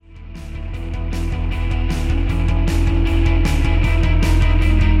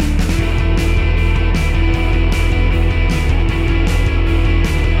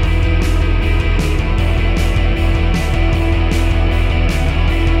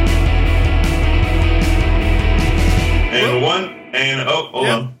And hold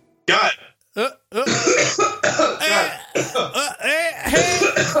on. God. Hey,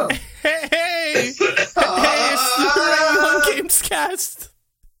 it's the Writing on Games cast.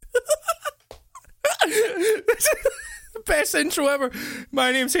 This is the best intro ever.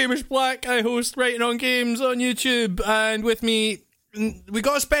 My name's Hamish Black. I host Writing on Games on YouTube, and with me, we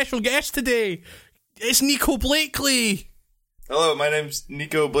got a special guest today. It's Nico Blakely. Hello, my name's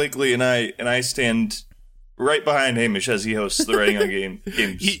Nico Blakely, and I stand right behind Hamish as he hosts the Writing on Games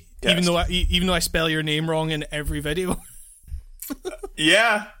cast. Even though I spell your name wrong in every video.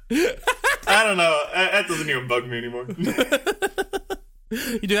 Yeah. I don't know. That doesn't even bug me anymore.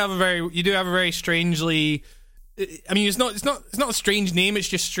 You do have a very strangely. I mean, it's not a strange name. It's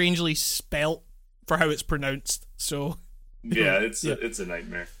just strangely spelt for how it's pronounced. So. Yeah, it's a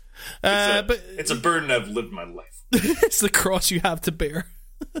nightmare. But it's a burden I've lived my life. It's the cross you have to bear.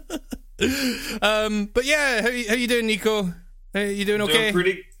 But yeah, how you doing, Nico? You doing okay?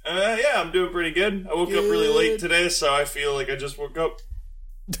 I'm doing pretty good. I wook up really late today, so I feel like I just woke up.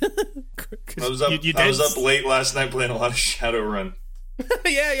 I was up late last night playing a lot of Shadowrun.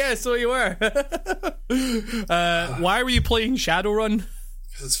 yeah, so you were. Why were you playing Shadowrun?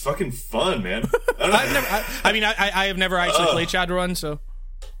 Because it's fucking fun, man. I have never actually played Shadowrun, so.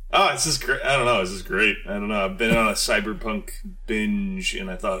 Oh, it's just great. I don't know. It's just great. I don't know. I've been on a cyberpunk binge,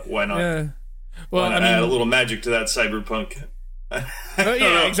 and I thought, why not? Yeah. Well, I mean, add a little magic to that cyberpunk.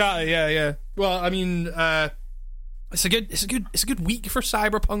 Exactly. Yeah. Well, I mean, it's a good week for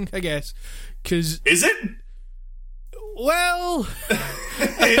cyberpunk, I guess. Cause is it? Well,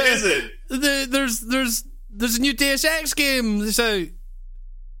 is it? There's a new Deus Ex game that's out.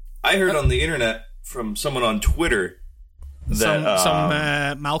 I heard on the internet from someone on Twitter that some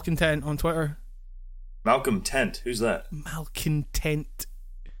malcontent on Twitter. Malcolm Tent, who's that? Malcontent.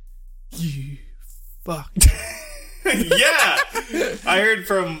 You fuck. Yeah, I heard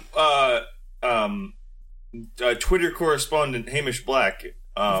from Twitter correspondent Hamish Black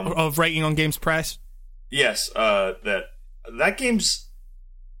of Writing on Games Press. Yes, that game's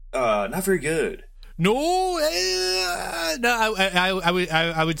not very good. No,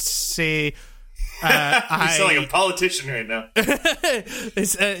 I would say. You sound like a politician right now.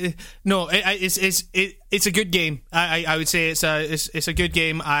 It's a good game. I would say it's a good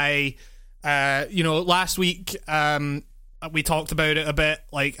game. Last week we talked about it a bit.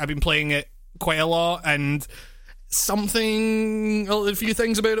 Like, I've been playing it quite a lot, and a few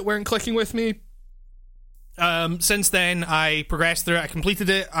things about it weren't clicking with me. Since then, I progressed through it. I completed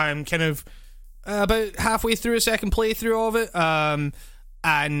it. I'm kind of about halfway through a second playthrough of it.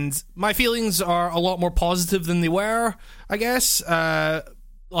 And my feelings are a lot more positive than they were, I guess. I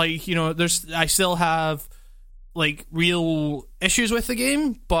still have like real issues with the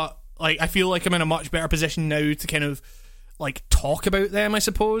game, but like I feel like I'm in a much better position now to kind of like talk about them, I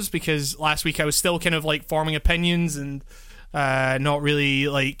suppose, because last week I was still kind of like forming opinions and not really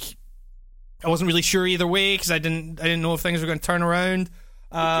like I wasn't really sure either way because I didn't know if things were going to turn around.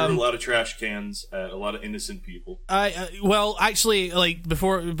 Threw a lot of trash cans at a lot of innocent people. Well, actually, like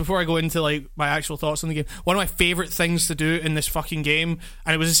before I go into like my actual thoughts on the game, one of my favorite things to do in this fucking game,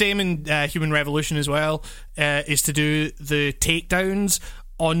 and it was the same in Human Revolution as well, is to do the takedowns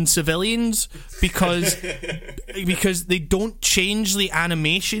on civilians because they don't change the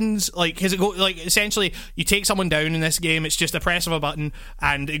animations. Like, because essentially you take someone down in this game, it's just a press of a button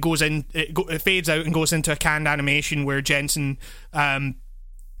and it fades out and goes into a canned animation where Jensen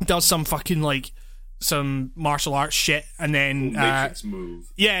does some fucking like some martial arts shit and then Matrix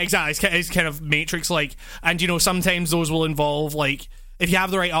move. Yeah, exactly. It's kind of Matrix like, and sometimes those will involve like, if you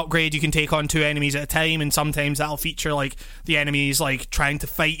have the right upgrade, you can take on 2 enemies at a time, and sometimes that'll feature like the enemies like trying to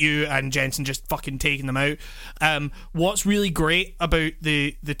fight you and Jensen just fucking taking them out. What's really great about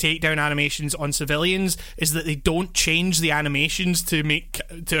the takedown animations on civilians is that they don't change the animations to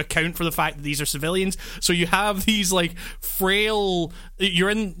account for the fact that these are civilians. So you have these like frail.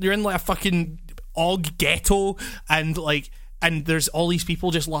 You're in like a fucking Og ghetto, and there's all these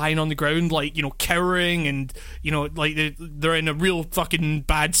people just lying on the ground, like, cowering, and, like, they're in a real fucking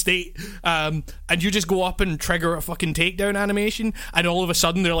bad state. And you just go up and trigger a fucking takedown animation, and all of a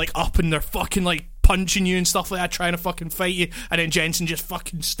sudden they're, like, up and they're fucking, like, punching you and stuff like that, trying to fucking fight you, and then Jensen just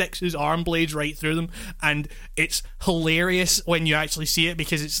fucking sticks his arm blades right through them. And it's hilarious when you actually see it,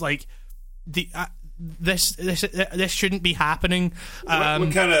 because it's, like, this shouldn't be happening.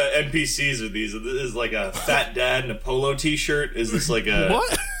 What kind of NPCs are these? Is this like a fat dad in a polo t-shirt? Is this like a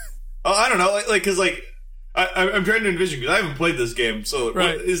what? Oh, I don't know. Like, because like I'm trying to envision, because I haven't played this game. So,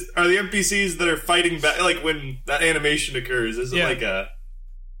 right. Are the NPCs that are fighting back? Like when that animation occurs, is it like a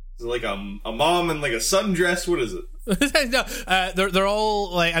Is it like a mom and like a son dress? What is it? No, they're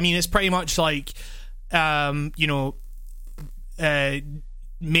all like, I mean, it's pretty much like,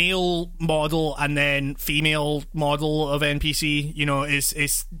 male model and then female model of NPC. You know,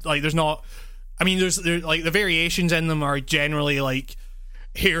 it's like there's not. I mean, there's like the variations in them are generally like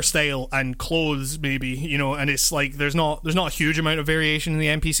hairstyle and clothes, maybe, you know, and it's like there's not a huge amount of variation in the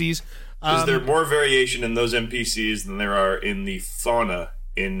NPCs. Is there more variation in those NPCs than there are in the fauna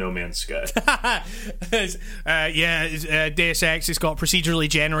in No Man's Sky? Deus Ex has got procedurally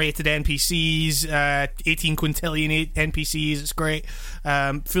generated NPCs, 18 quintillion NPCs. It's great.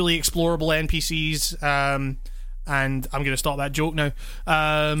 Fully explorable NPCs. And I'm going to stop that joke now.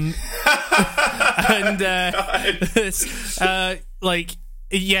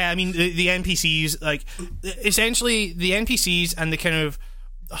 Yeah, I mean, the NPCs, like, essentially the NPCs and the kind of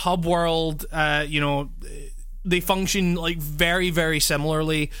hub world, they function like very, very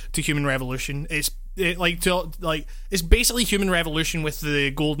similarly to Human Revolution. It's basically Human Revolution with the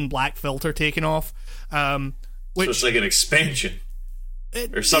gold and black filter taken off. So it's like an expansion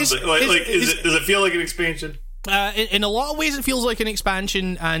or something. Does it feel like an expansion? In a lot of ways it feels like an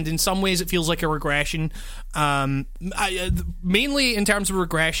expansion, and in some ways it feels like a regression. Mainly in terms of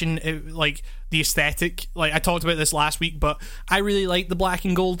regression, like the aesthetic. Like I talked about this last week, but I really liked the black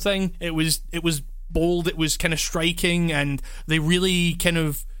and gold thing. It was bold, it was kind of striking, and they really kind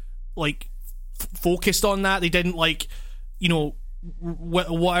of like focused on that. They didn't like, you know,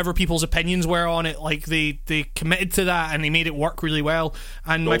 whatever people's opinions were on it, like they committed to that and they made it work really well.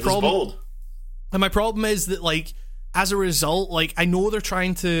 And my problem is that, like, as a result, like, I know they're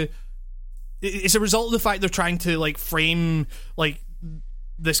trying to... It's a result of the fact they're trying to, like, frame, like,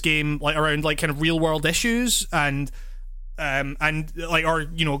 this game, like, around, like, kind of real-world issues and like, or,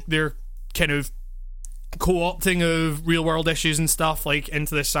 you know, they're kind of co-opting of real-world issues and stuff, like,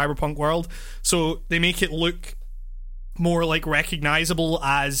 into this cyberpunk world. So they make it look more, like, recognizable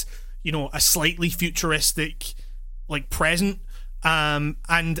as, you know, a slightly futuristic, like, present. And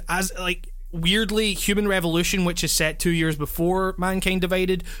as, like... Weirdly, Human Revolution, which is set 2 years before Mankind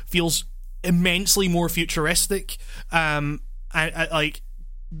Divided, feels immensely more futuristic. Like,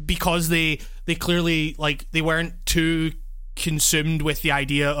 because they clearly, like, they weren't too consumed with the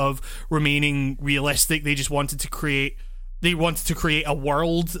idea of remaining realistic. They just wanted to create a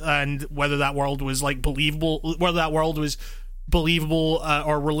world, and whether that world was like believable or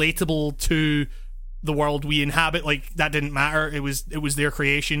relatable to the world we inhabit, like, that didn't matter. It was their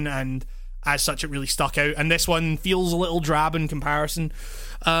creation, and as such, it really stuck out. And this one feels a little drab in comparison.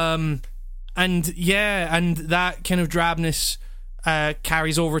 And that kind of drabness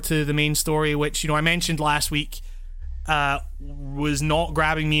carries over to the main story, which, you know, I mentioned last week was not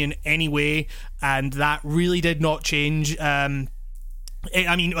grabbing me in any way, and that really did not change. I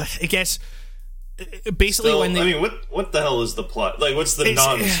mean, I guess basically what the hell is the plot? Like, what's the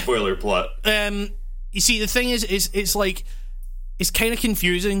non-spoiler plot? You see, the thing is it's like, it's kind of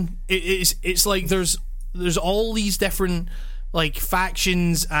confusing. It's like there's all these different, like,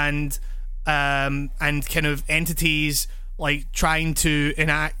 factions and kind of entities, like, trying to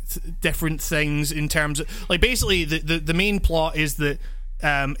enact different things in terms of, like, basically the main plot is that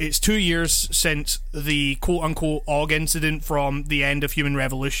it's 2 years since the quote unquote AUG incident from the end of Human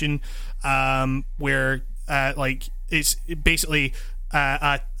Revolution, where like, it's basically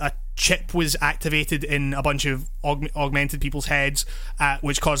a chip was activated in a bunch of augmented people's heads,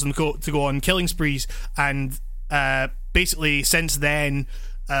 which caused them to go on killing sprees. And basically, since then,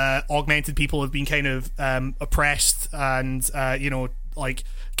 augmented people have been kind of oppressed and like,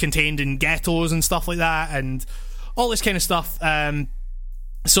 contained in ghettos and stuff like that, and all this kind of stuff.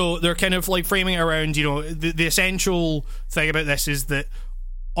 So they're kind of, like, framing it around, you know, the essential thing about this is that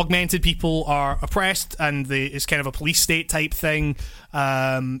augmented people are oppressed, and it's kind of a police state type thing,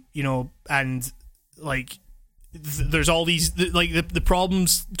 you know, and, like, there's all these, like, the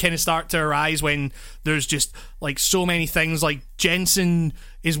problems kind of start to arise when there's just, like, so many things. Like, Jensen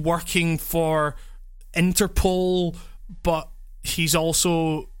is working for Interpol, but he's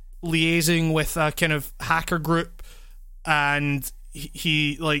also liaising with a kind of hacker group, and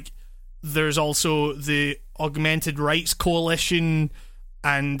he like, there's also the Augmented Rights Coalition.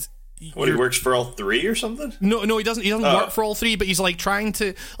 And he works for all three or something? No, he doesn't work for all three, but he's, like, trying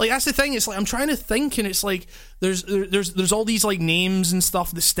to, like, that's the thing. It's like, I'm trying to think, and it's like there's all these, like, names and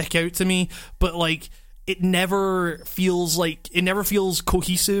stuff that stick out to me, but, like, it never feels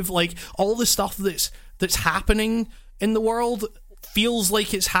cohesive. Like, all the stuff that's happening in the world feels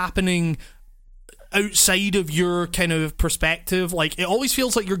like it's happening outside of your kind of perspective. Like, it always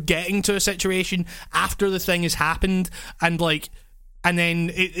feels like you're getting to a situation after the thing has happened, and, like, and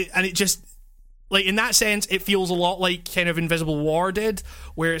then it just, like, in that sense, it feels a lot like kind of Invisible War did,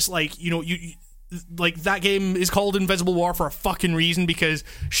 where it's like, you know, you like, that game is called Invisible War for a fucking reason, because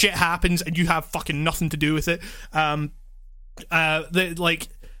shit happens and you have fucking nothing to do with it.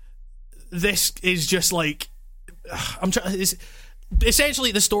 This is just like,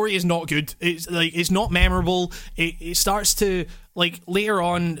 essentially the story is not good. It's not memorable. It starts to, like, later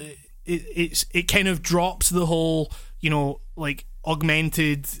on, it kind of drops the whole, you know, like,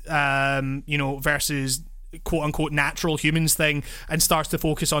 augmented versus quote unquote natural humans thing, and starts to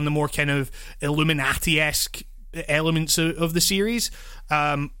focus on the more kind of Illuminati-esque elements of the series,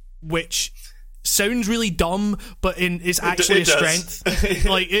 which sounds really dumb, but it's actually a strength.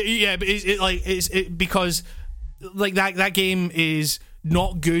 Because like that game is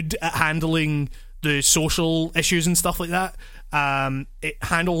not good at handling the social issues and stuff like that. It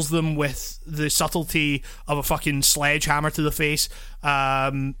handles them with the subtlety of a fucking sledgehammer to the face.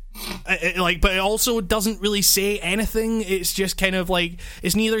 But it also doesn't really say anything. It's just kind of like,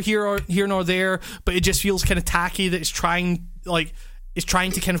 it's neither here nor there, but it just feels kind of tacky that it's trying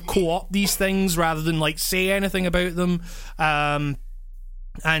to kind of co-opt these things rather than, like, say anything about them. And,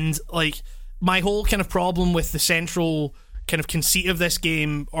 like, my whole kind of problem with the central kind of conceit of this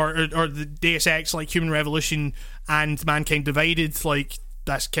game, or the Deus Ex, like, Human Revolution and Mankind Divided, like,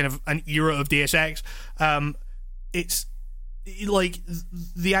 that's kind of an era of Deus Ex. It's like,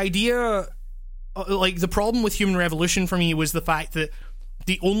 the idea, like, the problem with Human Revolution for me was the fact that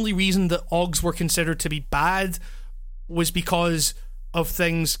the only reason that Augs were considered to be bad was because of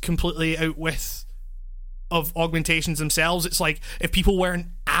things completely out with of augmentations themselves. It's like, if people weren't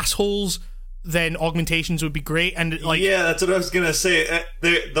assholes, then augmentations would be great. And, like, yeah, that's what I was gonna say.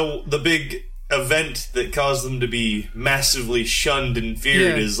 The big event that caused them to be massively shunned and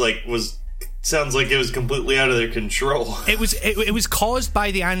feared sounds like it was completely out of their control. It was caused by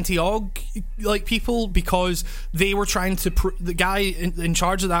the anti-Aug, like, people, because they were trying to the guy in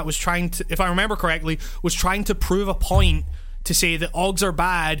charge of that was trying to, if I remember correctly, was trying to prove a point to say that Augs are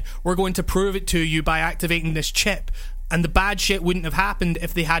bad. We're going to prove it to you by activating this chip. And the bad shit wouldn't have happened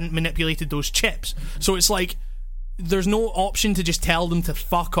if they hadn't manipulated those chips. So it's like, there's no option to just tell them to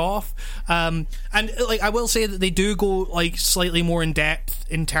fuck off. And, like, I will say that they do go, like, slightly more in depth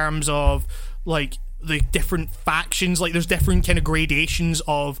in terms of, like, the different factions. Like, there's different kind of gradations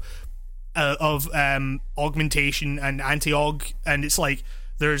of augmentation and anti-Aug, and it's like,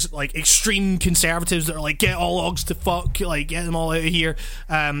 there's, like, extreme conservatives that are like, get all Augs to fuck, like, get them all out of here.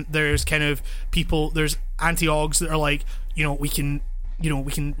 There's kind of people, there's anti-Augs that are like, you know, we can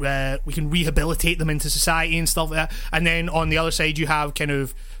rehabilitate them into society and stuff like that. And then on the other side, you have kind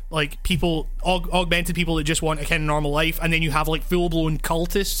of, like, people, augmented people that just want a kind of normal life. And then you have, like, full-blown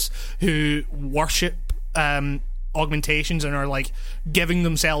cultists who worship augmentations and are, like, giving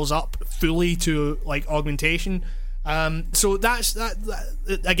themselves up fully to, like, augmentation. So that's that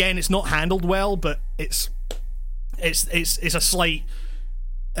again, it's not handled well, but it's a slight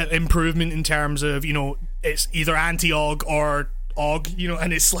improvement in terms of, you know, it's either anti-Aug or Aug, you know.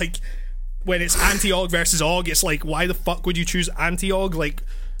 And it's like, when it's anti-Aug versus Aug, it's like, why the fuck would you choose anti-Aug? Like,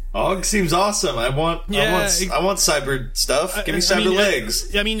 Aug seems awesome. I want cyber stuff. Give me cyber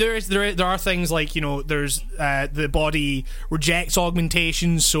legs. I mean, there are things like, you know, there's the body rejects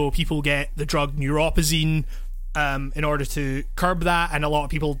augmentations, so people get the drug neuropozyne in order to curb that, and a lot of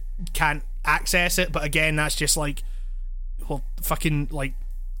people can't access it. But again, that's just like, well, fucking, like,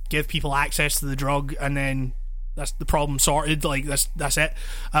 give people access to the drug, and then that's the problem sorted. Like, that's it.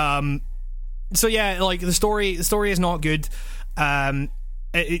 So yeah, like, the story is not good.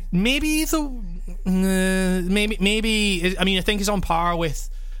 Maybe I mean, I think it's on par with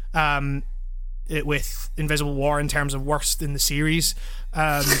Invisible War in terms of worst in the series.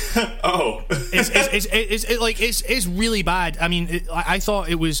 It's really bad. I mean, I thought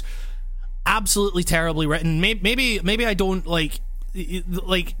it was absolutely terribly written. Maybe I don't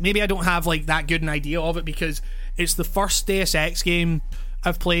maybe I don't have, like, that good an idea of it, because it's the first Deus Ex game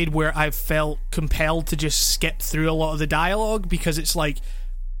I've played where I've felt compelled to just skip through a lot of the dialogue, because it's like,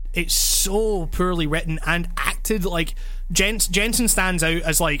 it's so poorly written and acted. Like, Jensen stands out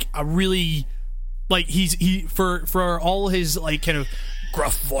as, like, a really, like, he for all his, like, kind of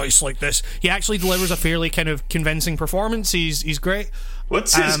gruff voice like this, he actually delivers a fairly kind of convincing performance. He's great.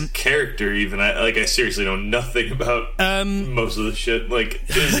 What's his character even? I seriously know nothing about most of the shit. Like,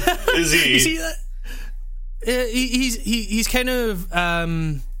 is he? You see that? He's kind of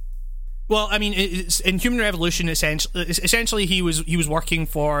well, I mean, it's, in Human Revolution, essentially he was working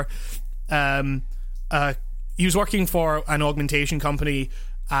for an augmentation company,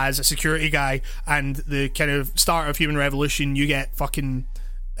 as a security guy, and the kind of start of Human Revolution, you get fucking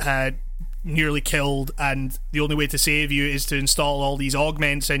nearly killed, and the only way to save you is to install all these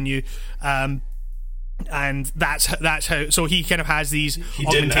augments in you, and that's how. So he kind of has these. He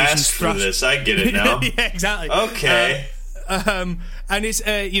didn't ask for this. I get it now. Yeah, exactly. Okay. And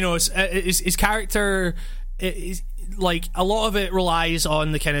it's his character is like a lot of it relies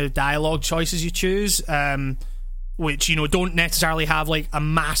on the kind of dialogue choices you choose, which don't necessarily have like a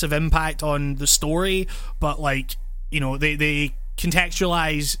massive impact on the story, but like they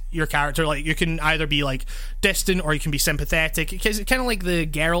contextualize your character. Like you can either be like distant or you can be sympathetic, because it's kind of like the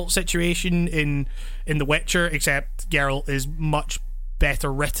Geralt situation in The Witcher, except Geralt is much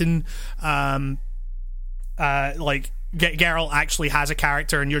better written. Like Geralt actually has a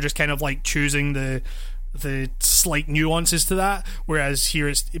character, and you're just kind of like choosing the slight nuances to that, whereas here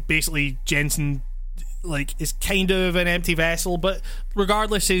it's basically Jensen like is kind of an empty vessel, but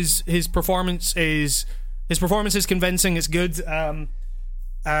regardless his performance is convincing. It's good.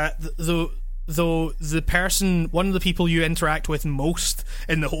 Though the person, one of the people you interact with most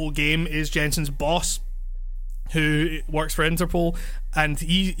in the whole game is Jensen's boss, who works for Interpol, and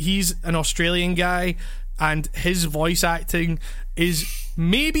he's an Australian guy, and his voice acting is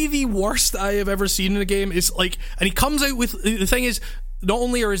maybe the worst I have ever seen in a game. It's like, and he comes out with, the thing is, not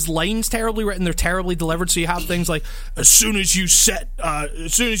only are his lines terribly written, they're terribly delivered. So you have things like, as soon as you stick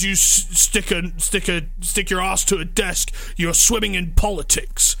your ass to a desk, you're swimming in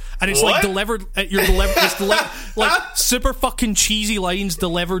politics, and it's what? like delivered. It's like super fucking cheesy lines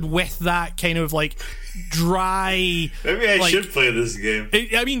delivered with that kind of like dry. Maybe I should play this game.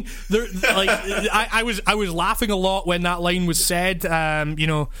 I mean, I was laughing a lot when that line was said. But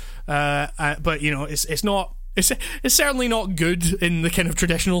it's not. It's certainly not good in the kind of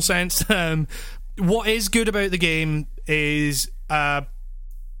traditional sense. What is good about the game is the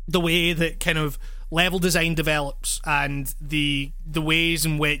way that kind of level design develops, and the ways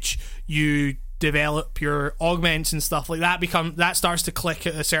in which you develop your augments and stuff like that that starts to click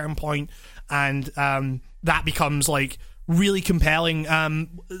at a certain point, and that becomes like really compelling.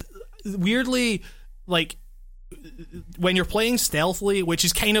 Weirdly, like, when you're playing stealthily, which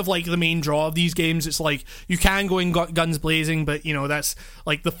is kind of like the main draw of these games, it's like you can go in guns blazing, but that's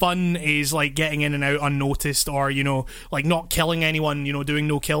like the fun is like getting in and out unnoticed, or like not killing anyone, doing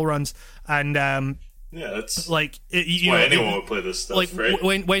no kill runs. And that's like why anyone would play this stuff, like,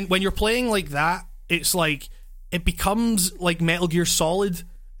 right? When you're playing like that, it's like it becomes like Metal Gear Solid,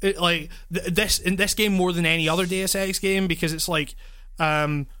 this in this game more than any other Deus Ex game, because it's like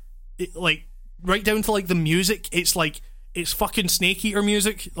right down to like the music, it's like it's fucking Snake Eater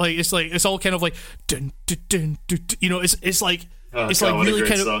music. Like it's all kind of like dun, dun, dun, dun, dun, it's like it's like really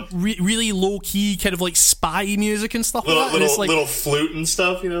kind of really low key kind of like spy music and stuff like that. And it's like little flute and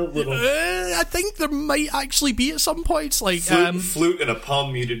stuff, little. I think there might actually be at some points like flute and a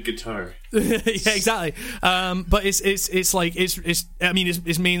palm muted guitar. Yeah, exactly. But it's like I mean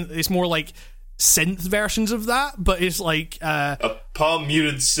it's more like synth versions of that, but it's like a palm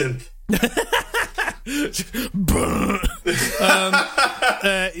muted synth. But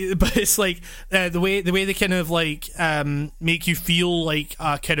it's like the way they kind of like make you feel like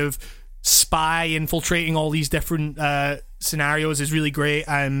a kind of spy infiltrating all these different scenarios is really great.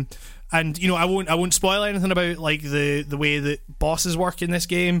 And I won't spoil anything about like the way that bosses work in this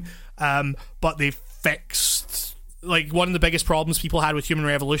game, but they fixed like one of the biggest problems people had with Human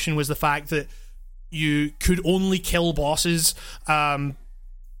Revolution was the fact that you could only kill bosses.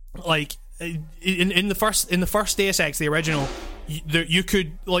 Like in the first Deus Ex, the original, you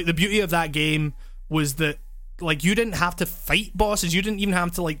could, like, the beauty of that game was that like you didn't have to fight bosses, you didn't even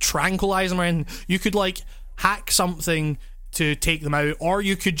have to like tranquilize them or anything. You could like hack something to take them out, or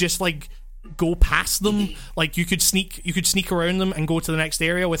you could just like go past them. Like you could sneak around them and go to the next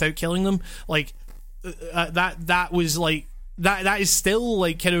area without killing them. Like that was like that is still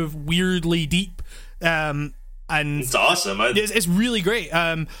like kind of weirdly deep. And it's awesome. It's really great.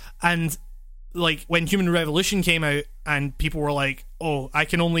 And like when Human Revolution came out and people were like, oh, I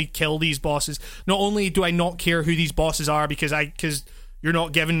can only kill these bosses. Not only do I not care who these bosses are because you're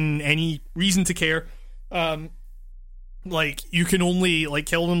not given any reason to care. Like you can only like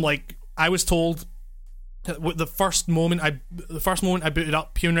kill them. Like I was told the first moment I booted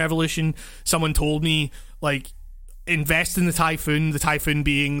up Human Revolution, someone told me like invest in the Typhoon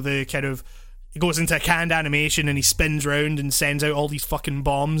being the kind of, it goes into a canned animation and he spins around and sends out all these fucking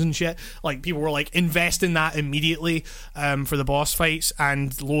bombs and shit. Like people were like, invest in that immediately for the boss fights,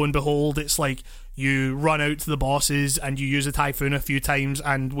 and lo and behold, it's like you run out to the bosses and you use a Typhoon a few times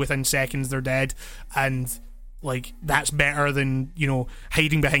and within seconds they're dead. And like that's better than, you know,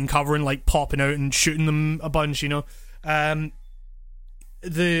 hiding behind cover and like popping out and shooting them a bunch, you know.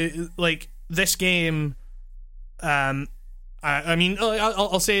 This game, I mean,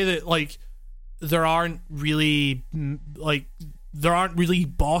 I'll say that like there aren't really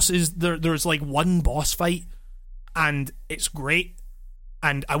bosses. There's like one boss fight, and it's great.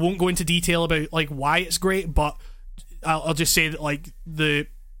 And I won't go into detail about like why it's great, but I'll just say that like they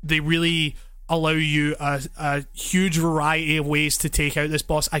really allow you a huge variety of ways to take out this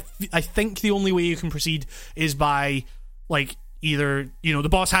boss. I think the only way you can proceed is by like either, you know, the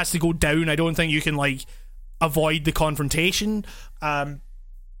boss has to go down. I don't think you can like avoid the confrontation,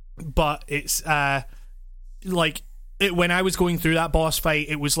 but it's when I was going through that boss fight,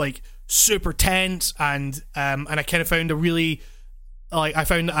 it was like super tense, and I kind of found I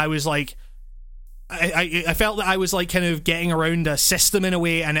found that I was like I felt that I was like kind of getting around a system in a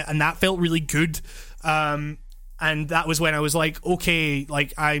way, and that felt really good, and that was when I was like, okay,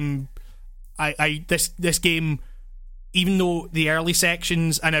 like this game, even though the early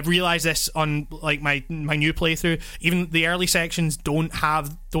sections, and I've realized this on like my new playthrough, even the early sections don't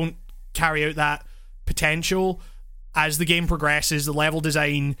carry out that potential. As the game progresses, the level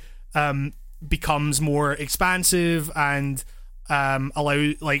design becomes more expansive and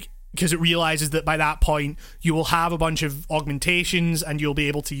because it realizes that by that point you will have a bunch of augmentations and you'll be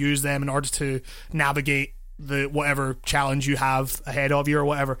able to use them in order to navigate the whatever challenge you have ahead of you or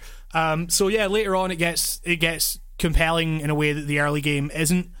whatever. So yeah, later on it gets compelling in a way that the early game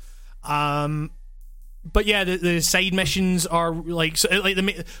isn't. But yeah, the side missions are like, so like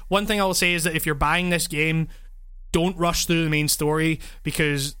one thing I will say is that if you're buying this game, don't rush through the main story,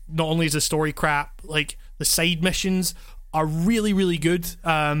 because not only is the story crap, like the side missions are really, really good.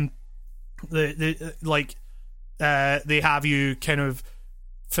 They have you kind of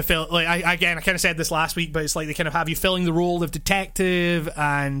fulfill, like I kind of said this last week, but it's like they kind of have you filling the role of detective,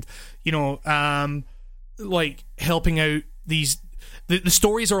 and you know, like helping out these. The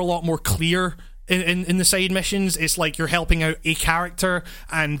stories are a lot more clear in the side missions. It's like you're helping out a character,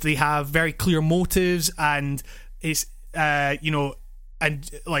 and they have very clear motives, and it's you know,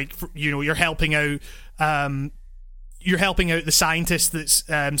 and like, you know, you're helping out the scientist that's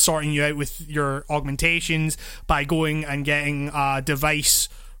sorting you out with your augmentations by going and getting a device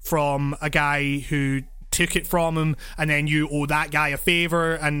from a guy who took it from him, and then you owe that guy a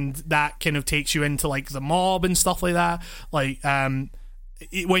favor, and that kind of takes you into like the mob and stuff like that. Like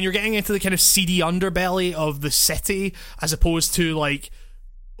when you're getting into the kind of seedy underbelly of the city, as opposed to like,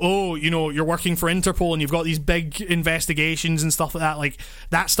 oh, you know, you're working for Interpol and you've got these big investigations and stuff like that, like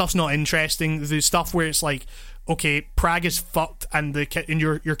that stuff's not interesting. The stuff where it's like, okay, Prague is fucked, and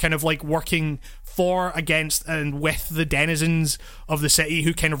you're kind of like working for, against, and with the denizens of the city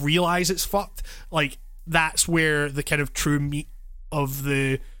who kind of realize it's fucked. Like that's where the kind of true meat of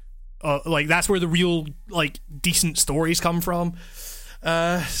the like that's where the real like decent stories come from.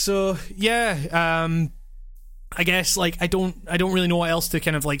 So yeah, I guess like I don't really know what else to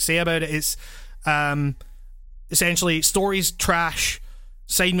kind of like say about it. It's essentially stories trash,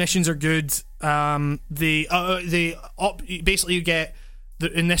 side missions are good. Basically you get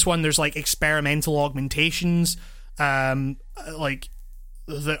in this one there's like experimental augmentations like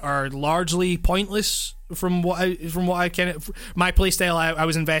that are largely pointless from what I kind of, my playstyle. I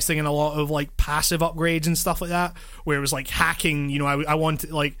was investing in a lot of like passive upgrades and stuff like that, where it was like hacking, you know. I want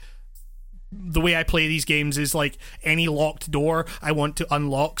to, like, the way I play these games is like any locked door I want to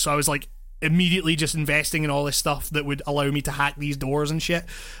unlock, so I was like immediately just investing in all this stuff that would allow me to hack these doors and shit.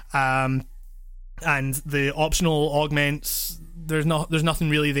 And the optional augments, there's nothing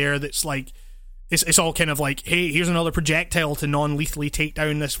really there that's like, it's all kind of like, hey, here's another projectile to non-lethally take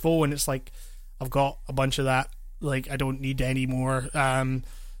down this foe, and it's like, I've got a bunch of that, like I don't need any more.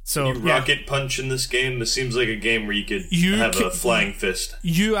 So you rocket punch in this game. This seems like a game where you could have a flying fist.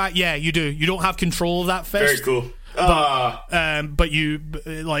 Yeah, you do. You don't have control of that fist. Very cool. But you,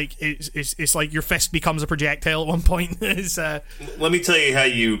 like, it's like your fist becomes a projectile at one point. Let me tell you how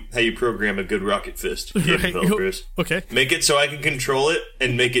you program a good rocket fist, game developers. Okay. Make it so I can control it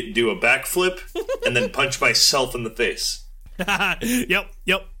and make it do a backflip and then punch myself in the face. Yep.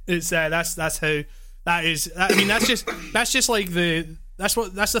 It's that's how that is. I mean, that's just like that's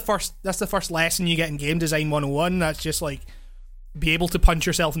the first lesson you get in game design 101. That's just like, be able to punch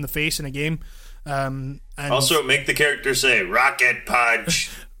yourself in the face in a game. And also make the character say rocket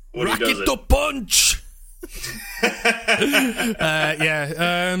punch when rocket he does the punch.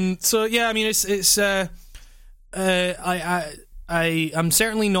 So yeah, I mean, it's I'm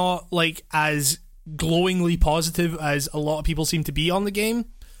certainly not like as glowingly positive as a lot of people seem to be on the game.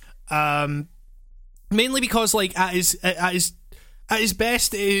 mainly because like at its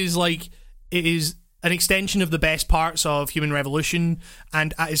best, it is an extension of the best parts of Human Revolution,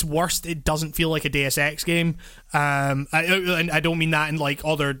 and at its worst, it doesn't feel like a Deus Ex game. And I don't mean that in like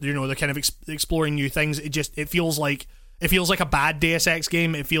other, they're kind of exploring new things. It feels like a bad Deus Ex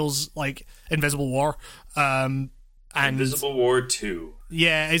game. It feels like Invisible War. And Invisible War 2.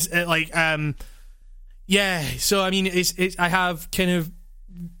 Yeah, yeah. So I mean, I have kind of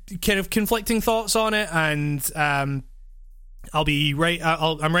conflicting thoughts on it, and I'm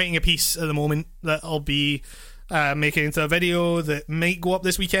writing a piece at the moment that I'll be making into a video that might go up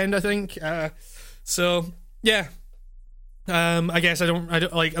this weekend, I think. So yeah. I guess I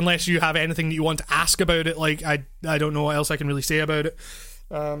don't like, unless you have anything that you want to ask about it. Like I don't know what else I can really say about it.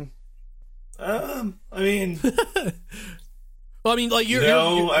 I mean, well, I mean, like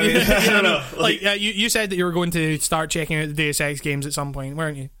I don't know. Like you said that you were going to start checking out the Deus Ex games at some point,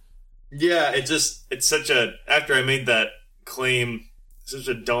 weren't you? Yeah, it's such a, after I made that claim, such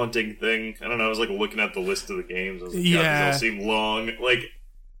a daunting thing. I don't know. I was like looking at the list of the games. I was like, God, these all seem long. Like,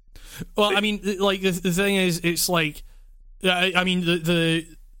 well, I mean, like the thing is, it's like, I mean,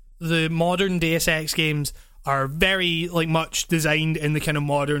 the modern Deus Ex games are very like much designed in the kind of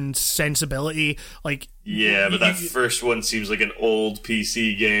modern sensibility. Like, yeah, but that first one seems like an old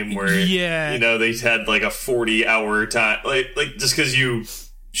PC game where they had like a 40-hour time, like just because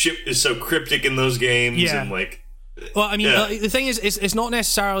ship is so cryptic in those games, and like. Well, I mean, the thing is, it's not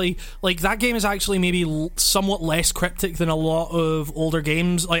necessarily like that game is actually maybe somewhat less cryptic than a lot of older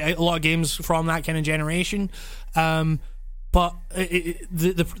games, like a lot of games from that kind of generation. But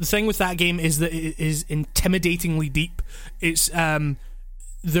the thing with that game is that it is intimidatingly deep. It's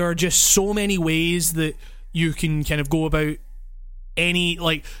there are just so many ways that you can kind of go about any,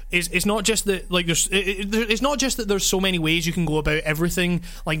 like, it's not just that, like, it's not just that there's so many ways you can go about everything,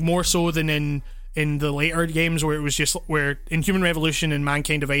 like more so than in the later games where it was just, where in Human Revolution and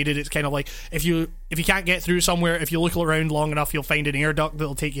Mankind Divided, it's kind of like if you can't get through somewhere, if you look around long enough, you'll find an air duct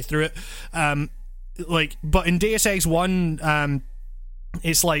that'll take you through it. Like, but in Deus Ex 1,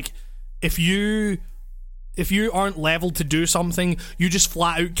 it's like if you aren't leveled to do something, you just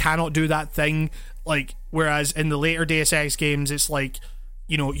flat out cannot do that thing. Like, whereas in the later Deus Ex games, it's like,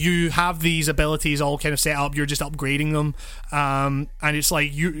 you have these abilities all kind of set up, you're just upgrading them, and it's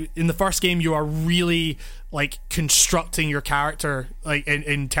like in the first game you are really like constructing your character, like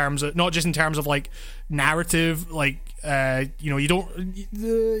in terms of, not just in terms of like narrative, like you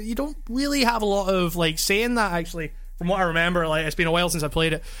don't really have a lot of like say in that, actually, from what I remember. Like, it's been a while since I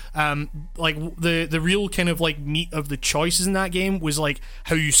played it. Like the real kind of like meat of the choices in that game was like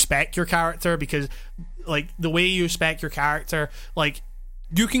how you spec your character, because like the way you spec your character, like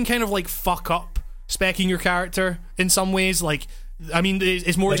you can kind of like fuck up specing your character in some ways. Like, I mean,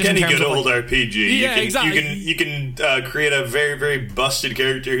 it's more like just any in terms good of old like, RPG. Yeah, exactly. You can create a very, very busted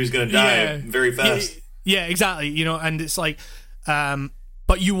character who's going to die very fast. Yeah, exactly. And it's like,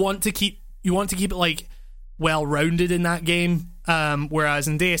 but you want to keep it like well rounded in that game. Whereas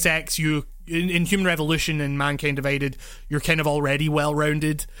in Deus Ex, in Human Revolution and Mankind Divided, you're kind of already well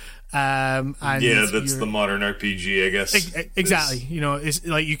rounded. And yeah, that's the modern RPG, I guess. Exactly. It's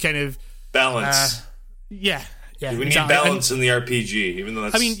like you kind of balance. Yeah. We need balance in the RPG, even though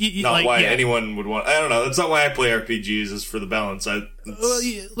that's not why anyone would want. I don't know. That's not why I play RPGs. Is for the balance.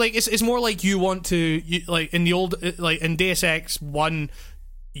 It's more like you want to, like in the old, like in Deus Ex 1,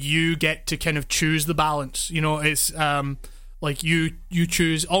 you get to kind of choose the balance. It's like you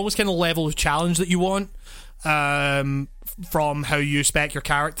choose almost kind of level of challenge that you want. From how you spec your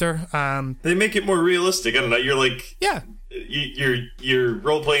character, they make it more realistic. I don't know. You're like, you're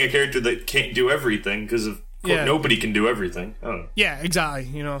role playing a character that can't do everything because of nobody can do everything. I don't know. Yeah, exactly.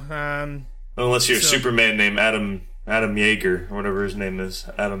 Unless you're a Superman named Adam Yeager or whatever his name is.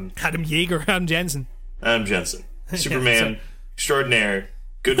 Adam Yeager, Adam Jensen. Adam Jensen, Superman, extraordinaire,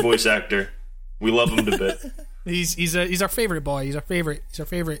 good voice actor. We love him to bit. He's our favorite boy. He's our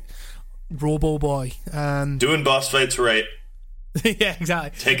favorite. Robo boy. Doing boss fights right. Yeah,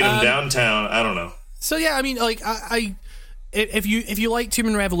 exactly. Taking him downtown. I don't know. So yeah, I mean, like, if you liked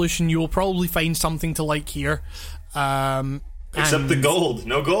Human Revolution, you will probably find something to like here. Except the gold.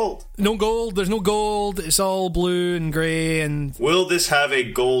 No gold. No gold. There's no gold. It's all blue and grey. And will this have a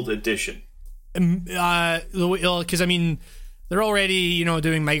gold edition? Because I mean, they're already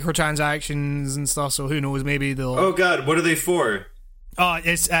doing microtransactions and stuff. So who knows? Maybe they'll. Oh God, what are they for?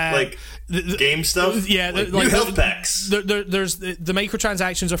 It's like the game stuff. Yeah, like new health packs. There's the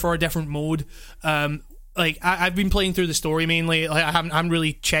microtransactions are for a different mode. Like I've been playing through the story mainly. Like, I haven't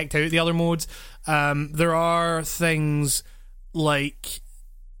really checked out the other modes. There are things like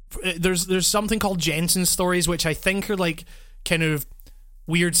there's something called Jensen stories, which I think are like kind of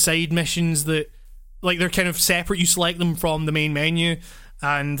weird side missions that like they're kind of separate. You select them from the main menu,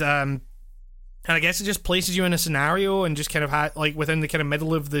 and I guess it just places you in a scenario and just kind of like within the kind of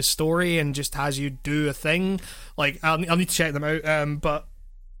middle of the story and just has you do a thing. Like I'll need to check them out. But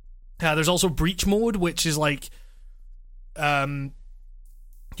there's also Breach mode, which is like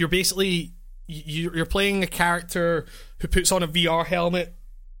you're basically you're playing a character who puts on a VR helmet,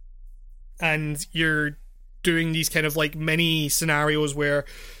 and you're doing these kind of like mini scenarios where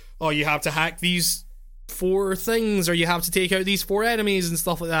you have to hack these 4 things, or you have to take out these 4 enemies and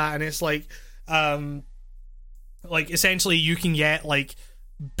stuff like that. And it's like essentially you can get like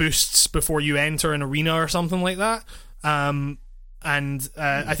boosts before you enter an arena or something like that. I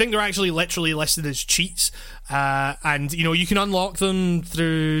think they're actually literally listed as cheats, and you can unlock them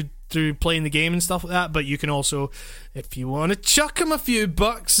through playing the game and stuff like that. But you can also, if you want to chuck them a few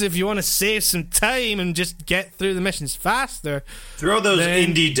bucks, if you want to save some time and just get through the missions faster, throw those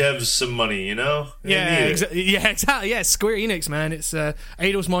indie devs some money. Exactly. Yeah, Square Enix, man. It's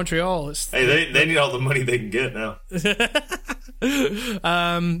Eidos Montreal. They need all the money they can get now.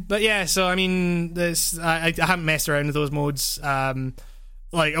 But yeah, so I mean, I haven't messed around with those modes. I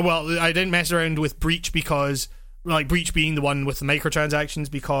didn't mess around with Breach because, like, Breach being the one with the microtransactions,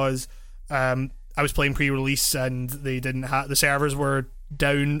 because I was playing pre-release and they didn't have the servers were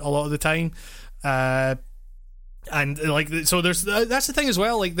down a lot of the time. And like, so that's the thing as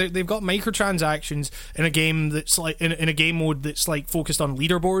well. Like, they've got microtransactions in a game that's like in a game mode that's like focused on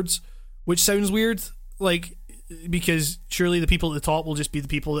leaderboards, which sounds weird. Like, because surely the people at the top will just be the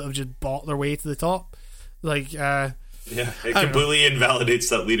people that have just bought their way to the top. Like, it completely invalidates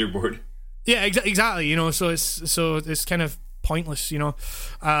that leaderboard. Yeah, exactly. So it's kind of pointless.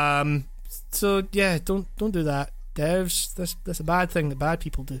 So yeah, don't do that, devs. That's a bad thing that bad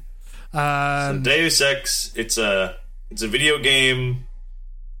people do. So Deus Ex, it's a video game.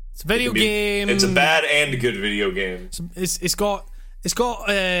 It's a video game. It's a bad and good video game. It's got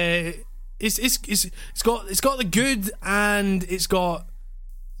the good and it's got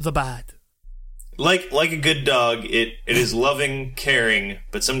the bad. Like a good dog, it is loving, caring,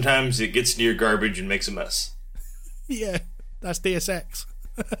 but sometimes it gets into your garbage and makes a mess. Yeah, that's Deus Ex.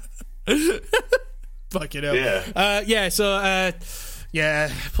 Fuck it up. Yeah.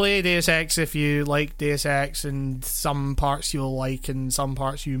 Play Deus Ex if you like Deus Ex, and some parts you'll like and some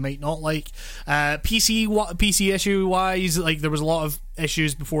parts you might not like. PC issue wise, like, there was a lot of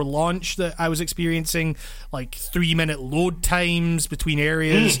issues before launch that I was experiencing, like 3-minute load times between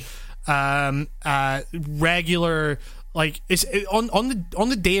areas. Regular, like, on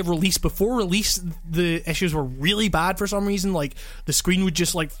the day of release, before release, the issues were really bad for some reason. Like, the screen would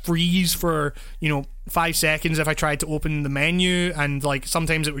just like freeze for 5 seconds if I tried to open the menu, and like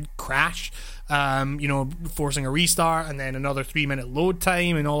sometimes it would crash, forcing a restart, and then another 3-minute load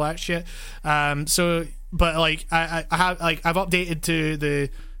time and all that shit. But like I've updated to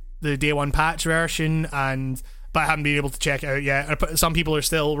the day one patch version, but I haven't been able to check it out yet. Some people are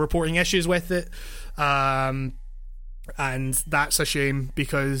still reporting issues with it, and that's a shame,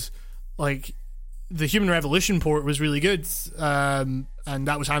 because like the Human Revolution port was really good, and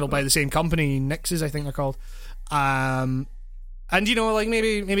that was handled by the same company, Nixes, I think they're called. And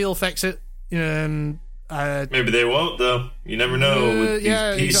maybe they'll fix it. Maybe they won't, though. You never know with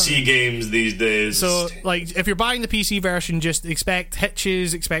these PC games these days. So, like, if you're buying the PC version, just expect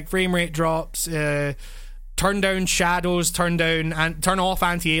hitches, expect frame rate drops. Turn down shadows, turn off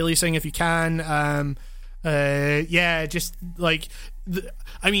anti-aliasing if you can. Just like,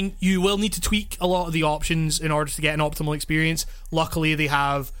 you will need to tweak a lot of the options in order to get an optimal experience. Luckily, they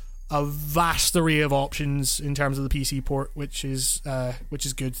have a vast array of options in terms of the PC port, which is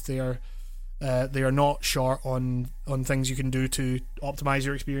good. They are not short on things you can do to optimize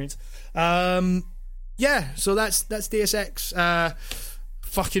your experience. So that's Deus Ex.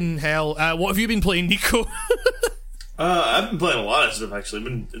 Fucking hell. What have you been playing, Nico? I've been playing a lot of stuff,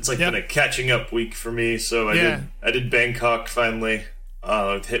 actually. It's been a catching up week for me. So I did Bangkok finally.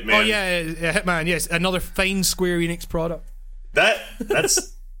 With Hitman. Oh yeah, Hitman. Yes, another fine Square Enix product.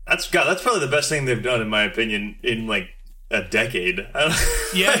 That's probably the best thing they've done, in my opinion, in like a decade.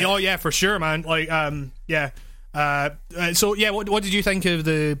 For sure, man. Like, what did you think of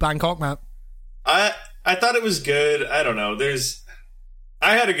the Bangkok map? I thought it was good. I don't know.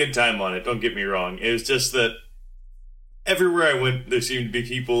 I had a good time on it, don't get me wrong. It was just that everywhere I went, there seemed to be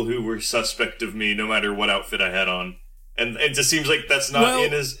people who were suspect of me, no matter what outfit I had on. And it just seems like that's not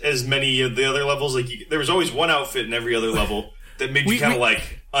in as many of the other levels. Like, there was always one outfit in every other level that made you kind of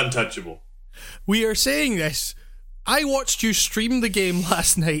like untouchable. We are saying this I watched you stream the game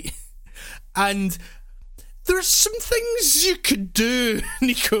last night, and there's some things you could do,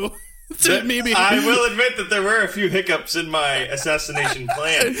 Nico. Maybe I will admit that there were a few hiccups in my assassination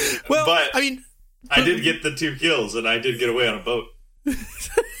plan. Well, but I mean, I did get the 2 kills, and I did get away on a boat.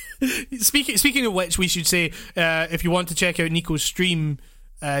 Speaking of which, we should say, if you want to check out Nico's stream,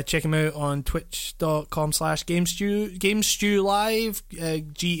 check him out on twitch.com/GameStew Live.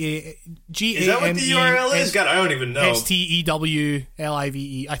 G-A-M-E. Is that what the URL is? God, I don't even know.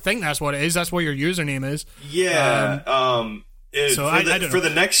 STEWLIVE. I think that's what it is. That's what your username is. Yeah. I for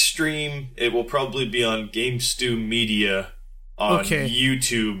the next stream, it will probably be on GameStew Media on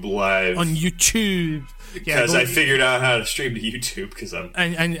YouTube Live. On YouTube. Because I figured out how to stream to YouTube because I'm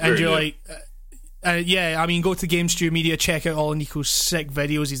and you're like I mean, go to GameStew Media, check out all of Nico's sick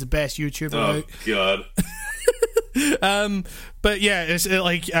videos. He's the best YouTuber out. God. But yeah, it's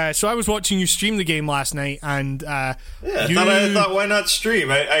so I was watching you stream the game last night, and I thought why not stream?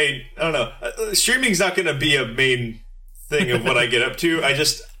 I don't know. Streaming's not going to be a main thing of what I get up to. I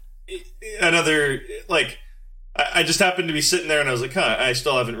just I just happened to be sitting there, and I was like, I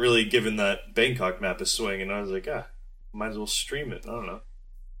still haven't really given that Bangkok map a swing, and I was like, might as well stream it. I don't know.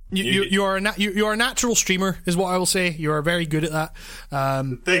 You are a natural streamer, is what I will say. You are very good at that.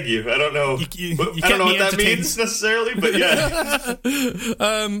 Thank you. I don't know. I don't know what that means necessarily, but yeah.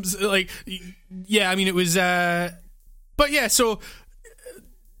 I mean, it was. But yeah, so.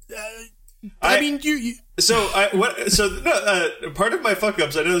 Part of my fuck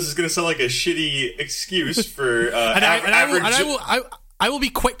ups. I know this is going to sound like a shitty excuse for I will be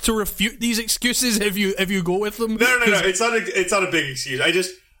quick to refute these excuses if you go with them. No. It's not a big excuse.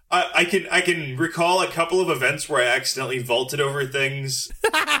 I can recall a couple of events where I accidentally vaulted over things,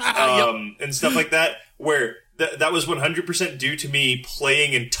 and stuff like that. Where that was 100% due to me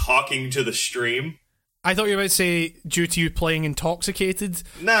playing and talking to the stream. I thought you were about to say due to you playing intoxicated.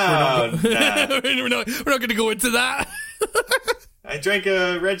 No, we're not going to go into that. I drank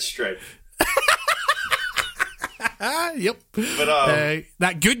a Red Stripe. Yep. But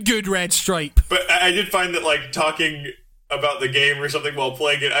that good Red Stripe. But I did find that talking about the game or something while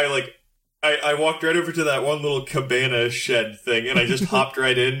playing it, I walked right over to that one little cabana shed thing, and I just hopped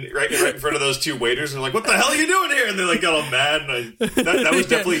right in front of those 2 waiters, and they're like, "What the hell are you doing here?" And they got all mad, and that was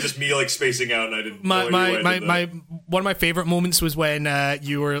definitely just me spacing out, and I didn't. My one of my favorite moments was when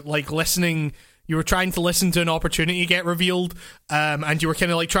you were listening. You were trying to listen to an opportunity get revealed, and you were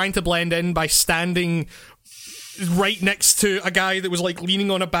kind of trying to blend in by standing right next to a guy that was leaning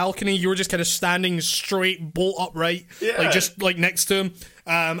on a balcony. You were just kind of standing straight, bolt upright, just next to him.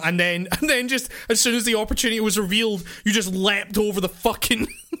 And then just as soon as the opportunity was revealed, you just leapt over the fucking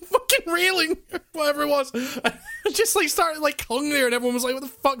railing, whatever it was. Just started hung there, and everyone was like, "What the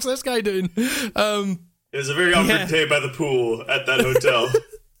fuck's this guy doing?" It was a very awkward day by the pool at that hotel.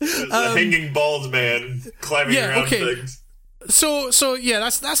 It was a hanging bald man climbing around things. So yeah,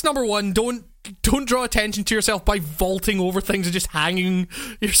 that's number one. Don't draw attention to yourself by vaulting over things and just hanging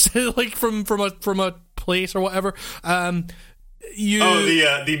yourself from a place or whatever. The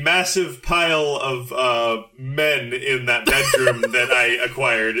massive pile of men in that bedroom that I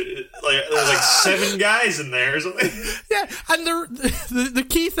acquired. There's 7 guys in there or something. Yeah, and the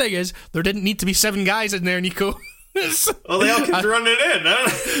key thing is there didn't need to be 7 guys in there, Nico. Well, they all kept running in, huh?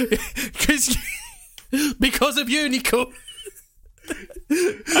 Because of you, Nico.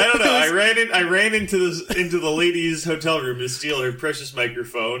 I don't know. I ran into the lady's hotel room to steal her precious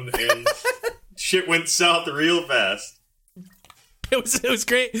microphone, and shit went south real fast. It was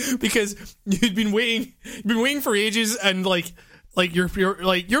great because you'd been waiting for ages, and your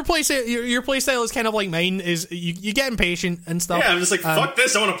play style is kind of like mine. Is you get impatient and stuff. Yeah, I'm just fuck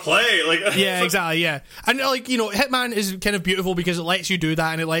this. I want to play. Yeah, exactly. Yeah, and Hitman is kind of beautiful because it lets you do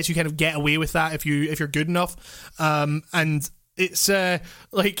that, and it lets you kind of get away with that if you're good enough. And it's so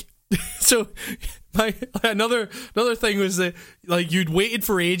another thing was that you'd waited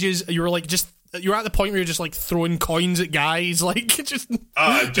for ages. You were you're at the point where you're just throwing coins at guys, just. Oh,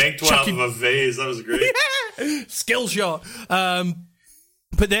 I banked one off of a vase. That was great. Yeah! Skill shot.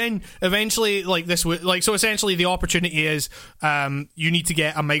 But then eventually, so essentially the opportunity is you need to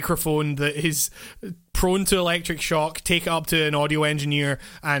get a microphone that is prone to electric shock, take it up to an audio engineer,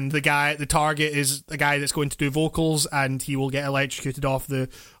 and the target is a guy that's going to do vocals, and he will get electrocuted off the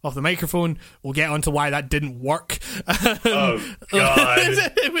microphone. We'll get onto why that didn't work. Oh God.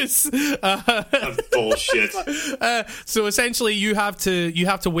 It was that's bullshit. So essentially you have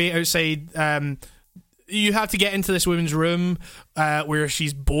to wait outside. You have to get into this woman's room where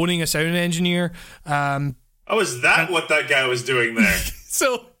she's boning a sound engineer. Is that what that guy was doing there?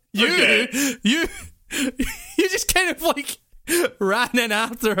 So you just kind of like ran in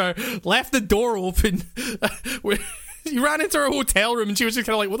after her, left the door open. You ran into her hotel room and she was just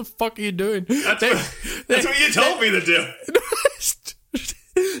kind of like, what the fuck are you doing? That's what you told me to do.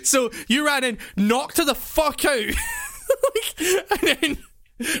 So you ran in, knocked her the fuck out. And then,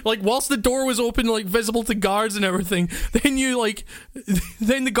 like, whilst the door was open, like, visible to guards and everything, then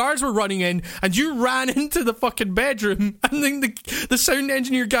then the guards were running in, and you ran into the fucking bedroom, and then the sound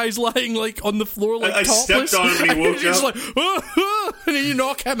engineer guy's lying, like, on the floor, like, I topless. stepped on him and he woke up. Just like, and then you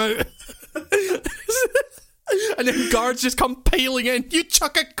knock him out. And then guards just come piling in. You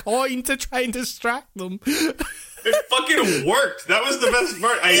chuck a coin to try and distract them. It fucking worked. That was the best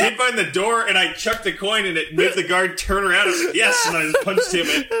part. I hid behind the door and I chucked a coin and it made the guard turn around. I was like, yes, and I just punched him.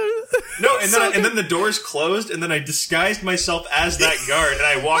 And then the doors closed and then I disguised myself as that guard and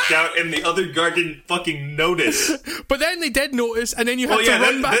I walked out and the other guard didn't fucking notice. But then they did notice and then you had to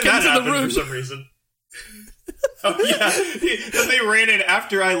run back into the room for some reason. Oh yeah, then they ran in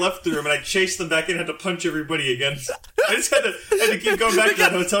after I left the room, and I chased them back in and had to punch everybody again. I just had to keep going back to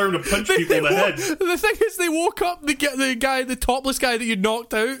that hotel room to punch people in the head. The thing is, they woke up the topless guy that you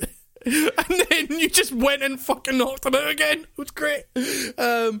knocked out, and then you just went and fucking knocked him out again. It was great.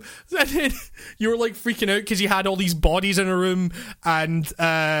 And then you were like freaking out because you had all these bodies in a room, and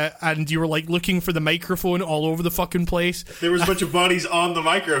you were like looking for the microphone all over the fucking place. There was a bunch of bodies on the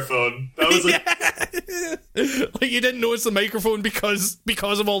microphone. That was like. Like you didn't notice the microphone because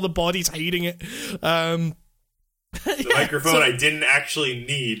of all the bodies hiding it. The microphone I didn't actually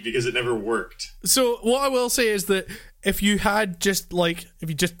need because it never worked. So what I will say is that if you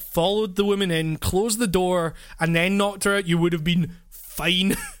just followed the woman in, closed the door, and then knocked her out, you would have been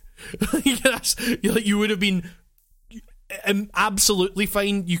fine. You would have been absolutely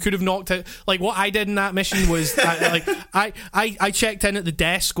fine. You could have knocked out. Like what I did in that mission was I checked in at the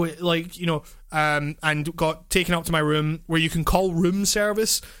desk with, like, you know, and got taken up to my room where you can call room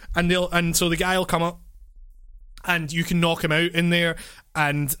service, and so the guy will come up and you can knock him out in there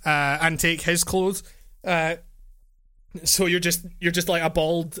and take his clothes. So you're just like a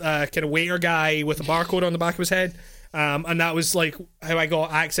bald kind of waiter guy with a barcode on the back of his head, and that was like how I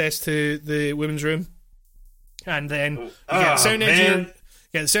got access to the women's room. And then you get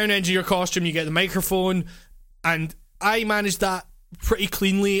the sound engineer costume, you get the microphone, and I managed that pretty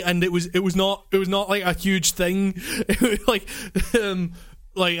cleanly, and it was not like a huge thing. It was like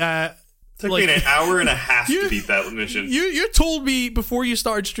took me an hour and a half to beat that mission. You told me before you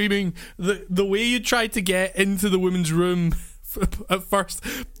started streaming the way you tried to get into the women's room at first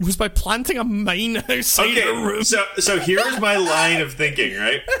was by planting a mine outside the room. So here's my line of thinking,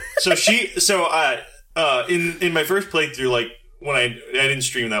 right? In my first playthrough, like when I didn't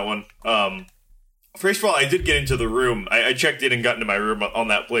stream that one. First of all, I did get into the room. I checked in and got into my room on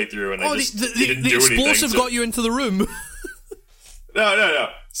that playthrough, and I just didn't do anything. The explosive got you into the room. No.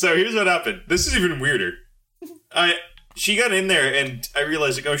 So here's what happened. This is even weirder. She got in there, and I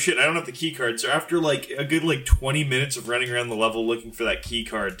realized, like, oh shit, I don't have the key card. So after like a good 20 minutes of running around the level looking for that key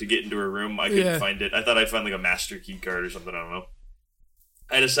card to get into her room, I couldn't find it. I thought I'd find like a master key card or something. I don't know.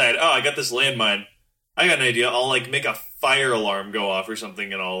 I decided, I got this landmine. I got an idea. I'll like make a fire alarm go off or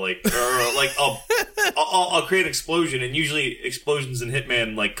something, and I'll I'll create an explosion. And usually explosions in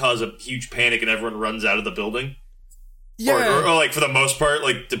Hitman like cause a huge panic, and everyone runs out of the building. Yeah, or like for the most part,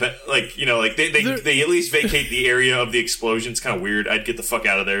 like they at least vacate the area of the explosion. It's kind of weird. I'd get the fuck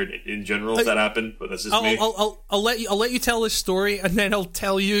out of there in general if that happened, but that's just me. I'll let you tell this story, and then I'll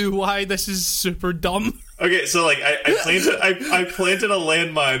tell you why this is super dumb. Okay, so like I planted a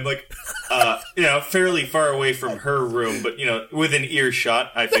landmine like fairly far away from her room, but within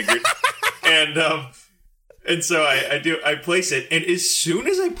earshot, I figured. And so I place it, and as soon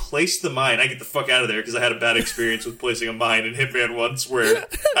as I place the mine, I get the fuck out of there because I had a bad experience with placing a mine in Hitman once where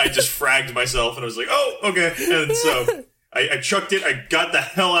I just fragged myself and I was like, oh, okay. And so I chucked it, I got the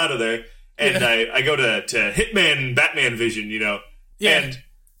hell out of there, and I go to Hitman Batman Vision, and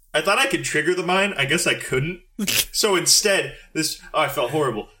I thought I could trigger the mine. I guess I couldn't. So instead, I felt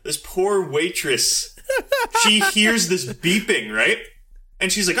horrible. This poor waitress, she hears this beeping, right?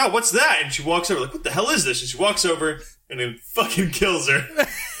 And she's like, oh, what's that? And she walks over, like, what the hell is this? And she walks over and it fucking kills her.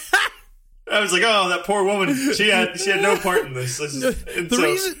 I was like, oh, that poor woman. She had no part in this.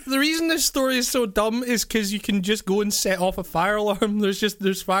 The reason this story is so dumb is because you can just go and set off a fire alarm.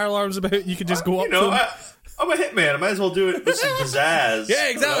 There's fire alarms about. You can just go up to them. I'm a hitman. I might as well do it with some pizzazz. Yeah,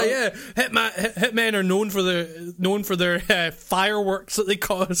 exactly. Yeah, hitmen are known for their fireworks that they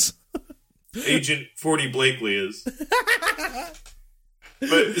cause. Agent 40 Blakely is.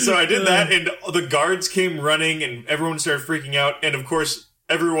 But so I did that, and the guards came running, and everyone started freaking out. And of course,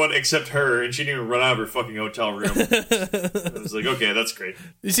 everyone except her, and she didn't even run out of her fucking hotel room. I was like, okay, that's great.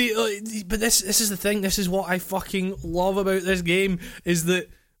 You see, but this is the thing. This is what I fucking love about this game, is that,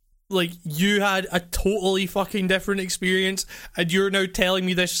 like, you had a totally fucking different experience, and you're now telling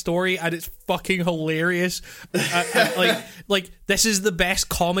me this story, and it's fucking hilarious. Like, this is the best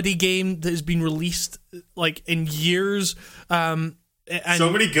comedy game that has been released, like, in years. And so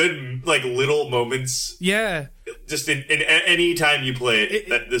many good, like, little moments. Yeah. Just in any time you play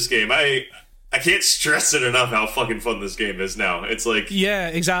this game. I can't stress it enough how fucking fun this game is now. It's like... Yeah,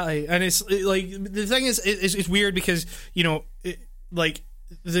 exactly. And it's, like, the thing is, it's weird because, you know, like...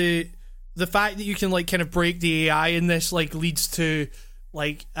 The fact that you can, like, kind of break the AI in this, like, leads to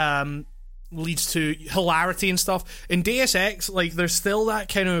hilarity and stuff. In Deus Ex, like, there's still that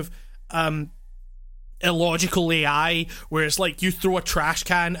kind of illogical AI where it's like you throw a trash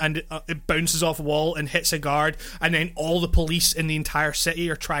can and it bounces off a wall and hits a guard, and then all the police in the entire city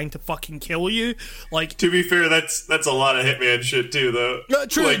are trying to fucking kill you. Like, to be fair, that's a lot of Hitman shit too, though.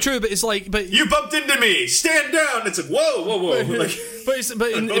 True, but it's like, but you bumped into me, stand down. It's like, whoa. Like,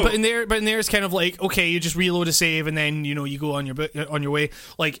 but in there it's kind of like, okay, you just reload a save and then, you know, you go on your way.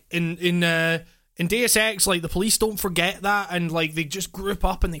 Like in Deus Ex, like, the police don't forget that, and, like, they just group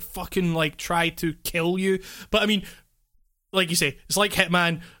up and they fucking, like, try to kill you. But I mean, like you say, it's like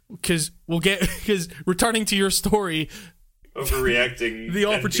Hitman, because returning to your story, overreacting the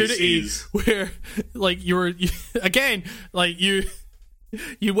opportunity NPCs. Where, like,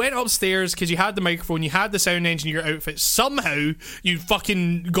 you went upstairs because you had the microphone, you had the sound engineer outfit. Somehow you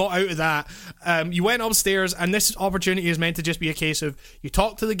fucking got out of that. You went upstairs, and this opportunity is meant to just be a case of you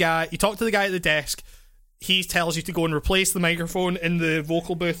talk to the guy at the desk. He tells you to go and replace the microphone in the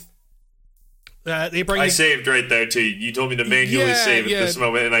vocal booth. I saved right there too. You told me to manually save at this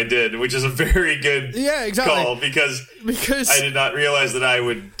moment, and I did, which is a very good call because I did not realize that I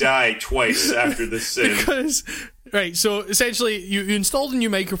would die twice after this save. Right, so essentially you installed a new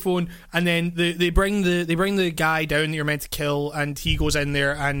microphone, and then they bring the guy down that you're meant to kill, and he goes in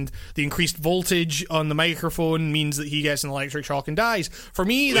there, and the increased voltage on the microphone means that he gets an electric shock and dies. For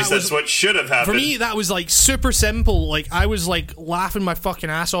me, that's what should have happened. For me, that was, like, super simple. Like, I was, like, laughing my fucking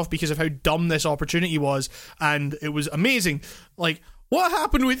ass off because of how dumb this opportunity was, and it was amazing. Like, what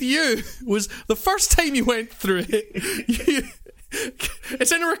happened with you was the first time you went through it,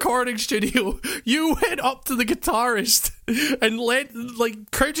 it's in a recording studio. You went up to the guitarist and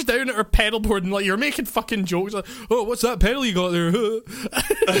crouched down at her pedal board, and, like, you're making fucking jokes like, oh, what's that pedal you got there?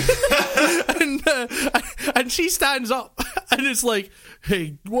 and she stands up and it's like,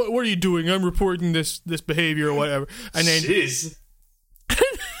 hey, what are you doing? I'm reporting this behavior or whatever. And then jeez.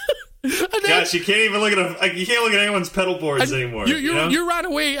 Gosh, you can't even look at you can't look at anyone's pedal boards anymore. You ran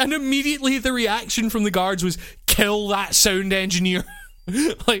away, and immediately the reaction from the guards was, kill that sound engineer.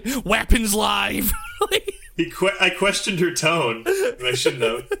 Like, weapons live. Like, I questioned her tone, and I shouldn't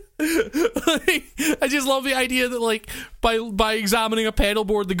have. I just love the idea that, like, by examining a pedal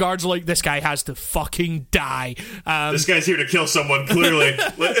board, the guards are like, this guy has to fucking die. This guy's here to kill someone, clearly.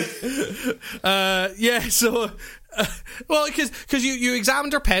 So... well, because you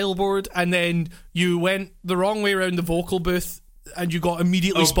examined her pedal board, and then you went the wrong way around the vocal booth, and you got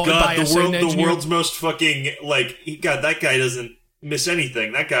immediately spotted by a sound engineer. The world's most fucking, like, God, that guy doesn't miss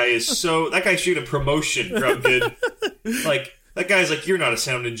anything. That guy should get a promotion for how good. Like, that guy's like, you're not a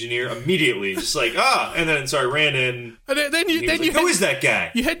sound engineer immediately. Just like, and then so I ran in. And then you who is that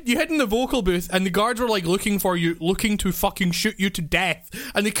guy? You hid in the vocal booth, and the guards were, like, looking for you, looking to fucking shoot you to death,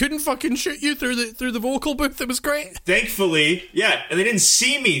 and they couldn't fucking shoot you through the vocal booth. It was great. Thankfully, yeah, and they didn't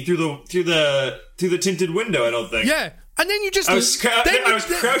see me through the tinted window. I don't think. Yeah. And then you just... I was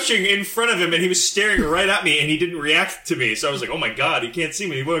crouching in front of him, and he was staring right at me, and he didn't react to me. So I was like, oh my God, he can't see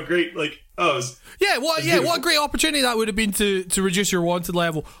me. What a great, like... what a great opportunity that would have been to reduce your wanted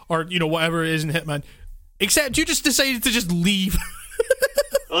level, or, you know, whatever it is in Hitman. Except you just decided to just leave.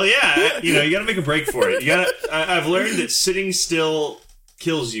 Well, yeah, you gotta make a break for it. I've learned that sitting still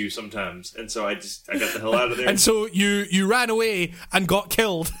kills you sometimes, and so I got the hell out of there. And so you ran away and got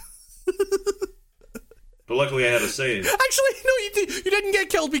killed. But luckily I had a save. Actually, no, you didn't get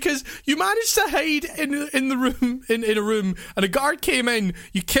killed because you managed to hide in the room in a room, and a guard came in.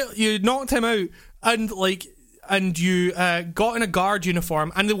 You knocked him out, and you got in a guard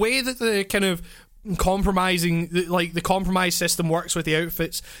uniform. And the way that the kind of the compromise system works with the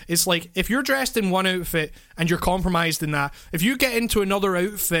outfits is, like, if you're dressed in one outfit and you're compromised in that, if you get into another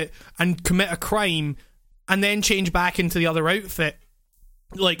outfit and commit a crime and then change back into the other outfit,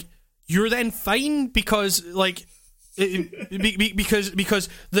 like, you're then fine because, like, Because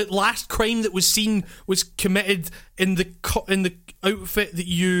the last crime that was seen was committed in the outfit that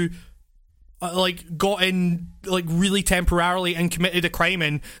you got in really temporarily and committed a crime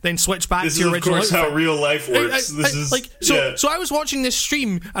in, then switched back to your original outfit. This is of course how real life works. So I was watching this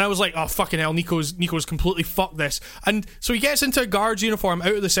stream and I was like, oh fucking hell, Nico's completely fucked this. And so he gets into a guard's uniform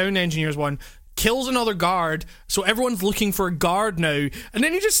out of the sound engineer's one, kills another guard, so everyone's looking for a guard now, and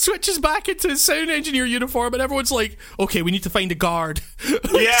then he just switches back into his sound engineer uniform and everyone's like, okay, we need to find a guard.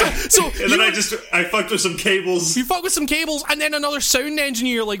 Yeah. so and then I fucked with some cables. You fucked with some cables, and then another sound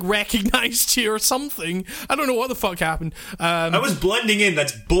engineer recognized you or something. I don't know what the fuck happened. I was blending in.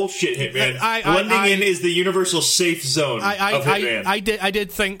 That's bullshit, Hitman. Blending in is the universal safe zone of Hitman. I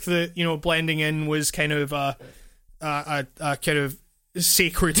did think that, blending in was kind of a kind of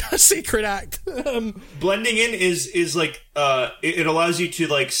sacred act. Blending in is like it allows you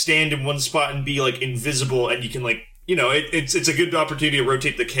to stand in one spot and be invisible, and you can it's a good opportunity to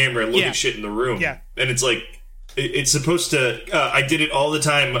rotate the camera and look at shit in the room. Yeah, and it's it's supposed to. I did it all the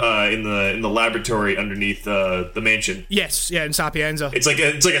time in the laboratory underneath the mansion. Yes, yeah, in Sapienza. It's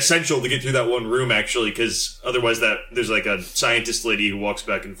essential to get through that one room actually, because otherwise there's a scientist lady who walks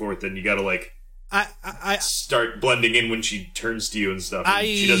back and forth, and you gotta I start blending in when she turns to you and stuff. And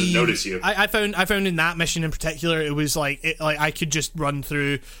she doesn't notice you. I found in that mission in particular, it was I could just run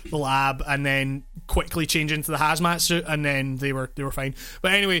through the lab and then quickly change into the hazmat suit, and then they were fine.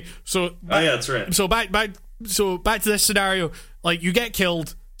 But anyway, so that's right. So back to this scenario. You get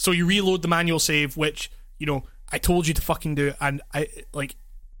killed, so you reload the manual save, which I told you to fucking do, and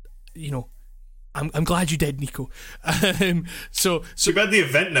I'm glad you did, Nico. So too bad the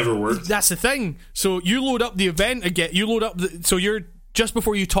event never worked. That's the thing. So you load up the event again. So you're just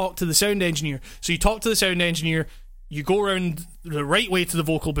before you talk to the sound engineer. So you talk to the sound engineer. You go around the right way to the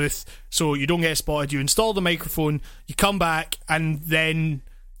vocal booth, so you don't get spotted. You install the microphone. You come back, and then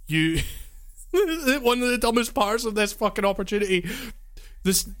you. One of the dumbest parts of this fucking opportunity.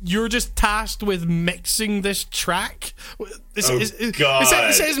 You're just tasked with mixing this track. God.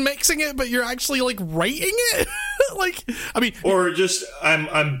 It says mixing it, but you're actually writing it. Or just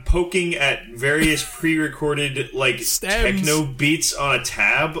I'm poking at various pre-recorded stems. Techno beats on a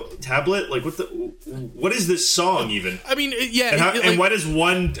tablet. What is this song even? I mean, yeah. And why does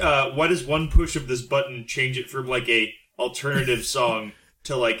one push of this button change it from a alternative song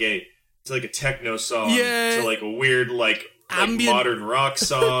to a techno song to a weird ambient modern rock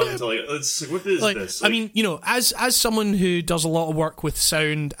song to what is this? I mean, as someone who does a lot of work with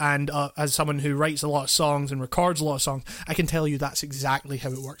sound, and as someone who writes a lot of songs and records a lot of songs, I can tell you that's exactly how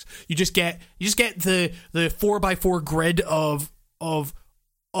it works. You just get the 4x4 grid of the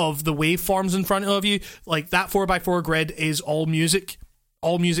waveforms in front of you. That 4x4 grid is all music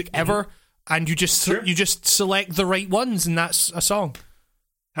ever, and you just select the right ones, and that's a song.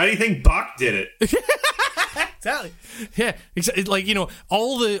 How do you think Bach did it? Exactly. Yeah.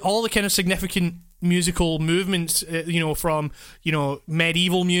 All the kind of significant musical movements, from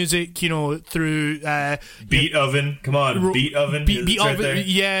medieval music, through Beethoven. Come on, Beethoven. Beethoven.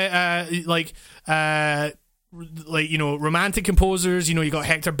 Yeah. Romantic composers. You got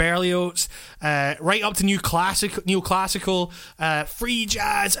Hector Berlioz, right up to neoclassical, free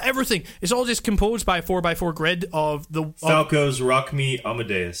jazz, everything. It's all just composed by a 4x4 grid of Falco's "Rock Me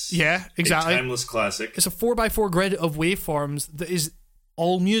Amadeus." Yeah, exactly. A timeless classic. It's a 4x4 grid of waveforms that is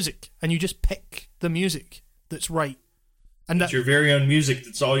all music, and you just pick the music that's right. And it's your very own music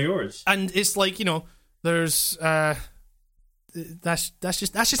that's all yours. And it's there's. That's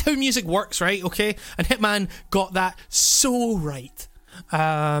just how music works, right? Okay, and Hitman got that so right.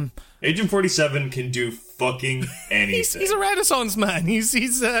 Agent 47 can do fucking anything. He's a Renaissance man.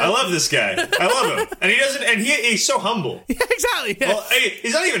 He's. I love this guy. I love him, and he doesn't. And he's so humble. Yeah, exactly. Yeah. Well,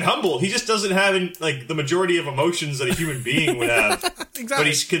 he's not even humble. He just doesn't have the majority of emotions that a human being would have. Exactly. But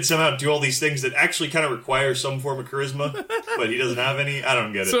he can somehow do all these things that actually kind of require some form of charisma, but he doesn't have any. I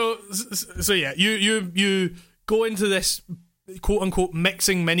don't get it. So yeah, you go into this quote-unquote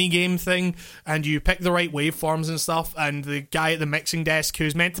mixing minigame thing, and you pick the right waveforms and stuff, and the guy at the mixing desk,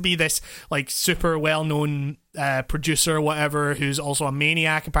 who's meant to be this super well-known producer or whatever, who's also a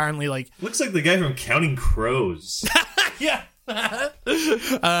maniac apparently, looks like the guy from Counting Crows. Yeah.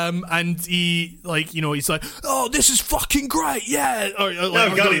 And he he's like, oh, this is fucking great, yeah.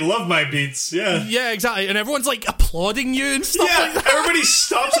 He loved my beats, yeah, exactly. And everyone's applauding you and stuff like that. Everybody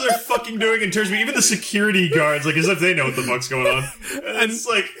stops what they're fucking doing and turns to me. Even the security guards, as if they know what the fuck's going on. And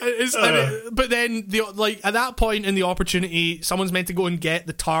but then at that point in the opportunity, someone's meant to go and get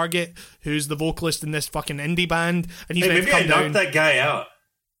the target, who's the vocalist in this fucking indie band, and he's meant to come down. Knocked that guy out.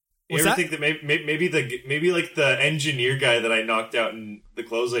 You ever think that maybe like the engineer guy that I knocked out in the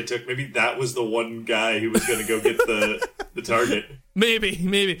clothes I took, maybe that was the one guy who was going to go get the target?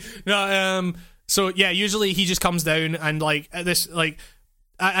 Maybe. No, so yeah, usually he just comes down and like this, like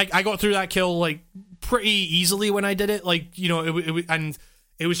I got through that kill like pretty easily when I did it. Like, you know, and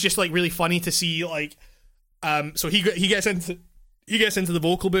it was just like really funny to see like, so he gets into the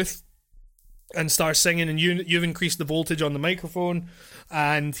vocal booth and starts singing, and you've increased the voltage on the microphone,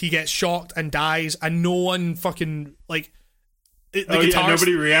 and he gets shocked and dies, and no one fucking like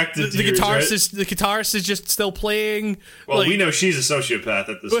nobody reacted to the yours, guitarist right? The guitarist is just still playing. Well, like, we know she's a sociopath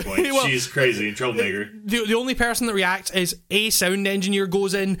at this point. Well, she's crazy and troublemaker. The only person that reacts is a sound engineer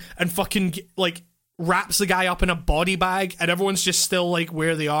goes in and fucking like wraps the guy up in a body bag, and everyone's just still like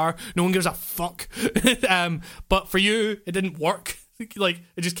where they are. No one gives a fuck. But for you, it didn't work. Like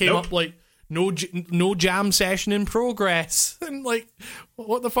it just came up like no jam session in progress, and like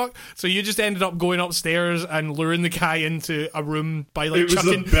what the fuck. So you just ended up going upstairs and luring the guy into a room by like it was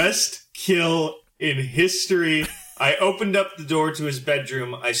the best kill in history. I opened up the door to his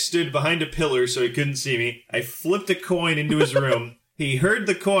bedroom. I stood behind a pillar so he couldn't see me. I flipped a coin into his room. He heard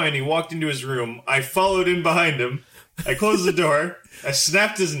the coin. He walked into his room. I followed in behind him. I closed the door. I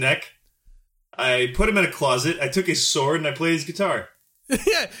snapped his neck. I put him in a closet. I took his sword and I played his guitar.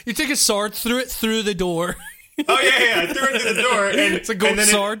 Yeah, you took his sword, threw it through the door. Oh yeah, I threw it through the door, and it's a gold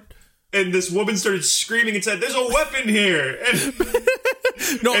sword. And this woman started screaming and said, "There's a weapon here!"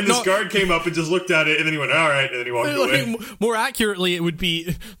 And this guard came up and just looked at it, and then he went, "All right," and then he walked away. More accurately, it would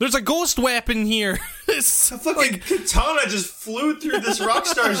be, "There's a ghost weapon here." A fucking katana just flew through this rock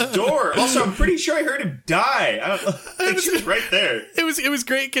star's door. Also, I'm pretty sure I heard him die. I don't know. Like, she was right there. It was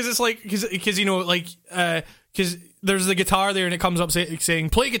great because it's like because you know like because there's the guitar there and it comes up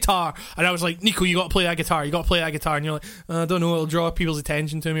saying play guitar, and I was like, Nico, you gotta play that guitar, and you're like, I don't know, it'll draw people's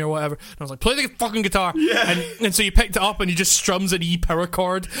attention to me or whatever, and I was like, play the fucking guitar. Yeah. And so you picked it up and he just strums an E power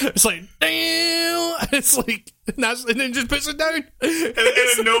chord. It's like, damn. It's like, and then just puts it down, and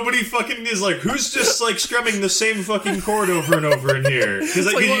then nobody fucking is like, who's just like strumming the same fucking chord over and over in here, because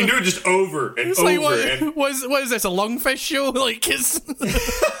like, you can do it just over and over. Like, what is this, a Lungfish show? Like,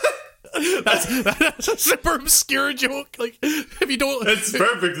 that's a super obscure joke. Like, if you don't, it's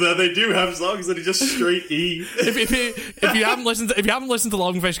perfect though. They do have songs that are just straight E. if you haven't listened to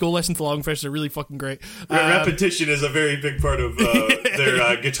Longfish, go listen to Longfish. They're really fucking great. Repetition is a very big part of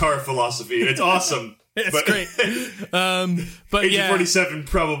their guitar philosophy. It's awesome. It's great. But Agent 47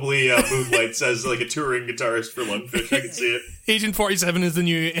 probably moonlights as like a touring guitarist for Lungfish. I can see it. Agent 47 is the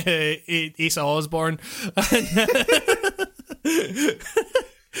new Asa Osborne.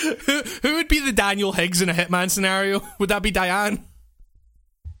 Who would be the Daniel Higgs in a Hitman scenario? Would that be Diane?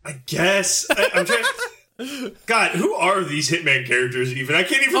 I guess. I'm trying. God, who are these Hitman characters even? I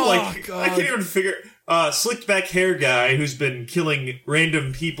can't even I can't even figure. Slicked back hair guy who's been killing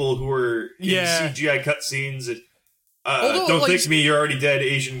random people who are in CGI cutscenes. Don't think me, you're already dead.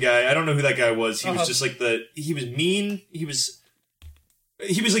 Asian guy. I don't know who that guy was. He was just like he was mean. He was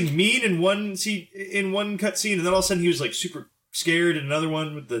like mean in one cutscene, and then all of a sudden he was like super scared in another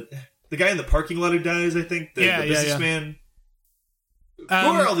one with the guy in the parking lot who dies, I think. The businessman. Who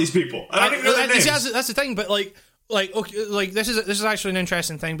are all these people? I don't even know their names. That's the thing, but okay, like this is actually an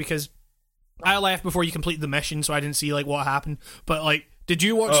interesting thing because I left before you completed the mission, so I didn't see like what happened. But like, did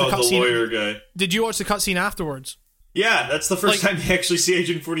you watch the cutscene? The lawyer guy. Did you watch the cutscene afterwards? Yeah, that's the first time you actually see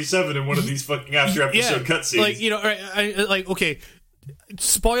Agent 47 in one of these fucking after episode cutscenes. Like, you know, okay.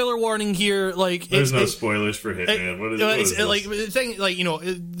 Spoiler warning here. Like, there's no spoilers for Hitman. What is this? Like the thing? Like, you know,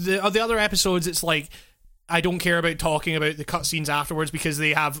 the other episodes, it's like I don't care about talking about the cutscenes afterwards because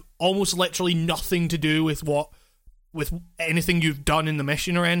they have almost literally nothing to do with anything you've done in the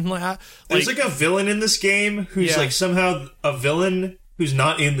mission or anything like that. There's like a villain in this game who's like somehow a villain who's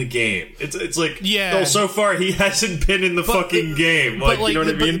not in the game. It's like, so far he hasn't been in the fucking game. Like, you know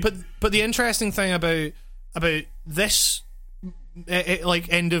what I mean? But the interesting thing about this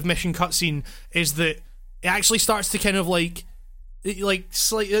end of mission cutscene is that it actually starts to kind of it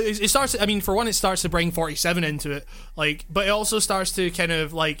starts. I mean, for one, it starts to bring 47 into it. Like, but it also starts to kind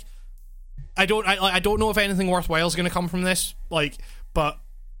of like. I don't know if anything worthwhile is going to come from this. Like, but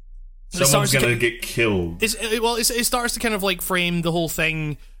someone's going to get killed. It starts to kind of like frame the whole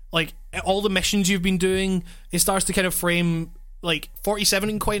thing. Like all the missions you've been doing, it starts to kind of frame like 47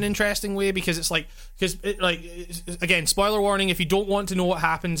 in quite an interesting way because it's like again, spoiler warning if you don't want to know what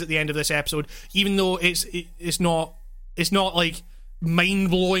happens at the end of this episode, even though it's not like mind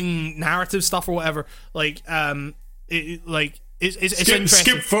blowing narrative stuff or whatever. it's skip, interesting.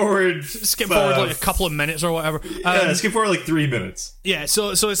 skip forward Like a couple of minutes or whatever. Skip forward like 3 minutes. Yeah,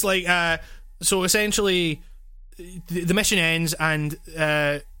 so it's like so essentially the mission ends and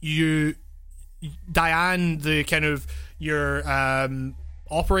Diane, the kind of your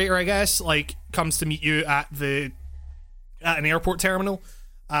operator, I guess, like comes to meet you at an airport terminal,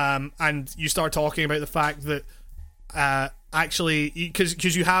 and you start talking about the fact that actually,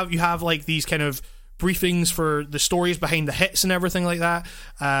 because you have like these kind of briefings for the stories behind the hits and everything like that,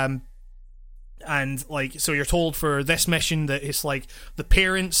 and like, so you're told for this mission that it's like the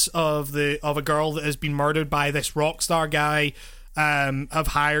parents of a girl that has been murdered by this rock star guy have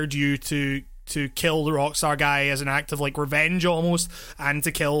hired you to kill the rockstar guy as an act of like revenge almost, and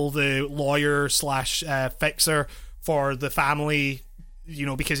to kill the lawyer slash fixer for the family, you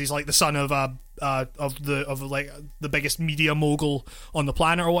know, because he's like the son of the biggest media mogul on the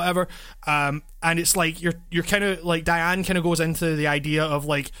planet or whatever. And it's like you're kind of like, Diane kind of goes into the idea of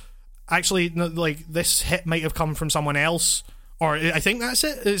like, actually, like, this hit might have come from someone else, or I think that's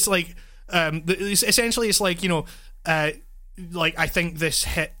it. It's like essentially it's like, you know, like, I think this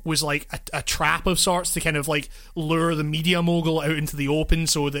hit was like a trap of sorts to kind of like lure the media mogul out into the open,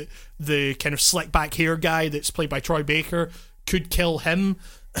 so that the kind of slick back hair guy that's played by Troy Baker could kill him.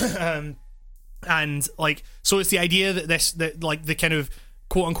 And like, so it's the idea that like the kind of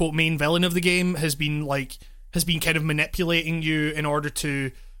quote unquote main villain of the game has been kind of manipulating you in order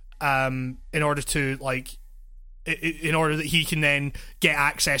that he can then get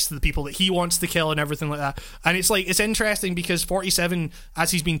access to the people that he wants to kill and everything like that. And it's like, it's interesting because 47,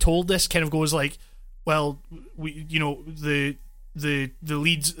 as he's being told this, kind of goes like, well, we, you know, the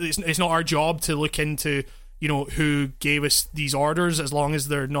leads, it's not our job to look into, you know, who gave us these orders, as long as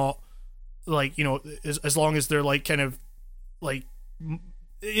they're not like, you know, as long as they're like kind of like,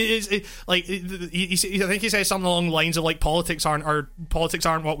 I think he says something along the lines of like, politics aren't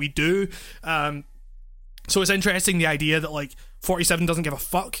what we do. So it's interesting, the idea that like 47 doesn't give a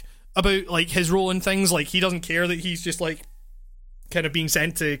fuck about like his role in things. Like, he doesn't care that he's just like kind of being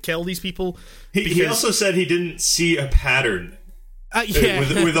sent to kill these people. He also said he didn't see a pattern. Yeah.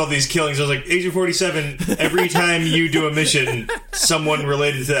 With all these killings. I was like, Agent 47, every time you do a mission, someone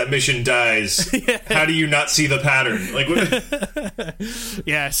related to that mission dies. Yeah. How do you not see the pattern? Like, what?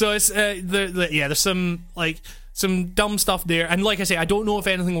 Yeah, so it's there's some like some dumb stuff there, and like I say, I don't know if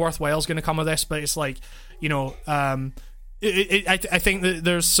anything worthwhile is going to come of this, but it's like, you know, I think that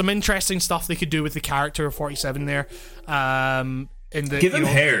there's some interesting stuff they could do with the character of 47 there. Give him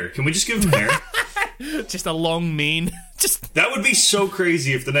hair. Can we just give him hair? Just a long mane. That would be so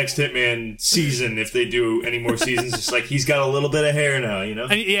crazy if the next Hitman season, if they do any more seasons, it's like he's got a little bit of hair now, you know?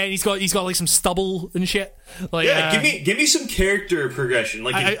 And he's got like some stubble and shit. Like, yeah, give me some character progression,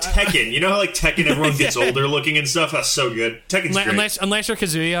 like in Tekken. You know how like Tekken, everyone gets older looking and stuff. That's so good. Tekken's great. Unless you're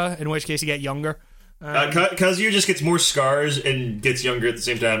Kazuya, in which case you get younger. Kazuya just gets more scars and gets younger at the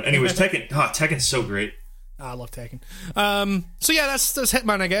same time. Anyways, Tekken's so great. I love Tekken. So yeah, that's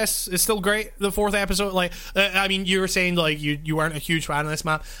Hitman, I guess. It's still great. The fourth episode, like, I mean, you were saying like you weren't a huge fan of this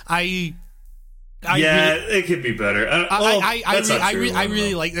map. It could be better. I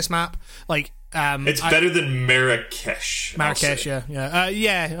really like this map. Like, it's better than Marrakesh. Marrakesh, yeah.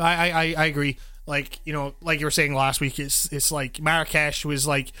 I agree. Like, you know, like you were saying last week, it's like Marrakesh was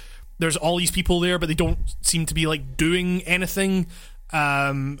like, there's all these people there, but they don't seem to be like doing anything.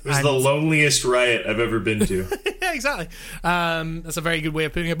 It was the loneliest riot I've ever been to. Yeah, exactly. That's a very good way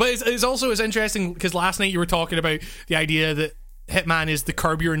of putting it. But it's also interesting because last night you were talking about the idea that Hitman is the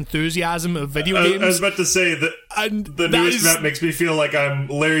Curb Your Enthusiasm of video games. I was about to say that the newest map makes me feel like I'm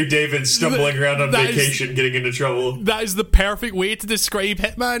Larry David stumbling around on vacation, getting into trouble. That is the perfect way to describe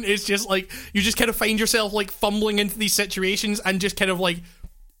Hitman. It's just like, you just kind of find yourself like fumbling into these situations and just kind of like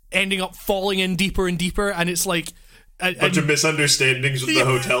ending up falling in deeper and deeper, and it's like a bunch of misunderstandings with the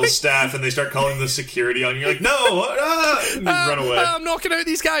hotel staff, and they start calling the security on you. You're like, no, and you run away. I'm knocking out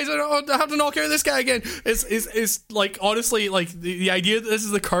these guys. I have to knock out this guy again. It's like, honestly, like the idea that this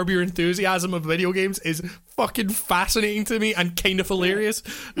is the Curb Your Enthusiasm of video games is fucking fascinating to me and kind of hilarious.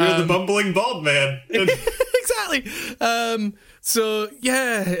 You're the bumbling bald man. Exactly. So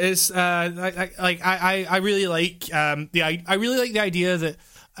yeah, it's I really like I really like the idea that.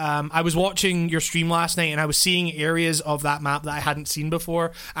 I was watching your stream last night and I was seeing areas of that map that I hadn't seen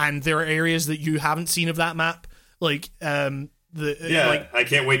before, and there are areas that you haven't seen of that map. Like, I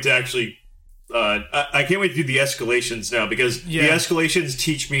can't wait to actually. I can't wait to do the escalations now, because the escalations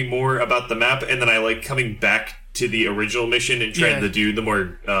teach me more about the map, and then I like coming back to the original mission and trying to do the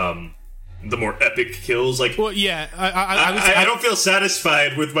more epic kills. Like, well, yeah, I don't feel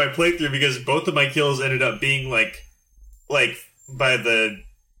satisfied with my playthrough because both of my kills ended up being like by the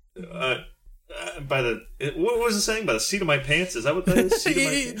what was it saying? By the seat of my pants? Is that what that is? Seat of my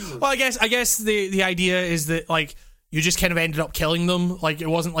pants? Well, I guess the idea is that like you just kind of ended up killing them. Like it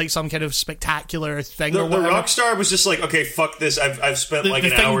wasn't like some kind of spectacular thing. The or whatever. Rockstar was just like, okay, fuck this. I've spent like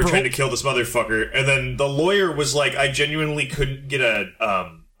an hour trying to kill this motherfucker, and then the lawyer was like, I genuinely couldn't get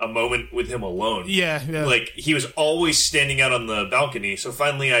a moment with him alone. Yeah. Like he was always standing out on the balcony. So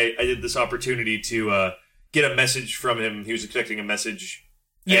finally, I did this opportunity to get a message from him. He was expecting a message.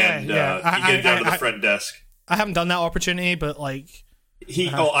 Yeah, and he get it down to the front desk. I haven't done that opportunity, but like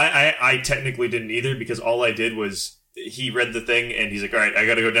I technically didn't either, because all I did was he read the thing and he's like, all right, I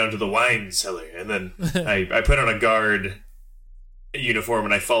gotta go down to the wine cellar, and then I put on a guard uniform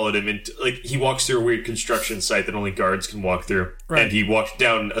and I followed him into, like, he walks through a weird construction site that only guards can walk through, right. And he walked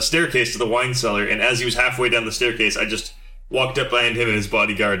down a staircase to the wine cellar, and as he was halfway down the staircase, I just walked up behind him and his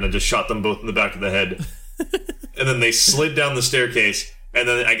bodyguard and I just shot them both in the back of the head. And then they slid down the staircase. And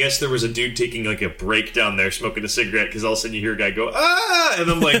then I guess there was a dude taking like a break down there smoking a cigarette, because all of a sudden you hear a guy go, ah!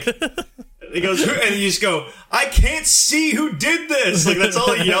 And I'm like, he goes, who? And you just go, I can't see who did this! Like, that's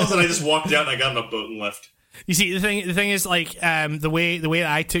all he yells, and I just walked out and I got on a boat and left. You see, the thing is, like, the way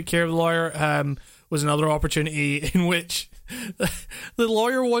that I took care of the lawyer was another opportunity in which the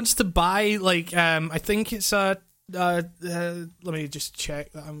lawyer wants to buy, like, I think it's let me just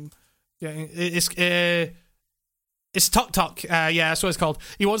check that I'm getting, it's Tuk Tuk. Yeah, that's what it's called.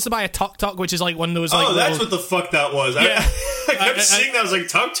 He wants to buy a Tuk Tuk, which is like one of those. Like, that's what the fuck that was. Yeah. I kept seeing that. I was like,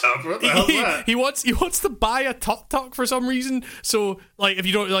 Tuk Tuk. What the hell is that? He wants to buy a Tuk Tuk for some reason. So, like, if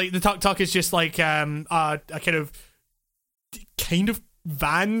you don't like, the Tuk Tuk is just like a kind of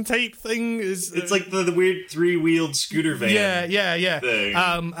van type thing. It's like the weird 3-wheeled scooter van. Yeah. Thing.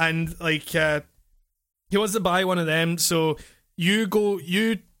 And like he wants to buy one of them. So you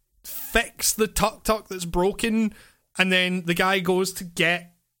fix the Tuk Tuk that's broken. And then the guy goes to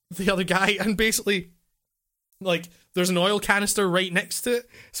get the other guy, and basically, like, there's an oil canister right next to it.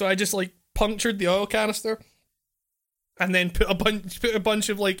 So I just, like, punctured the oil canister, and then put a bunch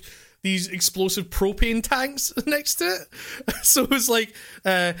of, like, these explosive propane tanks next to it. So it's like,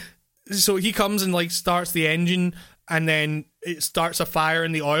 so he comes and, like, starts the engine, and then it starts a fire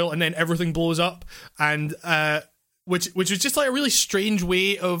in the oil, and then everything blows up, and which was just like a really strange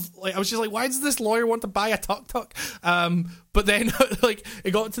way of, like, I was just like, why does this lawyer want to buy a Tuk Tuk? But then like it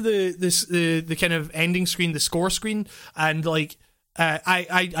got to the kind of ending screen, the score screen, and like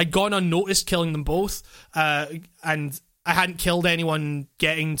I'd gone unnoticed killing them both, and I hadn't killed anyone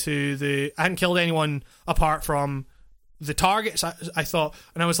I hadn't killed anyone apart from the targets, I thought,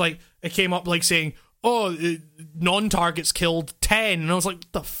 and I was like, it came up like saying, oh, non-targets killed 10, and I was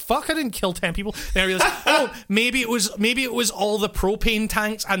like, the fuck, I didn't kill 10 people. And I realized, oh, maybe it was all the propane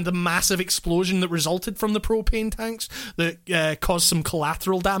tanks and the massive explosion that resulted from the propane tanks that caused some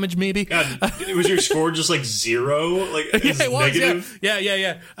collateral damage, maybe. God, was your score just like 0? Like, yeah, it was, negative?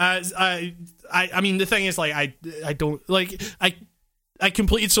 Yeah. I mean, the thing is, like, I don't, like, I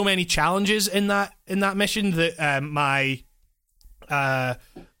completed so many challenges in that mission that my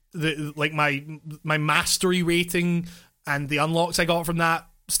mastery rating and the unlocks I got from that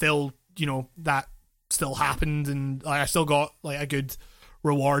still, that still happened, and I still got like a good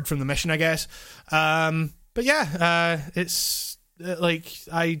reward from the mission, I guess. But yeah, it's like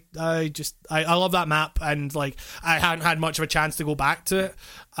I love that map, and like I hadn't had much of a chance to go back to it.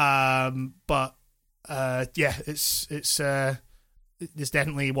 But yeah, it's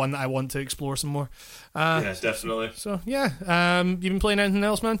definitely one that I want to explore some more. Yeah, definitely. So yeah, you been playing anything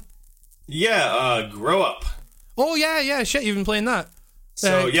else, man? Yeah, Grow Up. Oh yeah, shit, you've been playing that.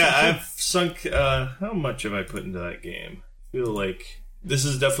 So yeah, I've sunk. How much have I put into that game? I feel like this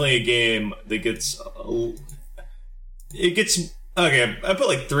is definitely a game that gets. Okay. I put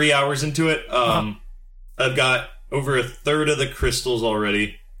like 3 hours into it. I've got over a third of the crystals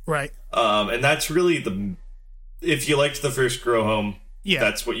already. Right. And that's really if you liked the first Grow Home,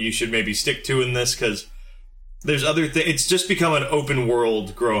 that's what you should maybe stick to in this, because there's other things. It's just become an open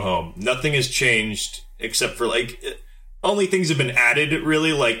world Grow Home. Nothing has changed except for like only things have been added,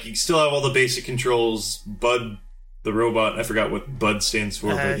 really. Like you still have all the basic controls. Bud, the robot, I forgot what Bud stands for,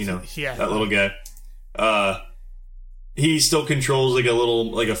 but that little guy. He still controls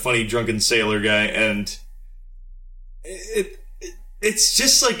like a funny drunken sailor guy, and it's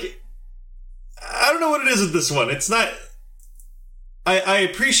just like, I don't know what it is with this one. It's not. I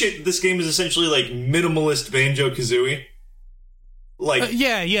appreciate that this game is essentially like minimalist Banjo-Kazooie. Like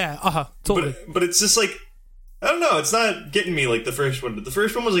totally. But it's just like, I don't know. It's not getting me like the first one. But the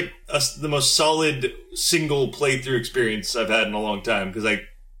first one was like the most solid single playthrough experience I've had in a long time, because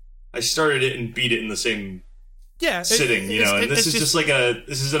I started it and beat it in the same sitting, and this is just like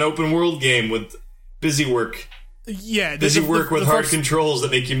this is an open world game with busy work. Yeah, busy work with hard controls that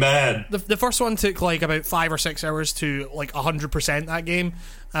make you mad. The first one took like about 5 or 6 hours to like 100% that game.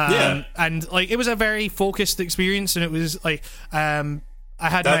 And like it was a very focused experience, and it was like I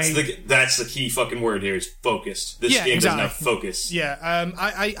had that's the key fucking word here is focused. This game doesn't have focus. Yeah,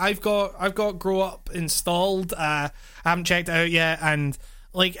 I've got Grow Up installed. I haven't checked it out yet, and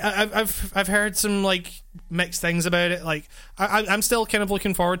like I've heard some like mixed things about it. Like I'm still kind of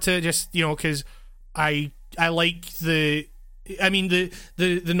looking forward to it, just because I like the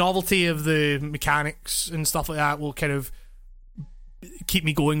novelty of the mechanics and stuff like that will kind of keep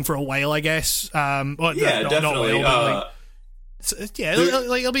me going for a while, I guess. Definitely.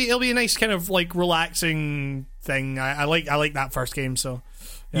 It'll be a nice kind of like relaxing thing. I like that first game. So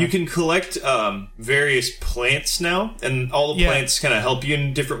you can collect various plants now, and all the plants kind of help you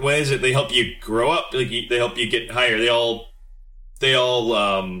in different ways. They help you grow up. Like they help you get higher. They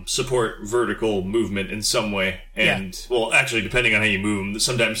all support vertical movement in some way. And, well, actually, depending on how you move them,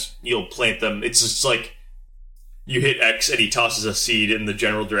 sometimes you'll plant them. It's just like you hit X and he tosses a seed in the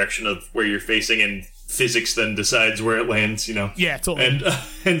general direction of where you're facing, and physics then decides where it lands, Yeah, totally.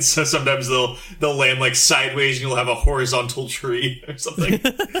 And so sometimes they'll land like sideways and you'll have a horizontal tree or something. And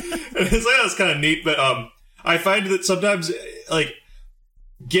it's like, that's kind of neat. But I find that sometimes, like,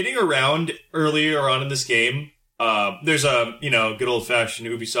 getting around earlier on in this game, there's a, good old-fashioned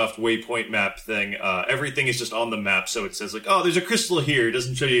Ubisoft waypoint map thing. Everything is just on the map, so it says, like, oh, there's a crystal here. It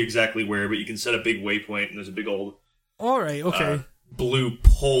doesn't show you exactly where, but you can set a big waypoint, and there's a big old blue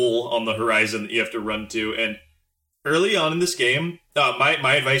pole on the horizon that you have to run to. And early on in this game,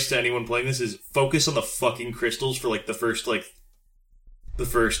 my advice to anyone playing this is focus on the fucking crystals for, like, the first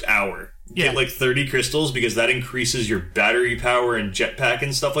hour. Get like 30 crystals, because that increases your battery power and jetpack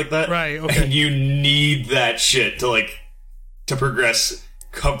and stuff like that. Right, okay. And you need that shit to progress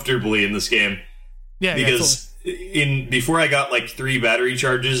comfortably in this game. Yeah, because before I got like 3 battery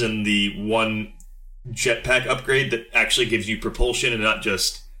charges and the 1 jetpack upgrade that actually gives you propulsion and not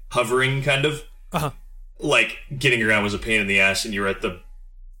just hovering, kind of. Like getting around was a pain in the ass, and you're at the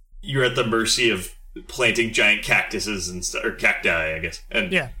mercy of planting giant cactuses and or cacti, I guess,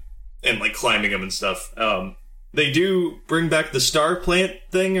 and like climbing them and stuff. They do bring back the star plant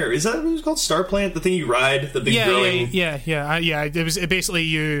thing, or is that what it's called? Star plant, the thing you ride, the big growing. It basically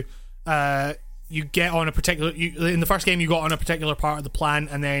you get on a particular. In the first game, you got on a particular part of the plant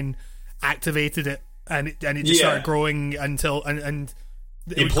and then activated it, and it just started growing until and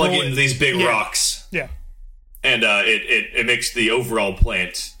you plug it into these big rocks. Yeah. And it makes the overall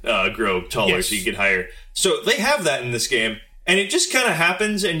plant grow taller, so you get higher. So they have that in this game, and it just kind of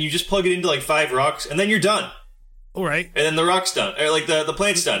happens, and you just plug it into like 5 rocks, and then you're done. All right. And then the rock's done, or like the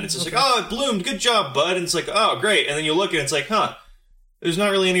plant's done. It's just like, oh, it bloomed, good job, bud. And it's like, oh, great. And then you look, and it's like, there's not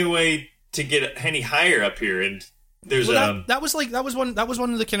really any way to get any higher up here. And there's that was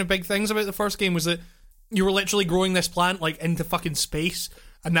one of the kind of big things about the first game, was that you were literally growing this plant like into fucking space.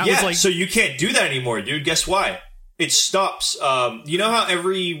 And that was like, so you can't do that anymore, dude. Guess why? It stops. You know how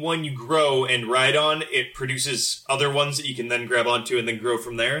every one you grow and ride on, it produces other ones that you can then grab onto and then grow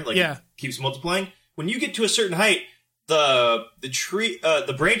from there? Like, it keeps multiplying? When you get to a certain height, the tree,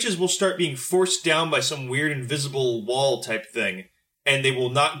 the branches will start being forced down by some weird invisible wall type thing, and they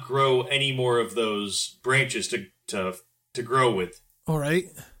will not grow any more of those branches to grow with. All right.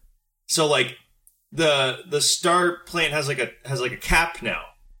 So, like, the star plant has like a cap now.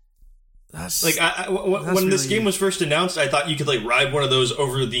 That's like when this game was first announced, I thought you could like ride one of those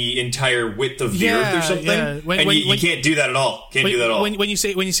over the entire width of the earth or something. Yeah. You can't do that at all. Can't do that at all. When you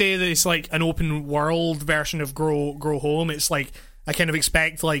say that it's like an open world version of Grow Home, it's like I kind of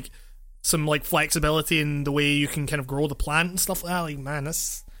expect like some like flexibility in the way you can kind of grow the plant and stuff like that. Like, man,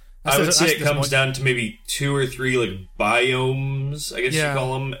 I would say it comes down to maybe 2 or 3 like biomes, I guess you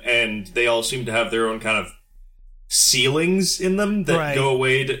call them, and they all seem to have their own kind of ceilings in them that go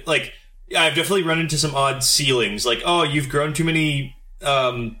away to like. I've definitely run into some odd ceilings, like, oh, you've grown too many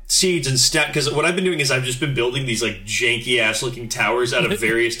seeds and because what I've been doing is I've just been building these like janky ass looking towers out of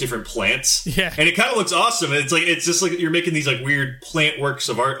various different plants, and it kind of looks awesome. And it's just like you're making these like weird plant works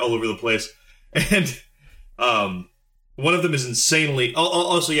of art all over the place, and one of them is insanely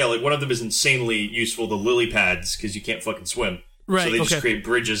one of them is insanely useful, the lily pads, because you can't fucking swim, so they just create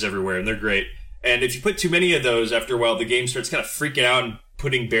bridges everywhere, and they're great. And if you put too many of those, after a while, the game starts kind of freaking out and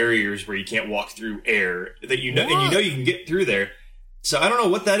putting barriers where you can't walk through air that you know, and you can get through there. So I don't know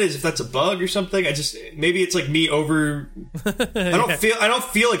what that is, if that's a bug or something. Maybe it's like me I don't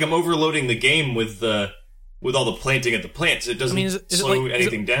feel like I'm overloading the game with with all the planting of the plants. It doesn't slow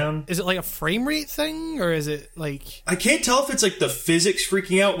anything down. Is it like a frame rate thing, or is it like... I can't tell if it's like the physics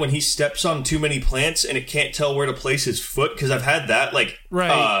freaking out when he steps on too many plants and it can't tell where to place his foot, because I've had that. Like,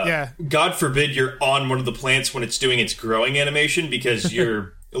 God forbid you're on one of the plants when it's doing its growing animation, because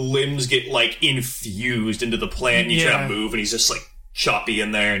your limbs get like infused into the plant and you try to move and he's just like choppy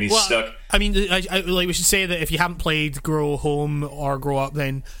in there and he's stuck. I mean, I like, we should say that if you haven't played Grow Home or Grow Up,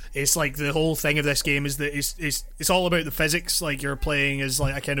 then it's like the whole thing of this game is that it's all about the physics. Like, you're playing as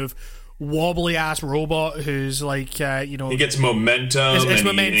like a kind of wobbly ass robot who's like he gets momentum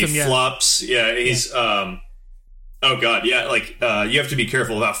and he flops. He's oh god, like you have to be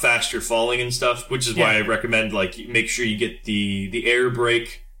careful about how fast you're falling and stuff, which is why I recommend like make sure you get the air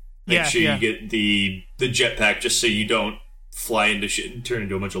brake, make sure you get the jetpack, just so you don't fly into shit and turn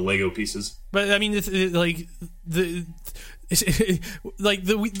into a bunch of Lego pieces. But I mean, the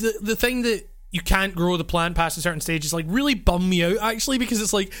thing that you can't grow the plant past a certain stage is like really bummed me out, actually, because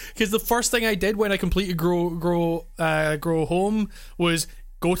it's like, because the first thing I did when I completed Grow Home was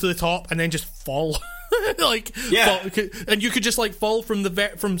go to the top and then just fall. Fall, and you could just like fall from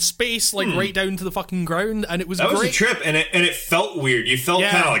from space like right down to the fucking ground, and it was was a trip, and it felt weird. You felt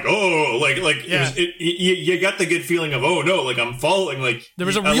kind of like you got the good feeling of like I'm falling. Like there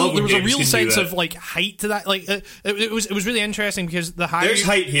was a real sense of like height to that. Like it was really interesting because there's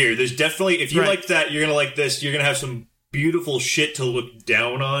height here. There's definitely, if you like that, you're gonna like this. You're gonna have some beautiful shit to look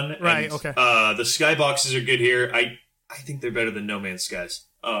down on. Right. And, okay. The skyboxes are good here. I think they're better than No Man's Skies.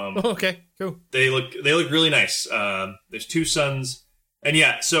 Okay, cool. They look really nice. There's two suns, and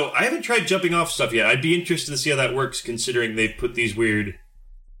so I haven't tried jumping off stuff yet. I'd be interested to see how that works, considering they've put these weird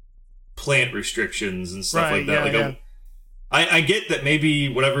plant restrictions and stuff like that. I get that maybe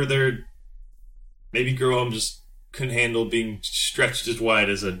maybe Grow Home just couldn't handle being stretched as wide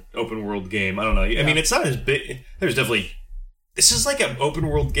as an open world game. I don't know. I mean, it's not as big. This is like an open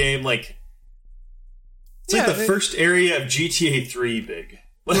world game, like it's like the first area of GTA 3 big.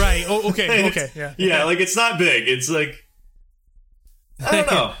 Right. Oh, okay. Yeah. Like, it's not big. It's like, I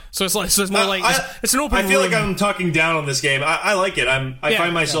don't know. So it's more like it's an open. I feel like I'm talking down on this game. I like it. I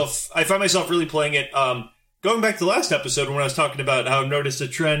find myself really playing it. Going back to the last episode when I was talking about how I've noticed a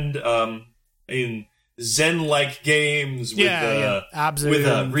trend in Zen-like games with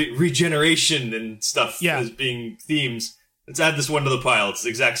regeneration and stuff as being themes. Let's add this one to the pile. It's the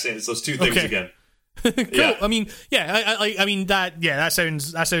exact same. It's those two things again. Cool. Yeah. I mean, that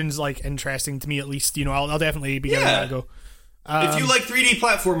sounds like interesting to me, at least. I'll definitely be giving that a go. If you like 3D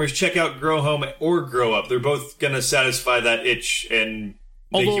platformers, check out Grow Home or Grow Up. They're both gonna satisfy that itch and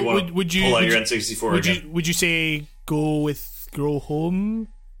make you want to pull out your N64 again. Would you say go with Grow Home?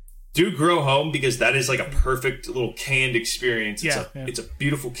 Do Grow Home, because that is like a perfect little canned experience. It's a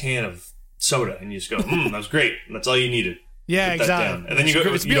beautiful can of soda, and you just go, that was great. And that's all you needed. Yeah, exactly. And then you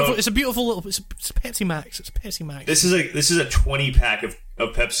go. It's beautiful. It's a beautiful little. It's Pepsi Max. It's Pepsi Max. This is a 20 pack of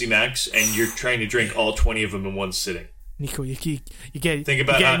Pepsi Max, and you're trying to drink all 20 of them in one sitting. Nico, you get. Think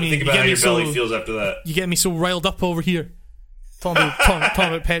about how your belly feels after that. You get me so riled up over here. Talking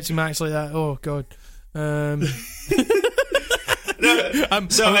about Pepsi Max like that. Oh God. Maybe I'm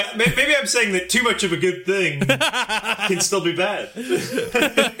saying that too much of a good thing can still be bad.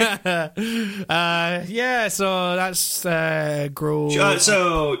 So that's Grow.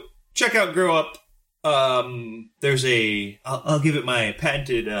 So check out Grow Up. There's I'll give it my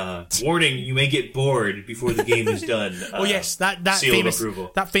patented warning: you may get bored before the game is done.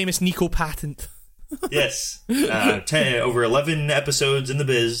 That famous Nico patent. Yes, over 11 episodes in the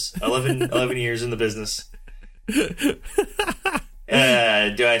biz, 11 years in the business.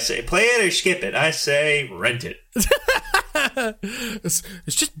 Do I say play it or skip it? I say rent it. It's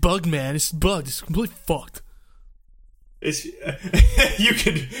just bugged, man. It's bugged. It's completely fucked. It's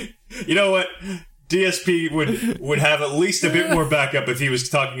you know what? DSP would have at least a bit more backup if he was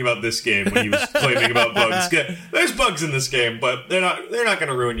talking about this game when he was claiming about bugs. There's bugs in this game, but they're not going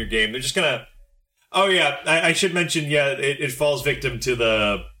to ruin your game. They're just going to. Oh yeah, I should mention. Yeah, it falls victim to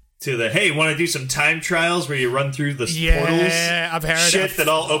the hey, want to do some time trials where you run through the portals? I've heard shit that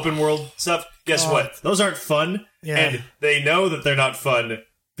all open world stuff. Guess what? Those aren't fun, and they know that they're not fun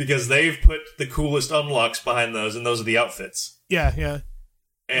because they've put the coolest unlocks behind those, and those are the outfits. Yeah.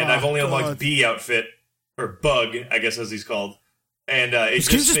 And I've only unlocked B outfit, or Bug, I guess as he's called, and it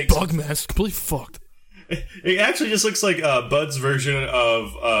just makes Bug, man. It's completely fucked. It actually just looks like Bud's version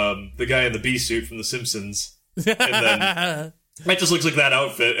of the guy in the bee suit from The Simpsons, and then. It just looks like that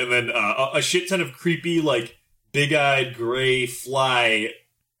outfit, and then a shit ton of creepy, like, big-eyed, gray fly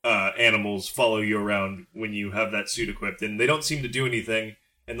animals follow you around when you have that suit equipped, and they don't seem to do anything,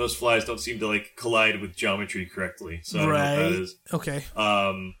 and those flies don't seem to like collide with geometry correctly. So I don't know what that is. Okay.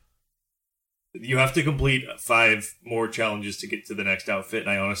 You have to complete 5 more challenges to get to the next outfit,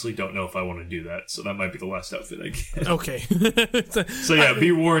 and I honestly don't know if I want to do that. So that might be the last outfit I get. Okay. So yeah,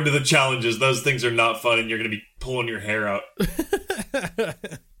 be warned of the challenges. Those things are not fun, and you're going to be pulling your hair out.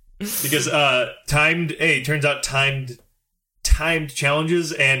 Because turns out timed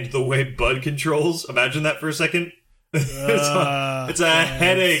challenges and the way Bud controls. Imagine that for a second. It's a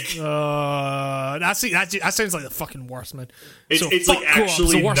headache. That sounds like the fucking worst, man. It's like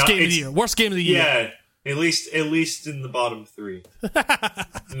actually the worst game of the year. Worst game of the year. Yeah, at least in the bottom 3.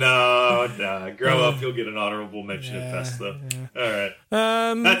 No, grow up. You'll get an honorable mention at best, though. Yeah. All right.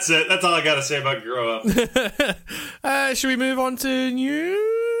 That's it. That's all I gotta say about grow up. Should we move on to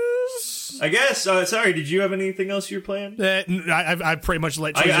news? I guess. Sorry, did you have anything else you were playing? I pretty much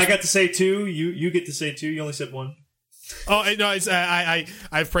literally. I got to say 2. You get to say 2. You only said 1. Oh no! It's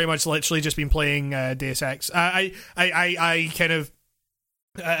I've pretty much literally just been playing Deus Ex. I kind of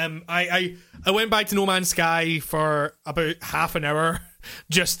I went back to No Man's Sky for about half an hour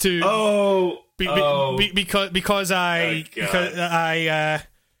just to because I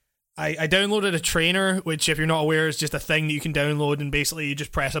downloaded a trainer, which if you're not aware is just a thing that you can download, and basically you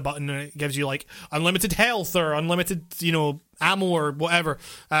just press a button and it gives you like unlimited health or unlimited ammo or whatever.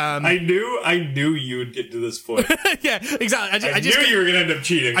 I knew you would get to this point. Yeah, exactly. I knew you were gonna end up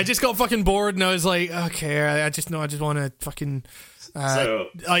cheating. I just got fucking bored and I was like, okay, I just want to fucking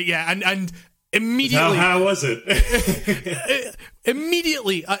and immediately. How was it?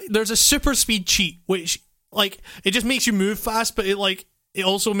 Immediately, there's a super speed cheat, which like it just makes you move fast, but it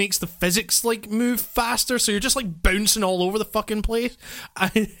also makes the physics like move faster, so you're just like bouncing all over the fucking place.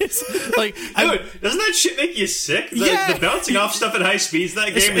 And it's like, dude, doesn't that shit make you sick? The bouncing off stuff at high speeds,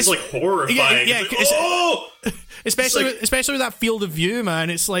 that game is like horrifying. Yeah, especially with that field of view, man.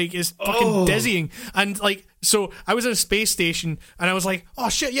 It's like it's fucking dizzying. And like, so I was at a space station, and I was like, oh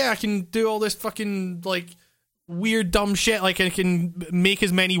shit, yeah, I can do all this fucking like weird dumb shit, like I can make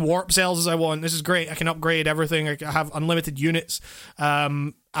as many warp cells as I want. This is great. I can upgrade everything. I have unlimited units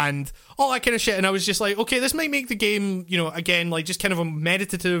and all that kind of shit. And I was just like, okay, this might make the game, again, like just kind of a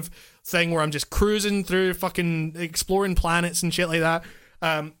meditative thing where I'm just cruising through fucking exploring planets and shit like that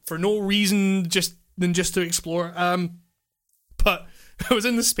for no reason just to explore. But I was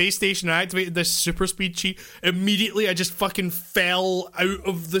in the space station, I activated this super speed cheat. Immediately I just fucking fell out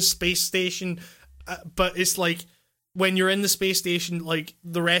of the space station. But it's like when you're in the space station, like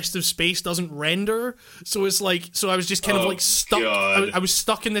the rest of space doesn't render, so it's like, so I was just kind of like stuck. I was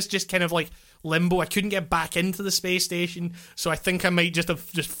stuck in this just kind of like limbo. I couldn't get back into the space station, so I think I might just have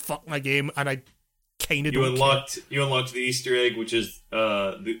fucked my game, and I kind of you unlocked the Easter egg, which is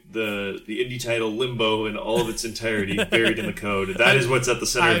the indie title Limbo in all of its entirety, buried in the code. That is what's at the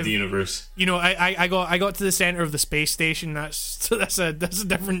center of the universe. I got to the center of the space station. That's a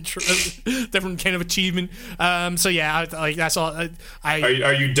different different kind of achievement. So yeah, that's all.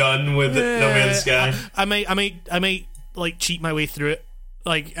 Are you done with No Man's Sky? I might like cheat my way through it.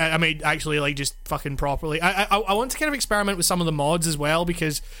 Like I might actually like just fucking properly. I want to kind of experiment with some of the mods as well,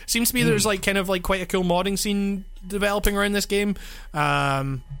 because it seems to me there's like kind of like quite a cool modding scene developing around this game.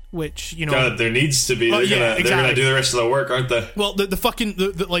 Which God, there needs to be. They're gonna do the rest of the work, aren't they? Well,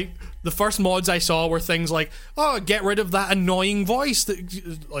 the first mods I saw were things like, get rid of that annoying voice,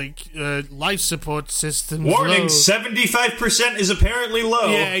 that life support system. Warning: 75% is apparently low.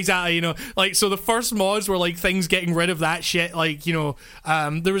 Yeah, exactly. So the first mods were like things getting rid of that shit. Like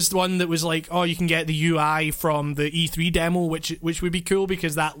there was one that was like, you can get the UI from the E3 demo, which would be cool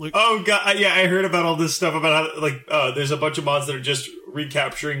because that looked. Oh god, yeah, I heard about all this stuff about how there's a bunch of mods that are just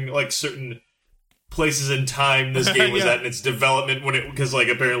recapturing like certain places in time this game was at in its development because like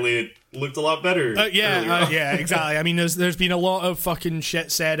apparently it looked a lot better. Yeah, exactly. I mean, there's been a lot of fucking shit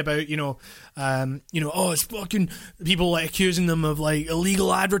said about it's fucking people like accusing them of like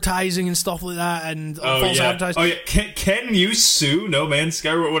illegal advertising and stuff like that, and false advertising. Oh yeah, can you sue No Man's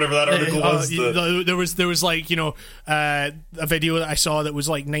Sky or whatever that article was? There was like a video that I saw that was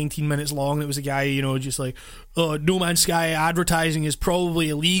like 19 minutes long. That was a guy just like, No Man's Sky advertising is probably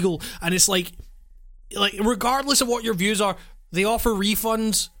illegal, and it's like regardless of what your views are, they offer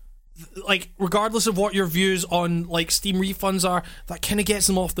refunds. Like regardless of what your views on like Steam refunds are, that kind of gets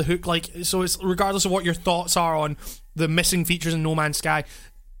them off the hook. Like, so it's regardless of what your thoughts are on the missing features in No Man's Sky,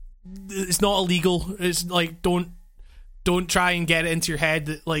 it's not illegal. It's like don't try and get it into your head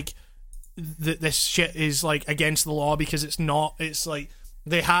that like that this shit is like against the law, because it's not. It's like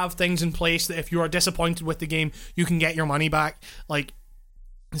they have things in place that if you are disappointed with the game, you can get your money back. Like,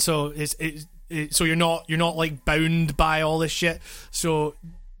 so so you're not like bound by all this shit. So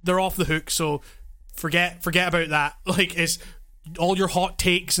they're off the hook. So forget about that. Like, it's all your hot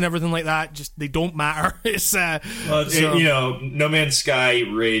takes and everything like that. Just they don't matter. It's No Man's Sky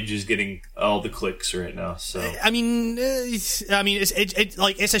rage is getting all the clicks right now. So I mean, it's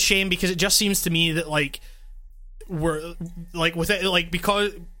a shame because it just seems to me that like we're like with it like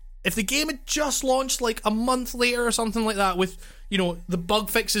because if the game had just launched like a month later or something like that with the bug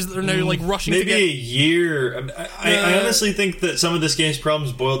fixes that are now like rushing maybe to get a year. I honestly think that some of this game's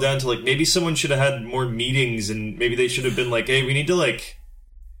problems boil down to like maybe someone should have had more meetings and maybe they should have been like, hey, we need to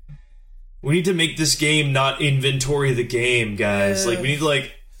make this game not inventory the game, guys. Like we need to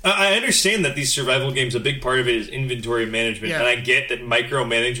I understand that these survival games, a big part of it is inventory management, and I get that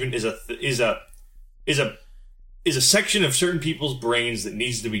micromanagement is a section of certain people's brains that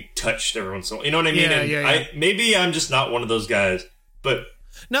needs to be touched every once in a while. You know what I mean? Maybe I'm just not one of those guys, but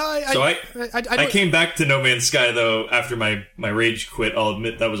no. I came back to No Man's Sky though after my rage quit. I'll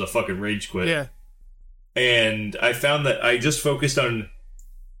admit that was a fucking rage quit. Yeah, and I found that I just focused on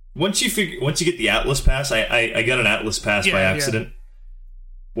once you get the Atlas Pass. I got an Atlas Pass by accident. Yeah.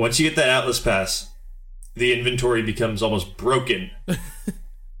 Once you get that Atlas Pass, the inventory becomes almost broken.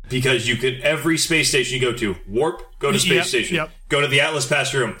 Because you could, every space station you go to, warp, go to space station. Go to the Atlas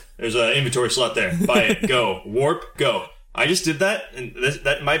Pass room. There's an inventory slot there. Buy it, go. Warp, go. I just did that, and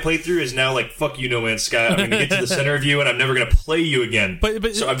that my playthrough is now like, fuck you, No Man's Sky. I'm going to get to the center of you, and I'm never going to play you again.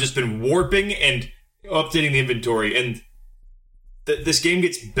 But so I've just been warping and updating the inventory, and this game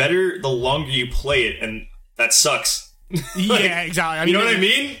gets better the longer you play it, and that sucks. Exactly. I mean, you know what I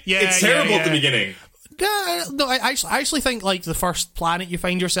mean? Yeah, it's terrible at the beginning. No, I actually think like the first planet you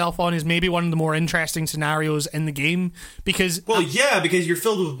find yourself on is maybe one of the more interesting scenarios in the game because because you're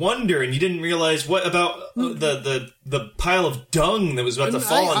filled with wonder and you didn't realize what about the pile of dung that was about to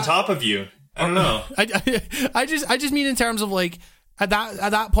fall on top of you. I don't know. I just mean in terms of like at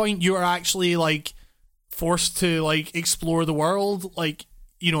that point you are actually like forced to like explore the world, like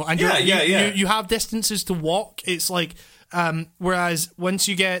and you have distances to walk. It's like whereas once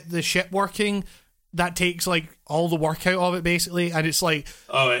you get the ship working, that takes like all the work out of it basically, and it's like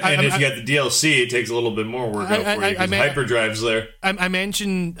if you get the DLC, it takes a little bit more work out for you because hyperdrive's there. I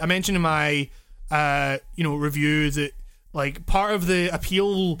mentioned in my review that like part of the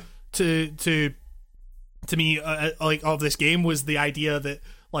appeal to me like of this game was the idea that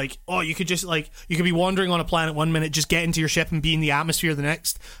like you could just like you could be wandering on a planet one minute, just get into your ship and be in the atmosphere the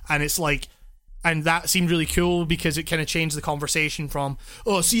next, and it's like. And that seemed really cool because it kind of changed the conversation from,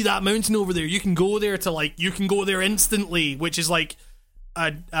 see that mountain over there, you can go there, to like, you can go there instantly, which is like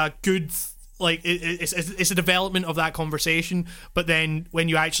a good, like, it's a development of that conversation. But then when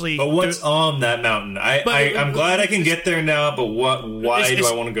you actually... But what's on that mountain? I'm glad I can get there now, but why do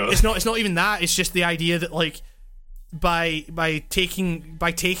I want to go? It's not even that, it's just the idea that, like, by taking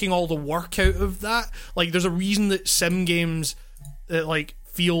all the work out of that, like, there's a reason that sim games, like...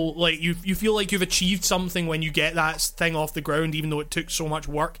 feel like you feel like you've achieved something when you get that thing off the ground, even though it took so much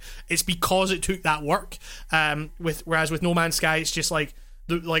work. It's because it took that work. Whereas with No Man's Sky, it's just like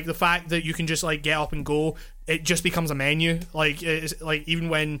the fact that you can just like get up and go. It just becomes a menu. Like it's like even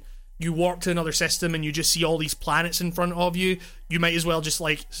when you warp to another system and you just see all these planets in front of you, you might as well just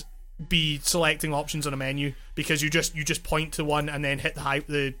like be selecting options on a menu because you just point to one and then hit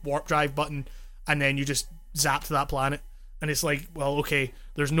the warp drive button and then you just zap to that planet. And it's like, well, okay,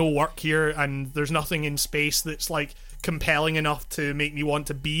 there's no work here, and there's nothing in space that's like compelling enough to make me want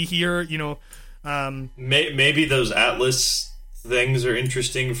to be here. Maybe those Atlas things are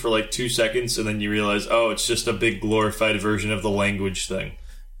interesting for like 2 seconds, and then you realize, it's just a big glorified version of the language thing.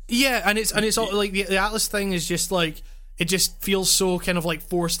 Yeah, and it's all like the Atlas thing is just like it just feels so kind of like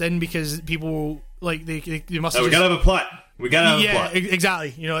forced in because people like they must. We gotta have a plot. We gotta have a plot.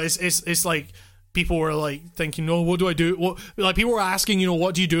 Exactly. It's like. People were like thinking, what do I do? What, like people were asking,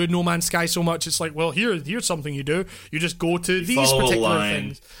 what do you do in No Man's Sky so much? It's like, well, here's something you do. You just go to these particular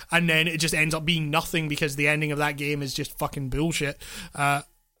things, and then it just ends up being nothing because the ending of that game is just fucking bullshit. I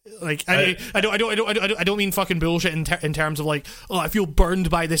don't mean fucking bullshit in terms of like, I feel burned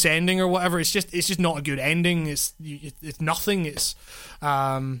by this ending or whatever. It's just not a good ending. It's nothing.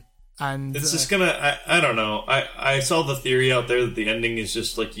 And it's just gonna I don't know. I saw the theory out there that the ending is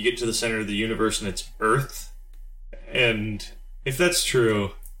just like you get to the center of the universe and it's Earth. And if that's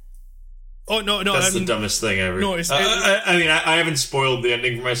true, that's the dumbest thing ever. No, I haven't spoiled the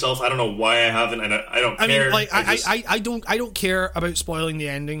ending for myself. I don't know why I haven't, and I don't care. I don't care about spoiling the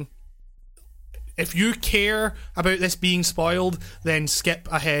ending. If you care about this being spoiled, then skip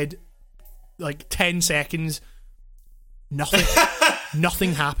ahead like 10 seconds.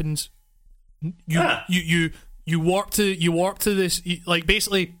 Nothing happens. You you warp to this, like,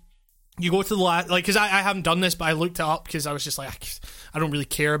 basically you go to the last, like, because I haven't done this, but I looked it up because I was just like, I don't really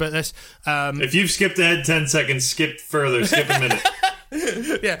care about this. If you've skipped ahead 10 seconds, skip further, skip a minute.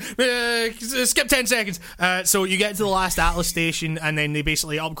 Skip 10 seconds. So you get to the last Atlas station, and then they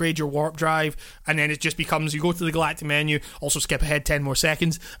basically upgrade your warp drive, and then it just becomes, you go to the galactic menu, also skip ahead 10 more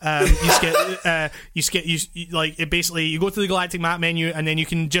seconds. You go to the galactic map menu, and then you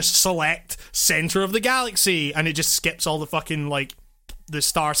can just select center of the galaxy, and it just skips all the fucking, like, the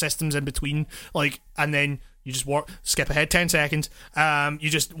star systems in between, like, and then you just skip ahead 10 seconds. You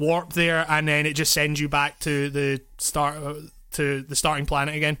just warp there, and then it just sends you back to the starting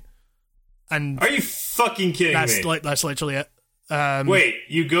planet again. And are you fucking kidding me? That's literally it. Wait,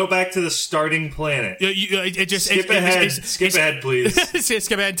 you go back to the starting planet. Skip ahead, please.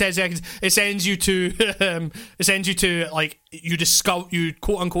 Skip ahead 10 seconds. It sends you to like, you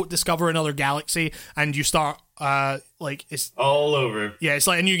quote unquote discover another galaxy, and you start it's all over. Yeah, it's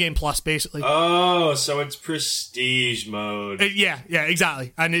like a new game plus, basically. Oh, so it's prestige mode. Yeah,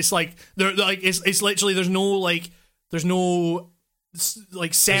 exactly. And it's like it's literally there's no like ceremony. There's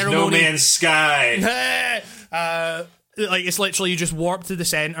No Man's Sky. Like, it's literally you just warp to the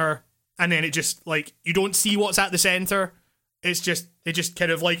center, and then it just, like, you don't see what's at the center. It just kind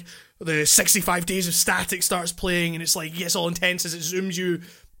of, like, the 65 Days of Static starts playing, and it's like, gets all intense as it zooms you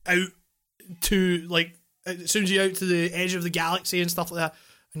out to, like, the edge of the galaxy and stuff like that,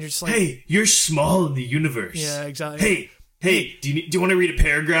 and you're just like, hey, you're small in the universe. Yeah, exactly. Hey, do you want to read a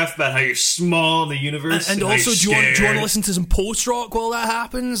paragraph about how you're small in the universe? And also, do you want to listen to some post rock while that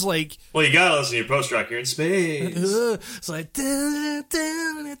happens? Like, well, you gotta listen to your post rock. You're in space. It's like,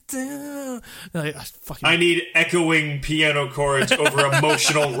 I need echoing piano chords over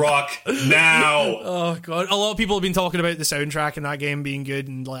emotional rock now. Oh god, a lot of people have been talking about the soundtrack in that game being good,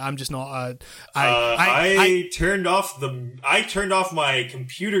 and like, I'm just not. I turned off my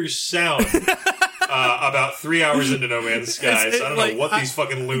computer's sound. About 3 hours into No Man's Sky, so I don't know what these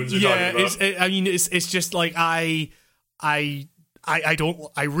fucking loons are talking about. It's just like I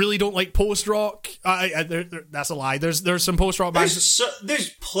really don't like post rock. That's a lie. There's some post rock bands. There's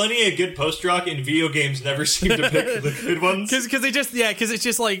plenty of good post rock, and video games never seem to pick the good ones. Because it's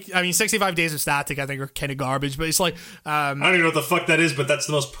just like, I mean, 65 Days of Static I think are kind of garbage, but it's like I don't even know what the fuck that is, but that's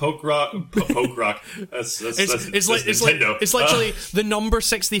the most poke rock. That's Nintendo. It's literally the number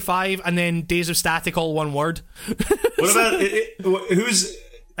 65 and then Days of Static all one word. What about who's?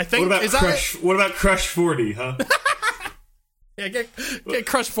 I think what about Crush? What about Crush 40? Huh? Yeah, get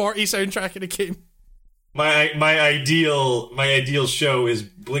Crush 40 soundtrack in a game. My ideal show is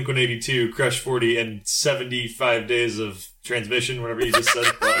Blink-182, Crush 40, and 75 Days of Transmission, whatever you just said.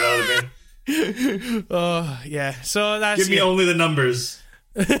 Yeah. So that's give me only the numbers.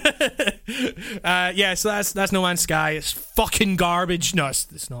 So that's No Man's Sky. It's fucking garbage. No,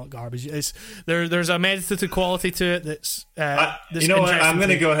 it's not garbage. There's a meditative quality to it that's you know what, I'm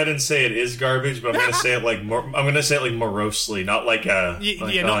gonna go ahead and say it is garbage, but I'm gonna say it like morosely, not like not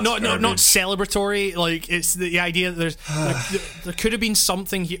celebratory. Like, it's the idea that there's there could have been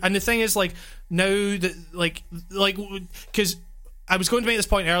something here, and the thing is, like, now that like because I was going to make this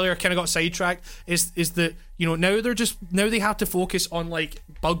point earlier, kind of got sidetracked, is that, you know, now they have to focus on, like,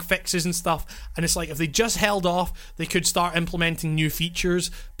 bug fixes and stuff, and it's like, if they just held off, they could start implementing new features,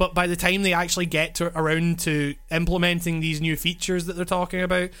 but by the time they actually get around to implementing these new features that they're talking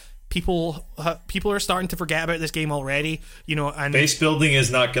about, people are starting to forget about this game already, you know. And base building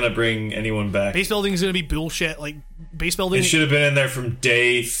is not going to bring anyone back. Base building is going to be bullshit. Like, base building, it should have been in there from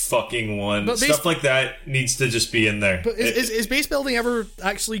day fucking one. But stuff like that needs to just be in there. But is base building ever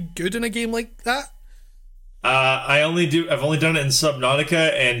actually good in a game like that? I've only done it in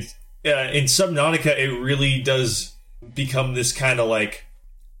Subnautica, and in Subnautica it really does become this kind of like,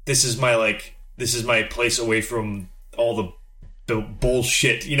 this is my place away from all the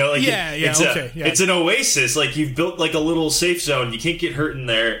bullshit, you know, like it's an oasis. Like, you've built like a little safe zone. You can't get hurt in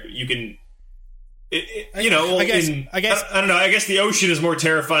there. You can, I don't know. I guess the ocean is more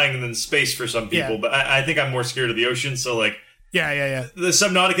terrifying than space for some people, but I think I'm more scared of the ocean. So, like, the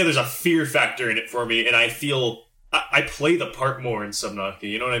Subnautica, there's a fear factor in it for me, and I feel I play the part more in Subnautica.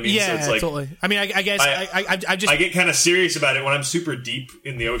 You know what I mean? Yeah, so it's like, totally. I mean, I guess I get kind of serious about it when I'm super deep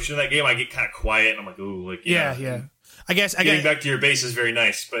in the ocean of that game. I get kind of quiet, and I'm like, ooh, like, I guess getting back to your base is very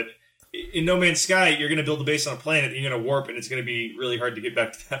nice, but in No Man's Sky, you're going to build a base on a planet, and you're going to warp, and it's going to be really hard to get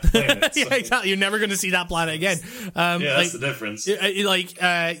back to that planet. Yeah, exactly. You're never going to see that planet again. That's the difference.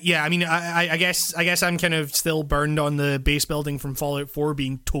 I mean, I guess I'm kind of still burned on the base building from Fallout 4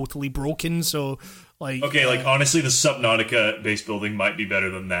 being totally broken. So, honestly, the Subnautica base building might be better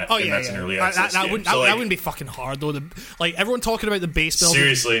than that. That's an early access game. That wouldn't be fucking hard though. Everyone talking about the base building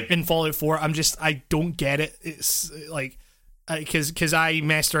seriously in Fallout 4, I don't get it. It's like because I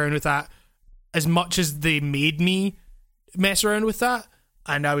messed around with that as much as they made me mess around with that,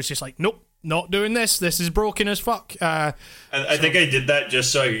 and I was just like, nope, not doing this. This is broken as fuck. I think I did that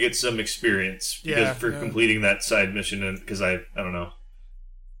just so I could get some experience completing that side mission, and because I don't know.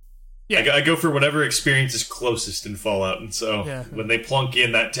 Yeah, I go for whatever experience is closest in Fallout, and so when they plunk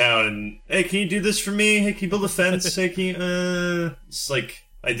in that town and hey, can you do this for me? Hey, can you build a fence? Hey, can you, it's like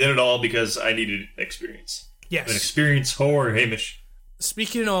I did it all because I needed experience. Yes, an experience whore, Hamish.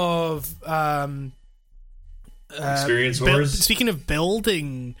 Speaking of experience whores. Speaking of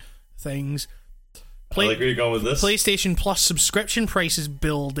building things, I like where you're going with this. PlayStation Plus subscription price is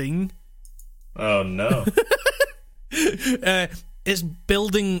building. Oh no. It's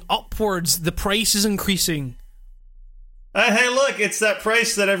building upwards. The price is increasing. Hey, look, it's that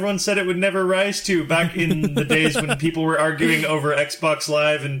price that everyone said it would never rise to back in the days when people were arguing over Xbox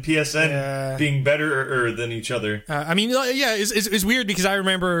Live and PSN being better than each other. It's weird because I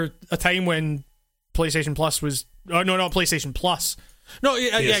remember a time when PlayStation Plus was... Oh, no, not PlayStation Plus. No,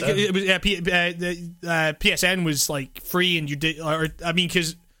 it was PSN was like free and you did...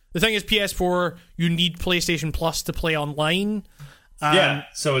 because the thing is PS4, you need PlayStation Plus to play online.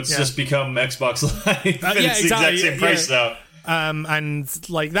 So it's just become Xbox Live. It's the exact same price now. And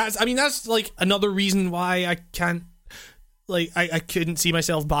like that's like another reason why I can't, like, I couldn't see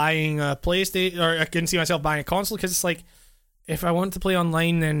myself buying a PlayStation, or I couldn't see myself buying a console, because it's like, if I want to play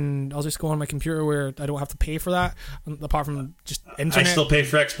online, then I'll just go on my computer where I don't have to pay for that, apart from just internet. I still pay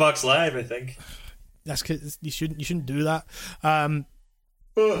for Xbox Live, I think. That's because you shouldn't do that.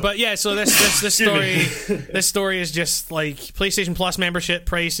 But yeah, so this story is just like PlayStation Plus membership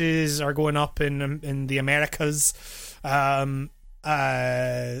prices are going up in the Americas, and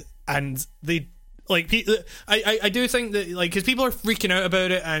they like I do think that, like, because people are freaking out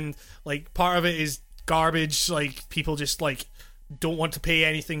about it, and like part of it is garbage, like people just like don't want to pay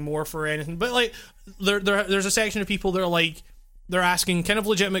anything more for anything, but like there's a section of people that are like, they're asking kind of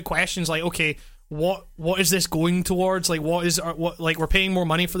legitimate questions, like, okay, what is this going towards? Like, like, we're paying more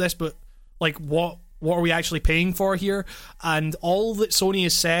money for this, but like, what are we actually paying for here? And all that Sony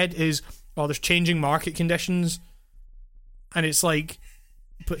has said is, oh, there's changing market conditions, and it's like,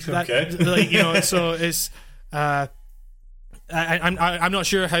 but that, like, you know, so it's I'm not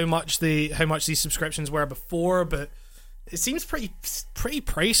sure how much these subscriptions were before, but it seems pretty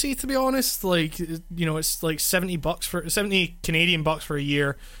pricey, to be honest. Like, you know, it's like $70 Canadian bucks for a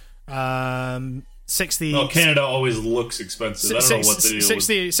year. 60. Well, Canada always looks expensive. I don't know what the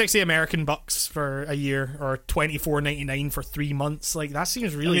deal 60 American bucks for a year, or $24.99 for 3 months. Like, that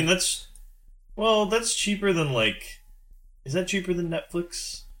seems really. I mean, that's cheaper than, like, is that cheaper than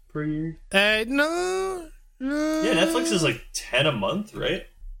Netflix per year? No. Yeah, Netflix is like 10 a month, right?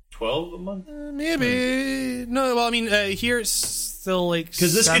 12 a month? Maybe. No, well, I mean, here it's still like,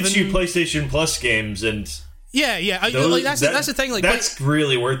 because this gets you PlayStation Plus games, and yeah. Those, like, that's the thing. Like, that's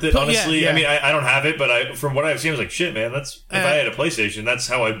really worth it, honestly. Yeah. I mean, I don't have it, but from what I've seen, I was like, shit, man. That's if I had a PlayStation, that's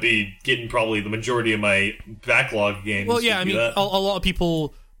how I'd be getting probably the majority of my backlog games. Well, yeah, I mean, a lot of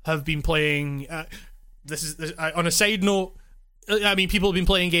people have been playing. This on a side note. I mean, people have been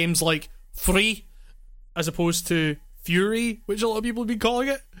playing games like Free, as opposed to Fury, which a lot of people have been calling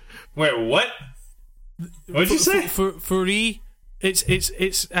it. Wait, what? What did you say? Fury. It's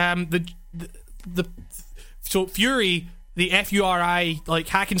so Fury, the FURI, like,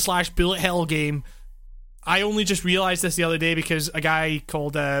 hack and slash bullet hell game. I only just realized this the other day because a guy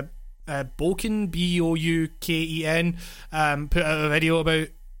called Bouken, Bouken, put out a video about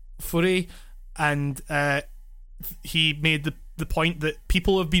Fury, and he made the point that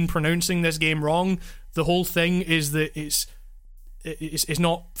people have been pronouncing this game wrong. The whole thing is that it's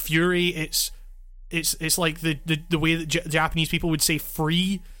not Fury. It's like the way that Japanese people would say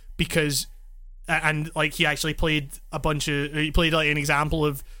free, because and like he actually played like an example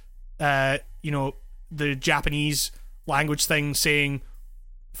of you know, the Japanese language thing saying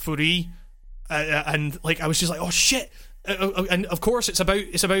Furi, and like I was just like, oh shit. And of course it's about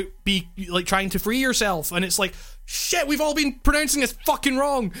trying to free yourself, and it's like, shit, we've all been pronouncing this fucking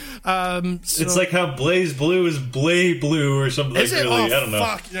wrong. So, it's like how Blaze Blue is Blay Blue or something. Is like, it? really, Oh, I don't know.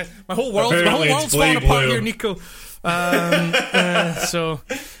 Fuck. My whole world's falling apart here, Nico. So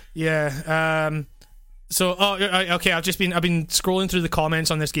Yeah. So, okay. I've been scrolling through the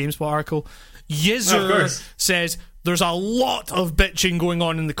comments on this GameSpot article. Yizzer says there's a lot of bitching going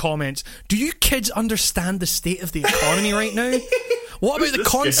on in the comments. Do you kids understand the state of the economy right now? What about the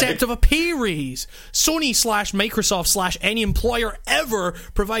concept of a pay raise? Sony/Microsoft/any employer ever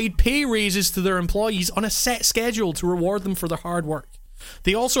provide pay raises to their employees on a set schedule to reward them for their hard work.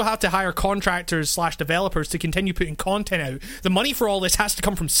 They also have to hire contractors/developers to continue putting content out. The money for all this has to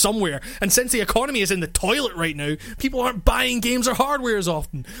come from somewhere, and since the economy is in the toilet right now, people aren't buying games or hardware as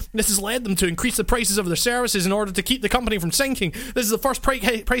often. This has led them to increase the prices of their services in order to keep the company from sinking. This is the first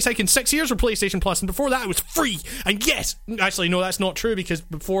price hike in 6 years for PlayStation Plus, and before that it was free. And yes, actually no, that's not true, because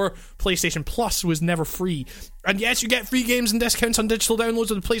before PlayStation Plus was never free. And yes, you get free games and discounts on digital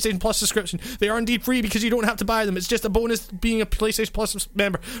downloads of the PlayStation Plus subscription. They are indeed free because you don't have to buy them. It's just a bonus being a PlayStation Plus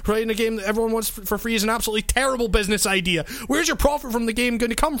member. Providing a game that everyone wants for free is an absolutely terrible business idea. Where's your profit from the game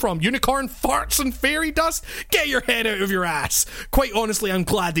going to come from? Unicorn farts and fairy dust? Get your head out of your ass. Quite honestly, I'm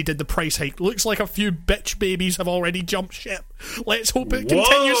glad they did the price hike. Looks like a few bitch babies have already jumped ship. Let's hope it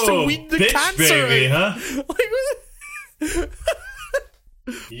continues to weed the bitch cancer baby, out. Huh?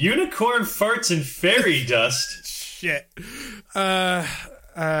 Unicorn farts and fairy dust. Shit. Yeah,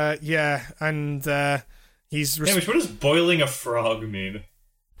 and he's... What does boiling a frog mean?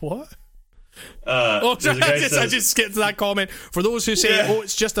 What? I just skipped that comment. For those who say, oh,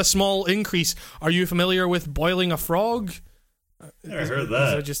 it's just a small increase, are you familiar with boiling a frog? Never heard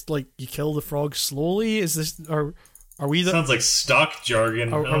that. Is it just like you kill the frog slowly? Is this... Are we the... Sounds like stock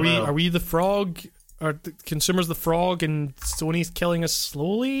jargon. Are we the frog... Are the consumers the frog and Sony's killing us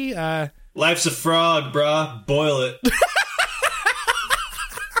slowly? Life's a frog, brah. Boil it.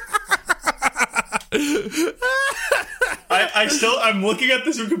 I'm looking at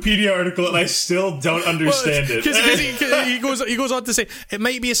this Wikipedia article and I still don't understand it. Because he goes on to say it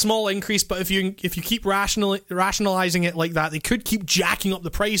might be a small increase, but if you keep rationalizing it like that, they could keep jacking up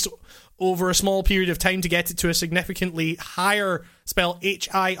the price over a small period of time to get it to a significantly higher, spell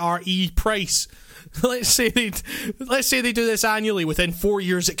HIRE, price. Let's say they do this annually. Within 4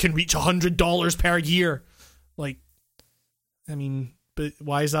 years, it can reach $100 per year. Like, I mean, but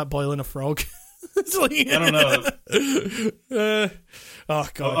why is that boiling a frog? It's like, I don't know. Oh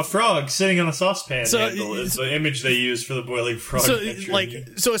god, a frog sitting on a saucepan handle is the image they use for the boiling frog.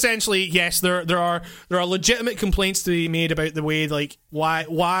 So essentially, yes, there are legitimate complaints to be made about the way, like,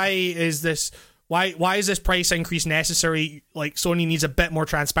 why is this price increase necessary? Like, Sony needs a bit more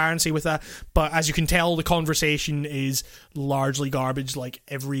transparency with that. But as you can tell, the conversation is largely garbage, like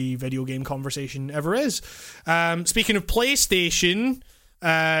every video game conversation ever is. Speaking of PlayStation,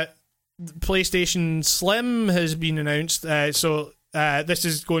 PlayStation Slim has been announced. So this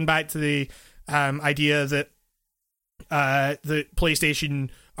is going back to the idea that the PlayStation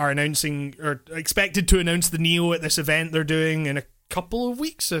are announcing, or expected to announce, the Neo at this event they're doing in a few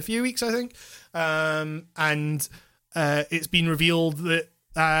weeks, I think. And it's been revealed that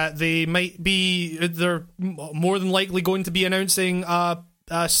they're more than likely going to be announcing a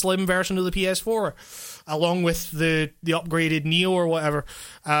slim version of the PS4 along with the upgraded Neo or whatever.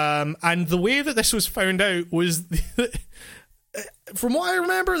 And the way that this was found out was from what I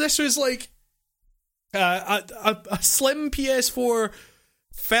remember, this was like a slim PS4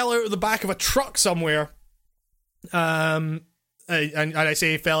 fell out of the back of a truck somewhere. And I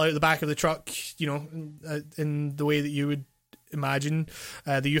say fell out of the back of the truck, in the way that you would imagine,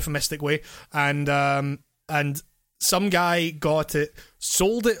 the euphemistic way, and some guy got it,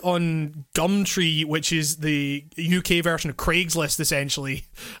 sold it on Gumtree, which is the UK version of Craigslist, essentially,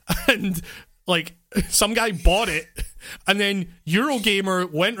 and like some guy bought it, and then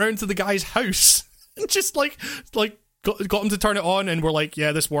Eurogamer went round to the guy's house and just like got him to turn it on, and we're like,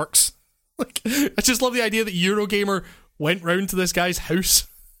 yeah, this works. Like, I just love the idea that Eurogamer went round to this guy's house.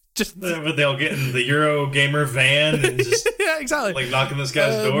 But they'll get in the Eurogamer van and just yeah, exactly, like knocking this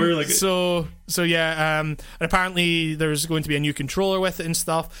guy's door. Like, so yeah. And apparently there's going to be a new controller with it and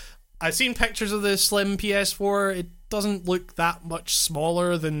stuff. I've seen pictures of the slim PS4. It doesn't look that much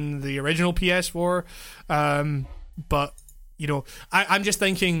smaller than the original PS4. But I'm just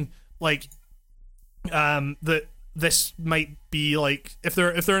thinking like that this might be like, if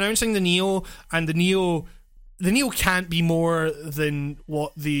they're announcing the Neo, and the Neo can't be more than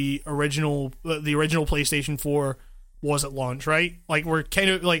what the original PlayStation 4 was at launch, right? Like, we're kind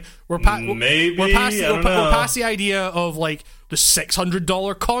of like we're past the idea of like the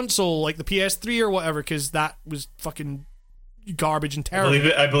 $600 console like the PS3 or whatever, because that was fucking garbage and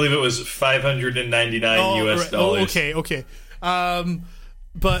terrible. I believe it was $599 US dollars. Okay.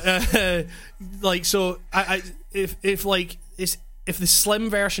 But like, so if like if the slim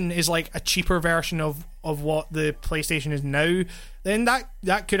version is like a cheaper version of what the PlayStation is now, then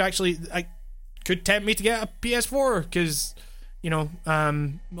that could actually could tempt me to get a PS4 because like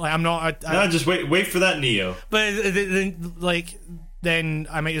I'm not. No, just wait for that Neo. But then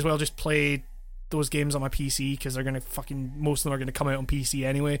I might as well just play those games on my PC because they're gonna most of them are gonna come out on PC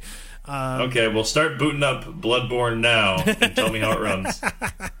anyway. Okay, well, start booting up Bloodborne now and tell me how it runs.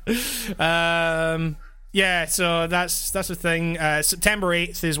 Yeah, so that's the thing. September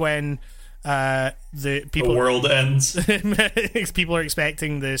 8th is when the world ends. People are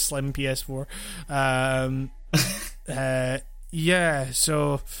expecting the slim PS4. Yeah,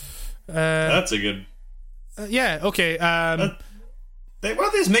 so that's a good. Yeah, okay. Why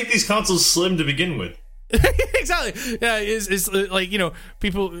don't they just make these consoles slim to begin with? Exactly. Yeah, it's like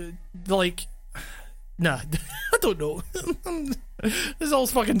people like. Nah, I don't know. This is all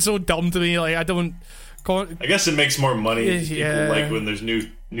fucking so dumb to me. Like I don't. I guess it makes more money. People like when there's new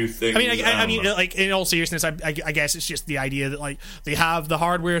things. I mean, like in all seriousness, I guess it's just the idea that like they have the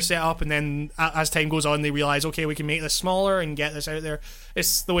hardware set up, and then as time goes on, they realize, okay, we can make this smaller and get this out there.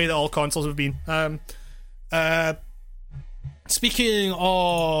 It's the way that all consoles have been. Speaking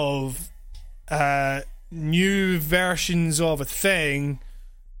of new versions of a thing.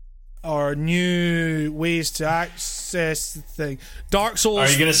 Or new ways to access the thing. Dark Souls. Are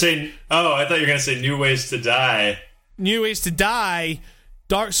you going to say... Oh, I thought you were going to say new ways to die. New ways to die.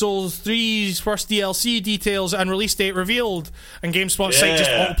 Dark Souls 3's first DLC details and release date revealed. And GameSpot site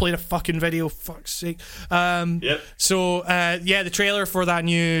just auto-played a fucking video. Fuck's sake. Yep. So, the trailer for that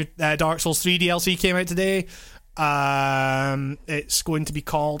new Dark Souls 3 DLC came out today. It's going to be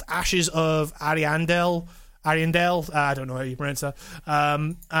called Ashes of Ariandel, I don't know how you pronounce that.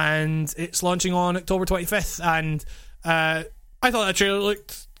 And it's launching on October 25th. And I thought that trailer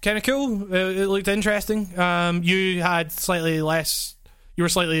looked kind of cool. It looked interesting. You were slightly less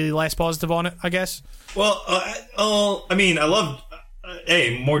positive on it, I guess. Well, I mean, I love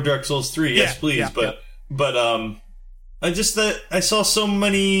more Dark Souls 3. Yes, please. But I saw so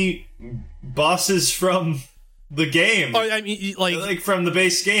many bosses from the game. Oh, I mean, like from the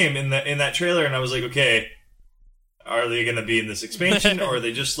base game in that trailer, and I was like, okay. Are they going to be in this expansion, or are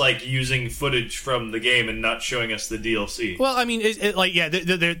they just like using footage from the game and not showing us the DLC? Well, I mean,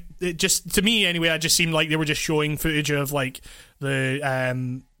 it just to me anyway. It just seemed like they were just showing footage of like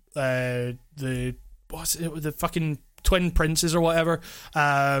the fucking twin princes or whatever,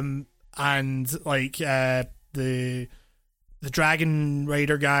 and like the dragon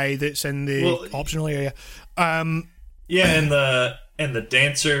rider guy that's in the optional area. And the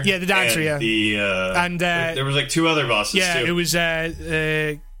dancer. Yeah, the dancer, and there was like two other bosses, too. It was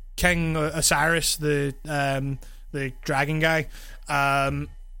King Osiris, the dragon guy. And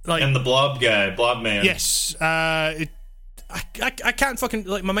the blob guy, Blob Man. Yes. I can't fucking...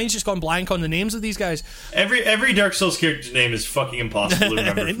 Like, my mind's just gone blank on the names of these guys. Every Dark Souls character's name is fucking impossible to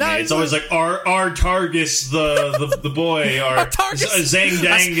remember for me. It's always like Artargus, the boy, or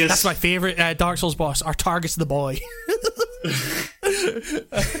Zangdangus. That's my favourite Dark Souls boss, Artargus the boy.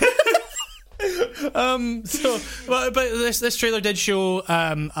 But this trailer did show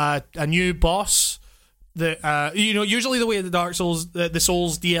a new boss that usually the way the Dark Souls the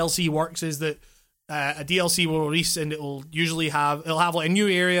Souls DLC works is that a DLC will release and it'll have like a new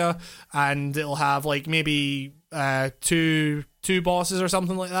area and it'll have like maybe two bosses or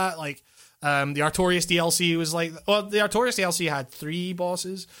something like that. Like the Artorias DLC was like, well, the Artorias DLC had 3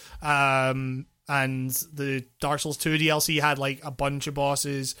 bosses. And the Dark Souls 2 DLC had like a bunch of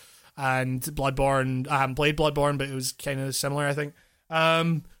bosses, and Bloodborne, I haven't played Bloodborne, but it was kind of similar, I think.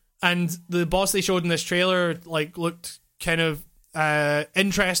 And the boss they showed in this trailer like looked kind of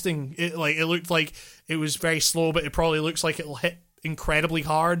interesting. It looked like it was very slow, but it probably looks like it'll hit incredibly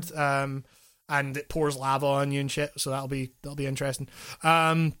hard. And it pours lava on you and shit, so that'll be interesting.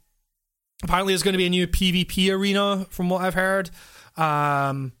 Apparently there's going to be a new PvP arena from what I've heard.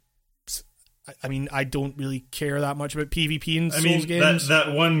 I mean, I don't really care that much about PvP in Souls games.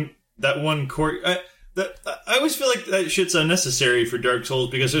 That one court. I always feel like that shit's unnecessary for Dark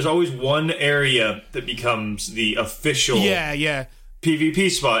Souls because there's always one area that becomes the official PvP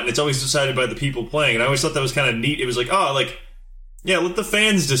spot, and it's always decided by the people playing. And I always thought that was kind of neat. It was like, let the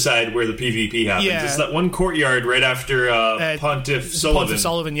fans decide where the PvP happens. Yeah. It's that one courtyard right after Pontiff Sullivan. Pontiff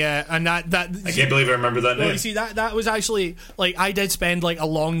Sullivan, yeah. And that I can't believe I remember that name. Well, you see, that was actually, like, I did spend, like, a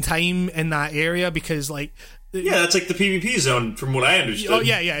long time in that area because, like... that's like the PvP zone from what I understood. Oh,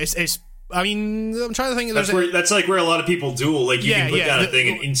 yeah, it's I mean, I'm trying to think... That's like where a lot of people duel. Like, you can put down a thing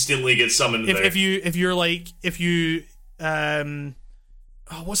and instantly get summoned there. If you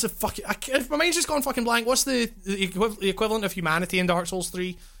what's the fucking? My mind's just gone fucking blank. What's the equivalent of humanity in Dark Souls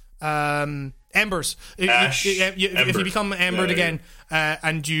 3? Embers. Ash. If you become embered again,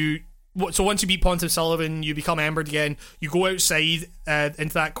 and so once you beat Pontiff Sullivan, you become embered again. You go outside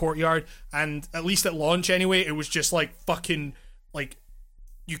into that courtyard, and at least at launch anyway, it was just like fucking like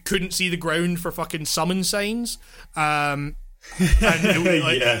you couldn't see the ground for fucking summon signs. And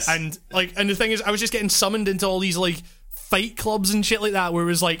Yes. and the thing is, I was just getting summoned into all these like fight clubs and shit like that, where it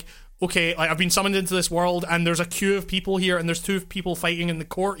was like, okay, like I've been summoned into this world, and there's a queue of people here, and there's 2 people fighting in the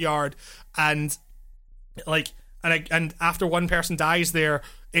courtyard, and like, and after one person dies there,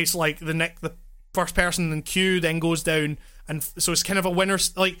 it's like the first person in the queue then goes down, and so it's kind of a winner.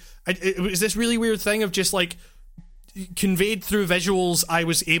 Like, it was this really weird thing of just like conveyed through visuals. I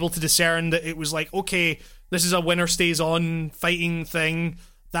was able to discern that it was like, okay, this is a winner stays on fighting thing.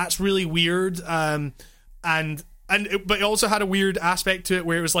 That's really weird. But it also had a weird aspect to it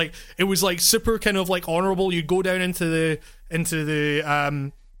where it was like super kind of like honorable. You'd go down into the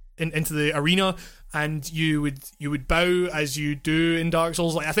arena, and you would bow as you do in Dark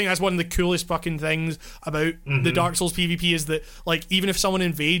Souls. Like, I think that's one of the coolest fucking things about the Dark Souls PvP is that, like, even if someone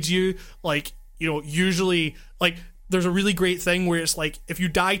invades you, like, you know, usually, like, there's a really great thing where it's like, if you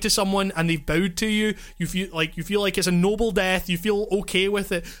die to someone and they've bowed to you, you feel like it's a noble death, you feel okay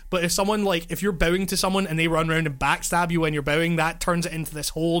with it. But if you're bowing to someone and they run around and backstab you when you're bowing, that turns it into this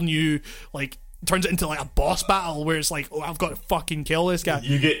whole new, like, turns it into like a boss battle where it's like, oh, I've got to fucking kill this guy.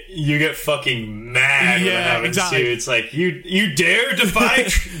 You get fucking mad when that happens exactly. too. It's like, you dare defy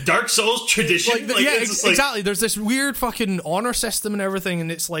Dark Souls tradition? Exactly. There's this weird fucking honor system and everything,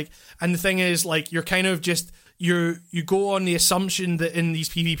 and it's like, and the thing is, like, you're kind of just, you go on the assumption that in these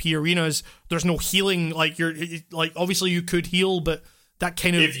PvP arenas there's no healing. Like, obviously you could heal, but that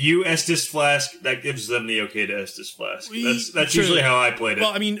kind of, if you Estus Flask, that gives them the okay to Estus Flask. That's usually how I played it.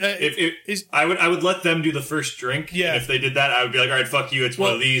 Well, I mean, I would let them do the first drink. Yeah. And if they did that, I would be like, all right, fuck you. It's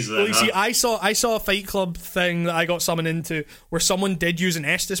one of these. Then, you see, I saw a Fight Club thing that I got summoned into where someone did use an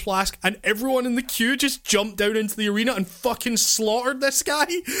Estus Flask, and everyone in the queue just jumped down into the arena and fucking slaughtered this guy.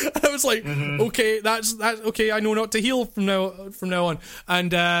 And I was like, okay, that's okay. I know not to heal from now on.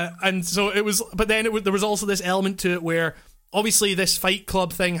 And so it was, but then there was also this element to it where, obviously, this Fight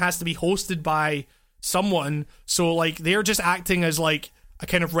Club thing has to be hosted by someone, so, like, they're just acting as, like, a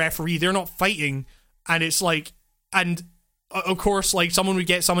kind of referee. They're not fighting, and it's like, and of course, like, someone would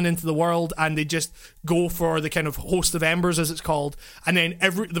get someone into the world, and they just go for the kind of host of embers, as it's called, and then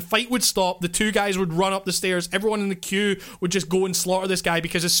the fight would stop, the 2 guys would run up the stairs, everyone in the queue would just go and slaughter this guy,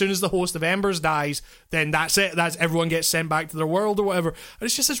 because as soon as the host of embers dies, then that's it, everyone gets sent back to their world or whatever. And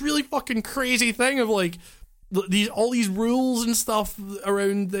it's just this really fucking crazy thing of, like, all these rules and stuff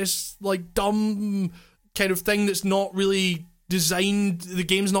around this, like, dumb kind of thing that's not really designed, the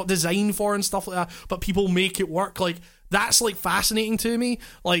game's not designed for and stuff like that, but people make it work. Like, that's, like, fascinating to me.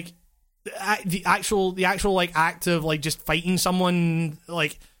 Like, the actual like act of, like, just fighting someone,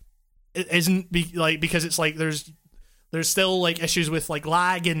 like, it isn't because it's like there's still, like, issues with, like,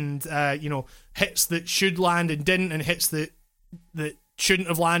 lag and hits that should land and didn't, and hits that shouldn't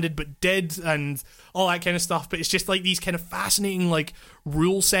have landed but did, and all that kind of stuff. But it's just like these kind of fascinating, like,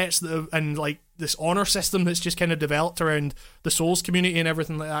 rule sets and like this honor system that's just kind of developed around the Souls community and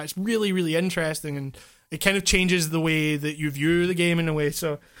everything like that. It's really, really interesting, and it kind of changes the way that you view the game in a way.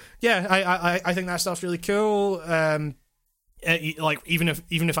 So yeah, I think that stuff's really cool. Like, even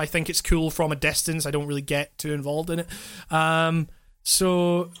if I think it's cool from a distance, I don't really get too involved in it.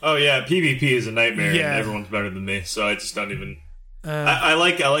 So oh yeah, PvP is a nightmare, yeah. And everyone's better than me, so I just don't even. I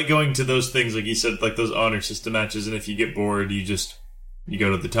like going to those things, like you said, like those honor system matches, and if you get bored, you go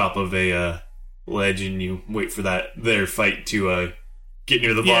to the top of a ledge and you wait for their fight to get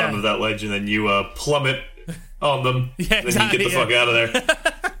near the bottom of that ledge, and then you plummet on them, yeah, then you get the fuck out of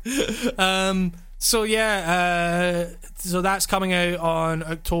there. So yeah, so that's coming out on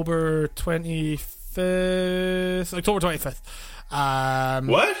October 25th. October 25th.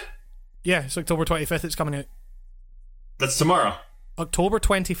 What? Yeah, it's October 25th. It's coming out. That's tomorrow. October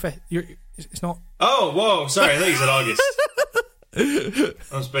 25th. It's not. Oh, whoa! Sorry, I thought you said August.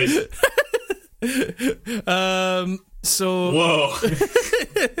 I'm spacing. So. Whoa.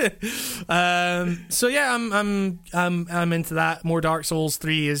 So yeah, I'm into that. More Dark Souls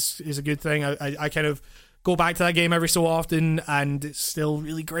 3 is a good thing. I kind of go back to that game every so often, and it's still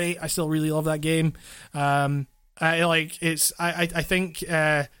really great. I still really love that game. I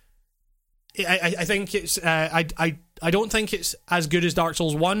don't think it's as good as Dark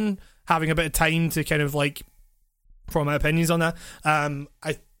Souls 1, having a bit of time to kind of, like, form my opinions on that. I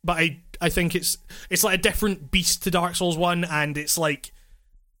think it's like a different beast to Dark Souls 1, and it's like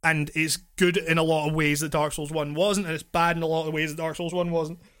and it's good in a lot of ways that Dark Souls 1 wasn't, and it's bad in a lot of ways that Dark Souls 1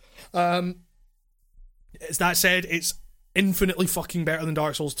 wasn't. As that said, it's infinitely fucking better than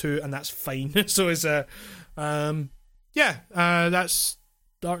Dark Souls 2, and that's fine. So it's that's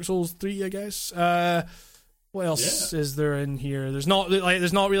Dark Souls 3, I guess. What else is there in here? There's not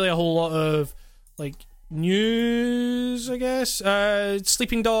really a whole lot of like news, I guess.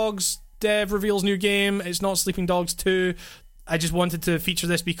 Sleeping Dogs dev reveals new game. It's not Sleeping Dogs 2. I just wanted to feature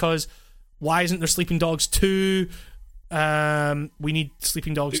this because why isn't there Sleeping Dogs 2? We need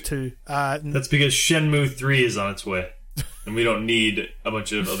Sleeping Dogs 2. That's because Shenmue 3 is on its way, and we don't need a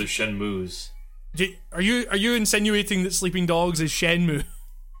bunch of other Shenmues. Are you insinuating that Sleeping Dogs is Shenmue?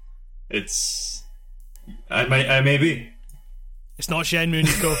 I may be. It's not Shenmue,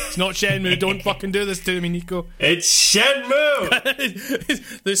 Nico. It's not Shenmue. Don't fucking do this to me, Nico. It's Shenmue!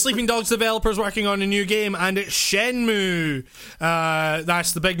 The Sleeping Dogs developers working on a new game, and it's Shenmue.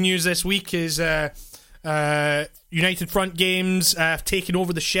 That's the big news this week is United Front Games have taken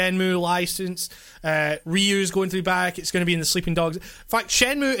over the Shenmue license. Ryu's going to be back. It's going to be in the Sleeping Dogs. In fact,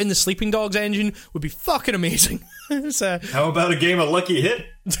 Shenmue in the Sleeping Dogs engine would be fucking amazing. How about a game of Lucky Hit?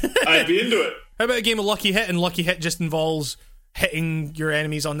 I'd be into it. How about a game of Lucky Hit, and Lucky Hit just involves hitting your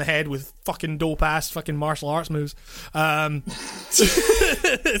enemies on the head with fucking dope ass fucking martial arts moves. I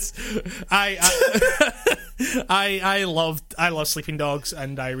love Sleeping Dogs,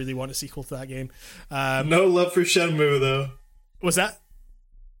 and I really want a sequel to that game. No love for Shenmue though. What's that?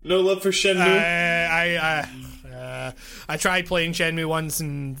 No love for Shenmue. I tried playing Shenmue once,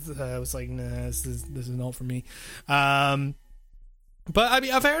 and I was like, nah, this is not for me. But I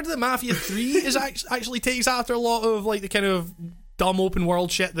mean, I've heard that Mafia 3 is actually takes after a lot of like the kind of dumb open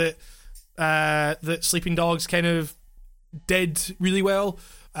world shit that Sleeping Dogs kind of did really well,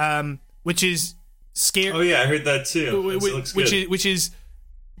 which is scary. Oh yeah, I heard that too. Which is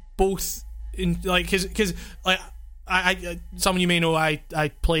both in like because like I some of you may know I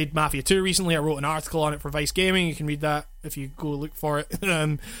played Mafia 2 recently. I wrote an article on it for Vice Gaming. You can read that if you go look for it.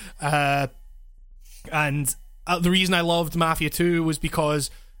 And the reason I loved Mafia 2 was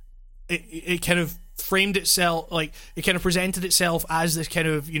because it kind of framed itself, like it kind of presented itself as this kind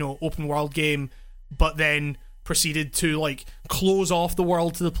of, you know, open world game, but then proceeded to like close off the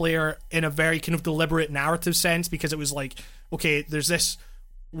world to the player in a very kind of deliberate narrative sense, because it was like, okay, there's this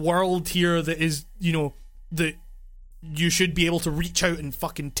world here that is, you know, that you should be able to reach out and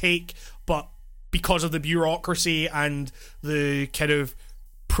fucking take, but because of the bureaucracy and the kind of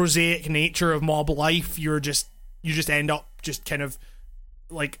prosaic nature of mob life, you just end up just kind of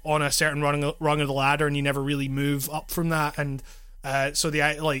like on a certain rung of the ladder, and you never really move up from that. And so the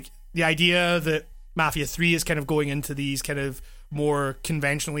idea that Mafia 3 is kind of going into these kind of more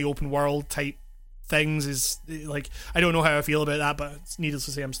conventionally open world type things is like, I don't know how I feel about that, but it's needless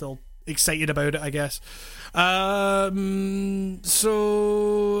to say I'm still excited about it, I guess.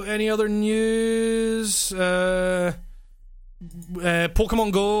 So any other news?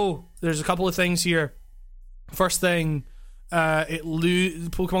 Pokemon Go, there's a couple of things here. First thing,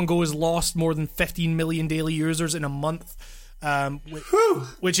 Pokemon Go has lost more than 15 million daily users in a month,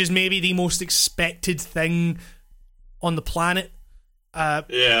 which is maybe the most expected thing on the planet.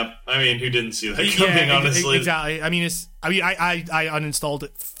 Yeah, I mean, who didn't see that coming? Honestly, exactly. I I uninstalled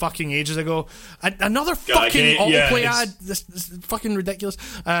it fucking ages ago. Another fucking autoplay ad. This is fucking ridiculous.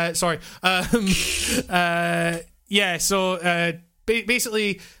 Sorry. Yeah. So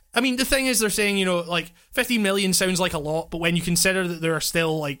basically, I mean, the thing is, they're saying, you know, like 15 million sounds like a lot, but when you consider that there are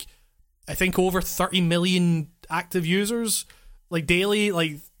still like, I think over 30 million active users like daily,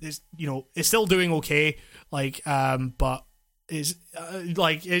 like it's, you know, it's still doing okay. Like, but is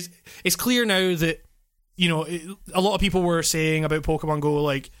like it's clear now that, you know, a lot of people were saying about Pokemon Go,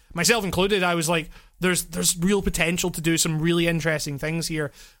 like myself included, I was like, there's real potential to do some really interesting things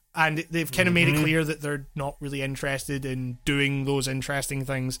here, and they've kind of made it clear that they're not really interested in doing those interesting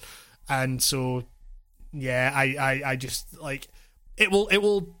things. And so yeah, I just like it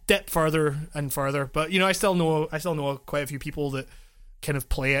will dip further and further, but you know, I still know quite a few people that kind of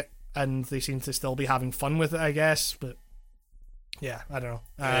play it, and they seem to still be having fun with it, I guess. But yeah, I don't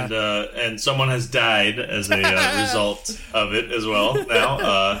know. And someone has died as a result of it as well.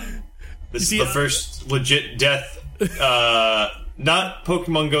 Now, this is the first legit death. Not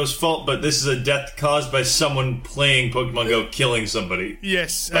Pokemon Go's fault, but this is a death caused by someone playing Pokemon Go killing somebody.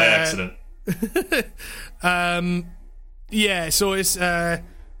 Yes, by accident. Yeah. So it's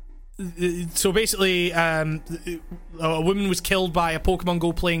so basically, a woman was killed by a Pokemon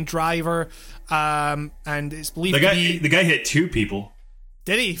Go playing driver, and it's believed the guy hit two people.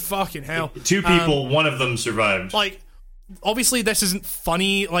 Did he? Fucking hell! Two people. One of them survived. Like, obviously this isn't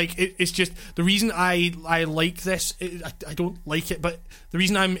funny. Like it's just the reason I like this. I don't like it, but the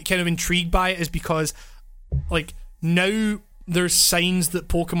reason I'm kind of intrigued by it is because like now there's signs that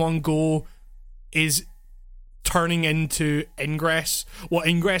Pokemon Go is turning into Ingress, what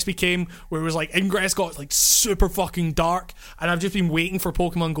Ingress became, where it was like Ingress got like super fucking dark, and I've just been waiting for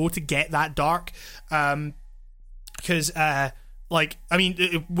Pokemon Go to get that dark, because like, I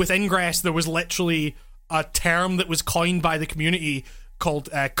mean, with Ingress there was literally a term that was coined by the community called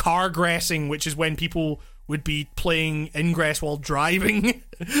cargressing, which is when people would be playing Ingress while driving.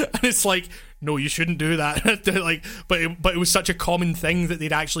 And it's like, no, you shouldn't do that. Like, but it was such a common thing that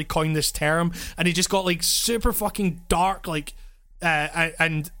they'd actually coined this term, and it just got like super fucking dark. Like,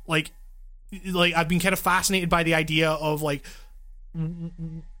 and like I've been kind of fascinated by the idea of like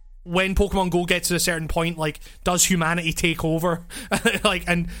when Pokemon Go gets to a certain point, like, does humanity take over? Like,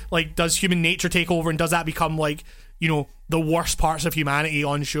 and like, does human nature take over, and does that become like, you know, the worst parts of humanity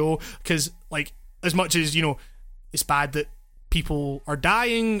on show? Because like, as much as, you know, it's bad that people are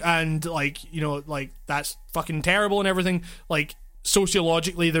dying and like, you know, like that's fucking terrible and everything, like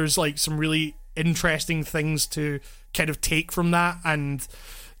sociologically there's like some really interesting things to kind of take from that. And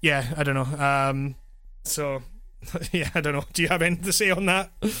yeah, I don't know, so yeah, I don't know, do you have anything to say on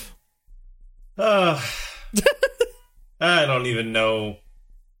that? I don't even know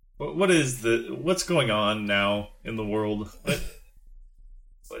what's going on now in the world.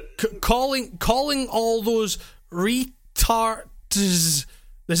 Calling all those retards.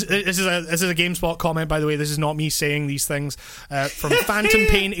 This is a GameSpot comment, by the way. This is not me saying these things. From Phantom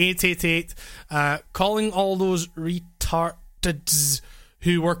Pain 888, calling all those retards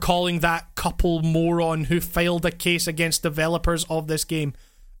who were calling that couple moron who filed a case against developers of this game.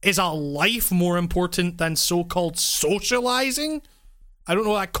 Is a life more important than so-called socializing? I don't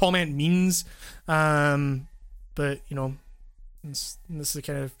know what that comment means, but you know, this is the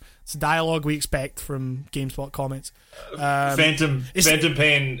kind of dialogue we expect from GameSpot comments. Phantom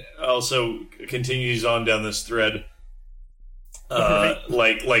Pain also continues on down this thread, right.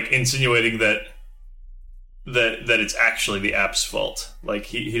 like insinuating that it's actually the app's fault. Like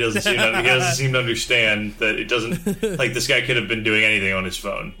he doesn't seem to understand that it doesn't, like, this guy could have been doing anything on his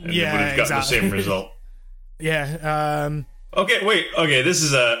phone and yeah, would have gotten exactly. the same result. Yeah. Okay. This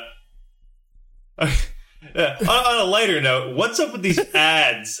is a. Yeah. On a lighter note, what's up with these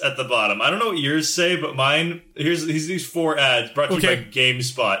ads at the bottom? I don't know what yours say, but mine, here's these 4 ads brought to you by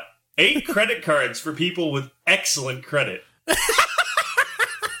GameSpot. 8 credit cards for people with excellent credit.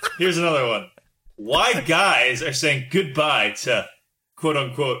 Here's another one. Why guys are saying goodbye to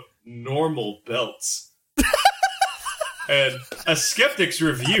quote-unquote normal belts. And a skeptic's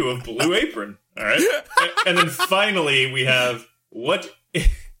review of Blue Apron. All right? And then finally we have what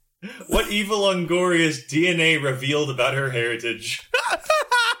Eva Longoria's DNA revealed about her heritage.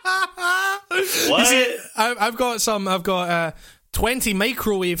 What? See, I've got 20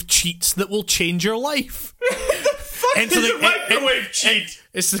 microwave cheats that will change your life. Enter the microwave cheat.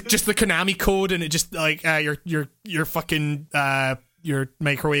 It's just the Konami code, and it just like your fucking your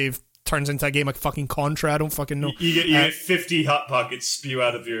microwave turns into a game of fucking Contra. I don't fucking know. You get 50 Hot Pockets spew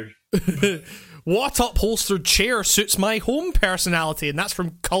out of your. What upholstered chair suits my home personality? And that's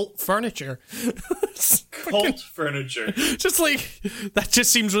from Cult Furniture. Cult Furniture. Just like, that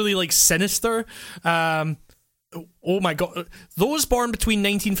just seems really like sinister. Oh my god. Those born between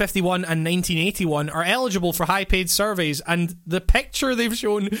 1951 and 1981 are eligible for high-paid surveys, and the picture they've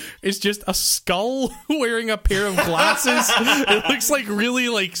shown is just a skull wearing a pair of glasses. It looks like really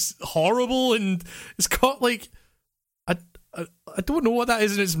like horrible, and it's got like I don't know what that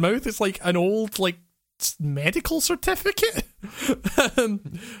is in its mouth. It's like an old like medical certificate.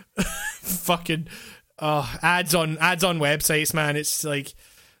 Fucking ads on websites, man. It's like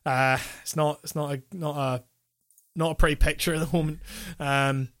it's not a pretty picture at the moment.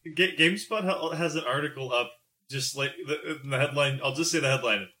 GameSpot has an article up, just like the headline. I'll just say the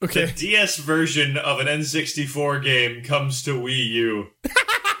headline. Okay. The DS version of an N64 game comes to Wii U.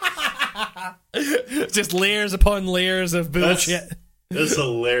 Just layers upon layers of bullshit. That's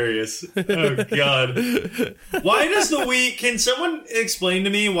hilarious. Oh god. Why does the Wii... Can someone explain to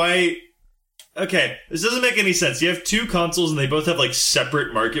me why... Okay, this doesn't make any sense. You have 2 consoles and they both have like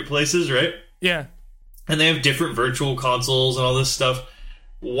separate marketplaces, right? Yeah. And they have different virtual consoles and all this stuff.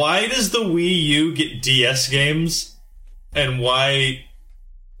 Why does the Wii U get DS games? And why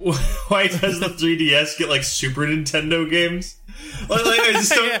does the 3DS get like Super Nintendo games? Like I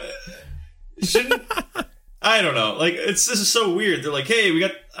just don't... Yeah. Shouldn't... I don't know. Like, this is so weird. They're like, hey, we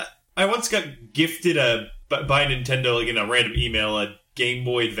got... I once got gifted by Nintendo, like in a random email, a Game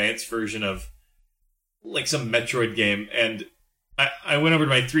Boy Advance version of like some Metroid game, and I went over to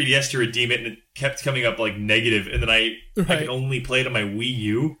my 3DS to redeem it, and it kept coming up like negative, and then I could only play it on my Wii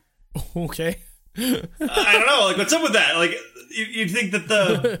U. Okay. I don't know, like, what's up with that? Like, you'd think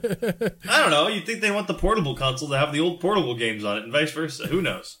that I don't know, you'd think they want the portable console to have the old portable games on it, and vice versa. Who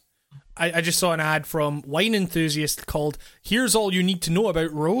knows? I just saw an ad from Wine Enthusiast called "Here's All You Need to Know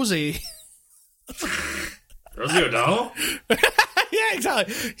About Rosie." Rosie O'Donnell? Yeah,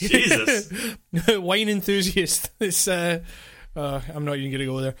 exactly. Jesus. Wine Enthusiast. It's I'm not even gonna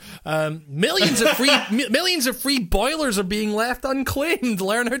go there. Millions of free boilers are being left unclaimed.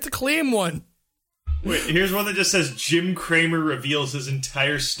 Learn how to claim one. Wait, here's one that just says Jim Cramer reveals his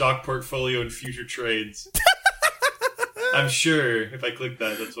entire stock portfolio in future trades. I'm sure if I click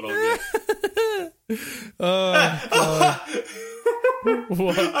that, that's what I'll get.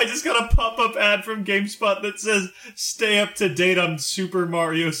 What? I just got a pop-up ad from GameSpot that says, "Stay up to date on Super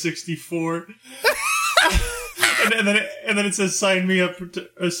Mario 64." and then it says, "Sign me up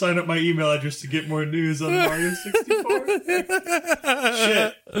sign up my email address to get more news on Mario 64."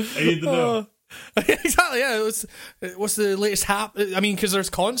 Shit, I need to know. Exactly, yeah. What's the latest I mean, because there's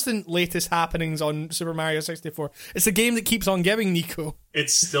constant latest happenings on Super Mario 64. It's a game that keeps on giving, Nico.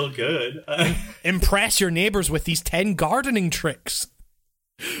 It's still good. Impress your neighbors with these 10 gardening tricks.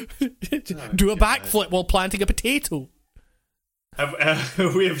 Do a backflip while planting a potato.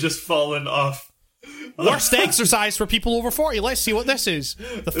 We have just fallen off. Worst exercise for people over 40. Let's see what this is.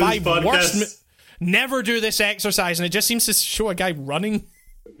 The 5 worst... Never do this exercise, and it just seems to show a guy running.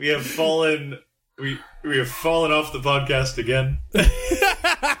 We have fallen. We have fallen off the podcast again.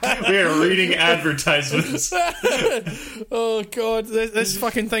 We are reading advertisements. Oh god, this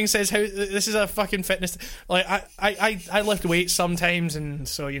fucking thing says how this is a fucking fitness. Like I lift weights sometimes, and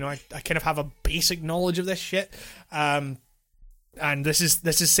so I kind of have a basic knowledge of this shit. And this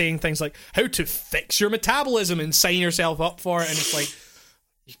is saying things like how to fix your metabolism and sign yourself up for it, and it's like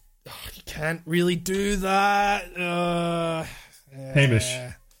you can't really do that. Hamish,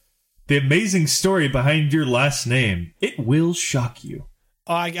 the amazing story behind your last name. It will shock you.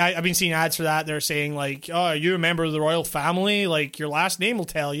 Oh, I've been seeing ads for that. They're saying, like, oh, are you a member of the royal family? Like, your last name will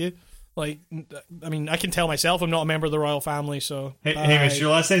tell you. Like, I mean, I can tell myself I'm not a member of the royal family, so... Hey, Hamish,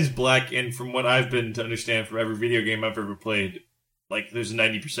 your last name's Black, and from what I've been to understand from every video game I've ever played, like, there's a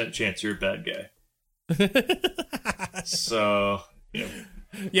 90% chance you're a bad guy. So,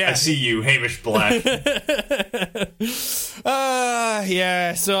 yeah, I see you, Hamish Black.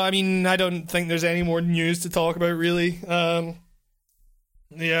 Yeah, so, I mean, I don't think there's any more news to talk about, really.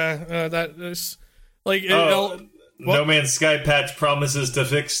 That is... Like, No Man's Sky patch promises to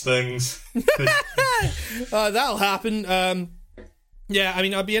fix things. That'll happen. Yeah, I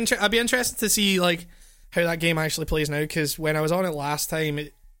mean, I'd be interested to see, like, how that game actually plays now, because when I was on it last time,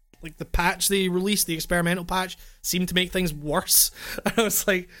 the patch they released, the experimental patch, seemed to make things worse. I was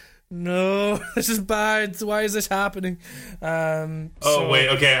like, no, this is bad. Why is this happening? Wait,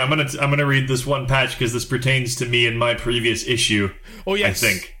 okay, I'm gonna read this one patch because this pertains to me in my previous issue. Oh yes, I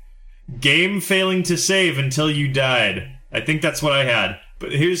think game failing to save until you died. I think that's what I had.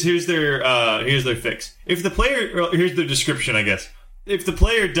 But here's their fix. If the player, here's the description, I guess. If the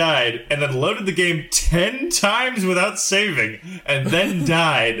player died and then loaded the game 10 times without saving and then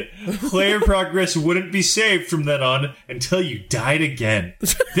died, player progress wouldn't be saved from then on until you died again.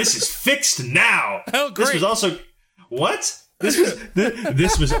 This is fixed now. Oh, great. This was also... What?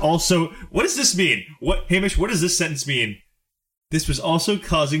 This was also... What does this mean? Hamish, what does this sentence mean? This was also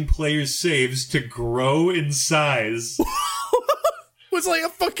causing players' saves to grow in size. Was like a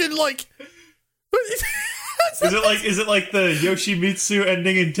fucking, like... Is it like the Yoshimitsu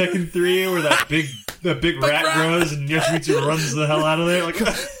ending in Tekken 3 where the big rat grows and Yoshimitsu runs the hell out of there? Like,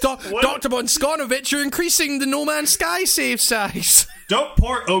 Dr. Bonskonovich, you're increasing the No Man's Sky save size. Don't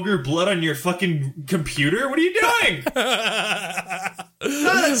pour ogre blood on your fucking computer. What are you doing? That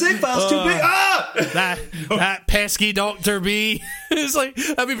save file's too big. That pesky Dr. B. It's like,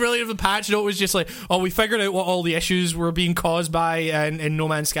 that'd be brilliant if the patch note was just like, oh, we figured out what all the issues were being caused by in No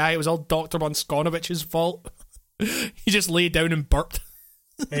Man's Sky. It was all Dr. Bonskonovich's fault. He just laid down and burped.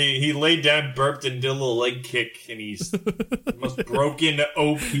 He laid down, burped, and did a little leg kick, and he's the most broken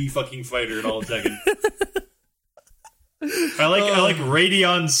OP fucking fighter in all of Tekken. I like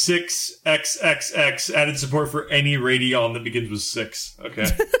Radeon 6XXX added support for any Radeon that begins with 6. Okay.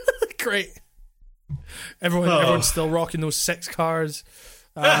 Great. Everyone's still rocking those 6 cards.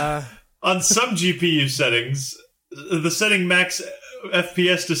 On some GPU settings, the setting max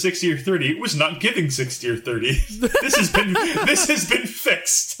FPS to 60 or 30 was not giving 60 or 30. This has been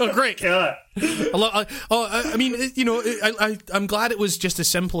fixed. Oh, great. God. I mean, I'm glad it was just as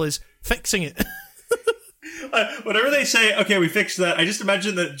simple as fixing it. Whenever they say, okay, we fixed that, I just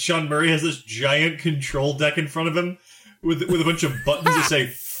imagine that Sean Murray has this giant control deck in front of him with a bunch of buttons that say,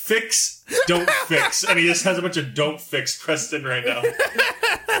 fix, don't fix. And he just has a bunch of don't fix pressed in right now.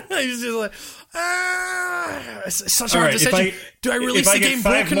 He's just like, it's such a hard decision. Do I release the game broken or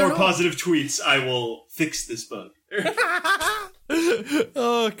not? If I get 5 more positive tweets, I will fix this bug.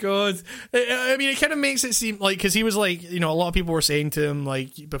 Oh god. I mean, it kind of makes it seem like, because he was like, a lot of people were saying to him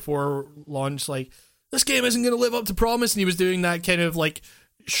like before launch, like, this game isn't going to live up to promise, and he was doing that kind of like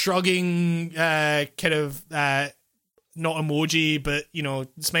shrugging not emoji, but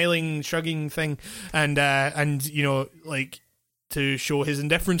smiling, shrugging thing, and like to show his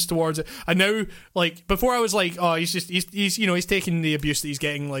indifference towards it. And now, like, before I was like, oh, he's taking the abuse that he's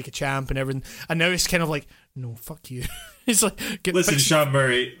getting like a champ and everything, and now it's kind of like, no, fuck you. It's like, listen, Sean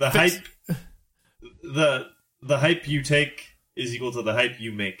Murray, the hype you take is equal to the hype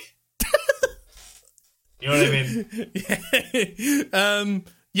you make. You know what I mean?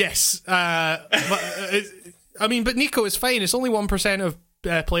 Yes. But Nico is fine. It's only 1% of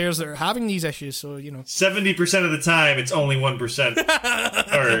players that are having these issues, so 70% of the time, it's only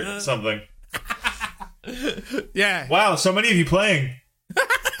 1% or something. Yeah. Wow, so many of you playing.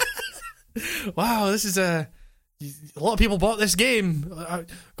 Wow, this is a lot of people bought this game. I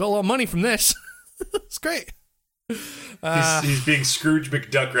got a lot of money from this. It's great. He's being Scrooge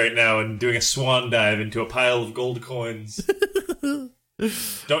McDuck right now and doing a swan dive into a pile of gold coins.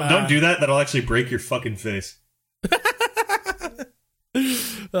 Don't do that. That'll actually break your fucking face.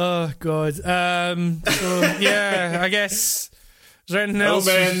 Oh god. So, yeah, I guess. Is there anything else?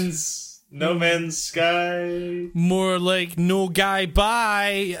 No Man's Sky. More like No Guy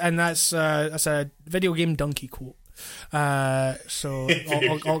Bye, and that's a video game donkey quote. So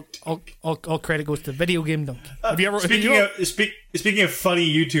all credit goes to Video Game Donkey. Have you ever? Speaking of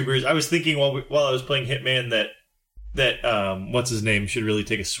funny YouTubers, I was thinking while I was playing Hitman that what's his name should really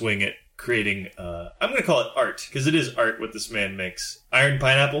take a swing at creating. I'm going to call it art, because it is art what this man makes. Iron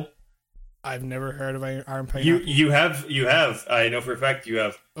Pineapple. I've never heard of Iron Pineapple. You have. I know for a fact you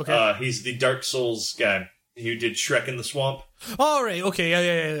have. Okay. He's the Dark Souls guy who did Shrek in the Swamp. Oh right.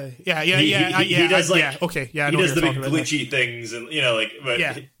 Okay. Yeah. He does okay. Yeah. He does the big glitchy things, and But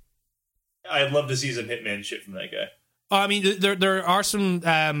yeah. I'd love to see some Hitman shit from that guy. I mean, there are some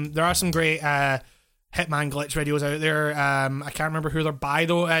great Hitman glitch videos out there. I can't remember who they're by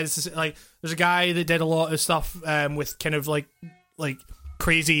though. It's like there's a guy that did a lot of stuff with kind of like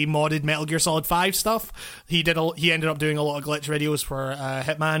crazy modded Metal Gear Solid 5 stuff. He ended up doing a lot of glitch videos for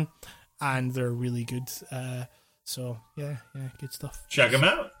Hitman, and they're really good. So yeah, good stuff. Check him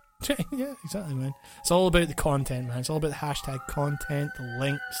out. Yeah, exactly, man. It's all about the content, man. It's all about the hashtag content, the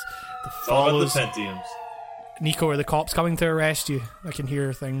links, the follows. It's all about the Pentiums. Nico, are the cops coming to arrest you? I can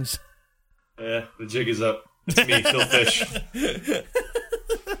hear things. Yeah, the jig is up. It's me, Phil Fish.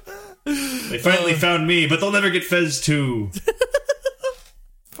 They finally found me, but they'll never get Fez 2.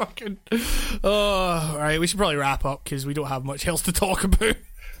 Fucking. Oh, alright, we should probably wrap up because we don't have much else to talk about.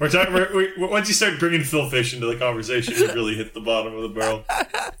 Once you start bringing Phil Fish into the conversation, you really hit the bottom of the barrel.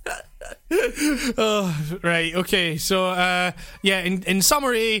 Oh, right, okay. So, in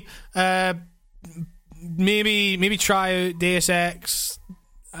summary, maybe try out Deus Ex,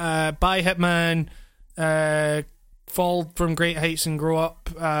 buy Hitman, fall from great heights and grow up,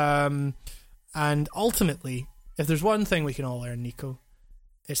 and ultimately, if there's one thing we can all learn, Nico,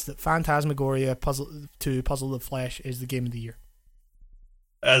 it's that Phantasmagoria Puzzle of the Flesh is the game of the year.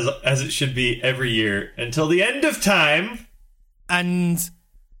 As it should be every year until the end of time. And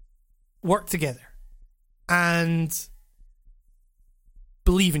work together. And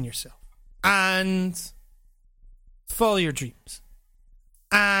believe in yourself. And follow your dreams.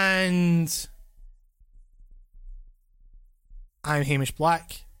 And I'm Hamish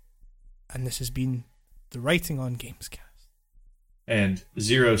Black, and this has been the Writing on Gamescast. And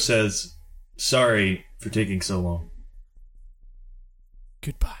Zero says, sorry for taking so long.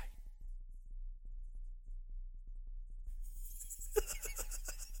 Goodbye.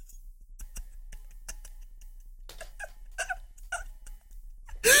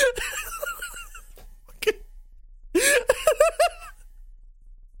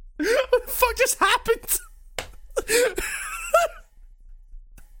 What the fuck just happened?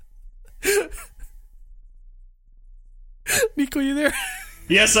 Nico, you there?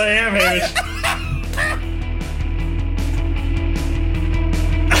 Yes, I am, Hamish.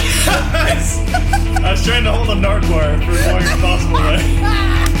 I was trying to hold a Nardwar for as long as possible.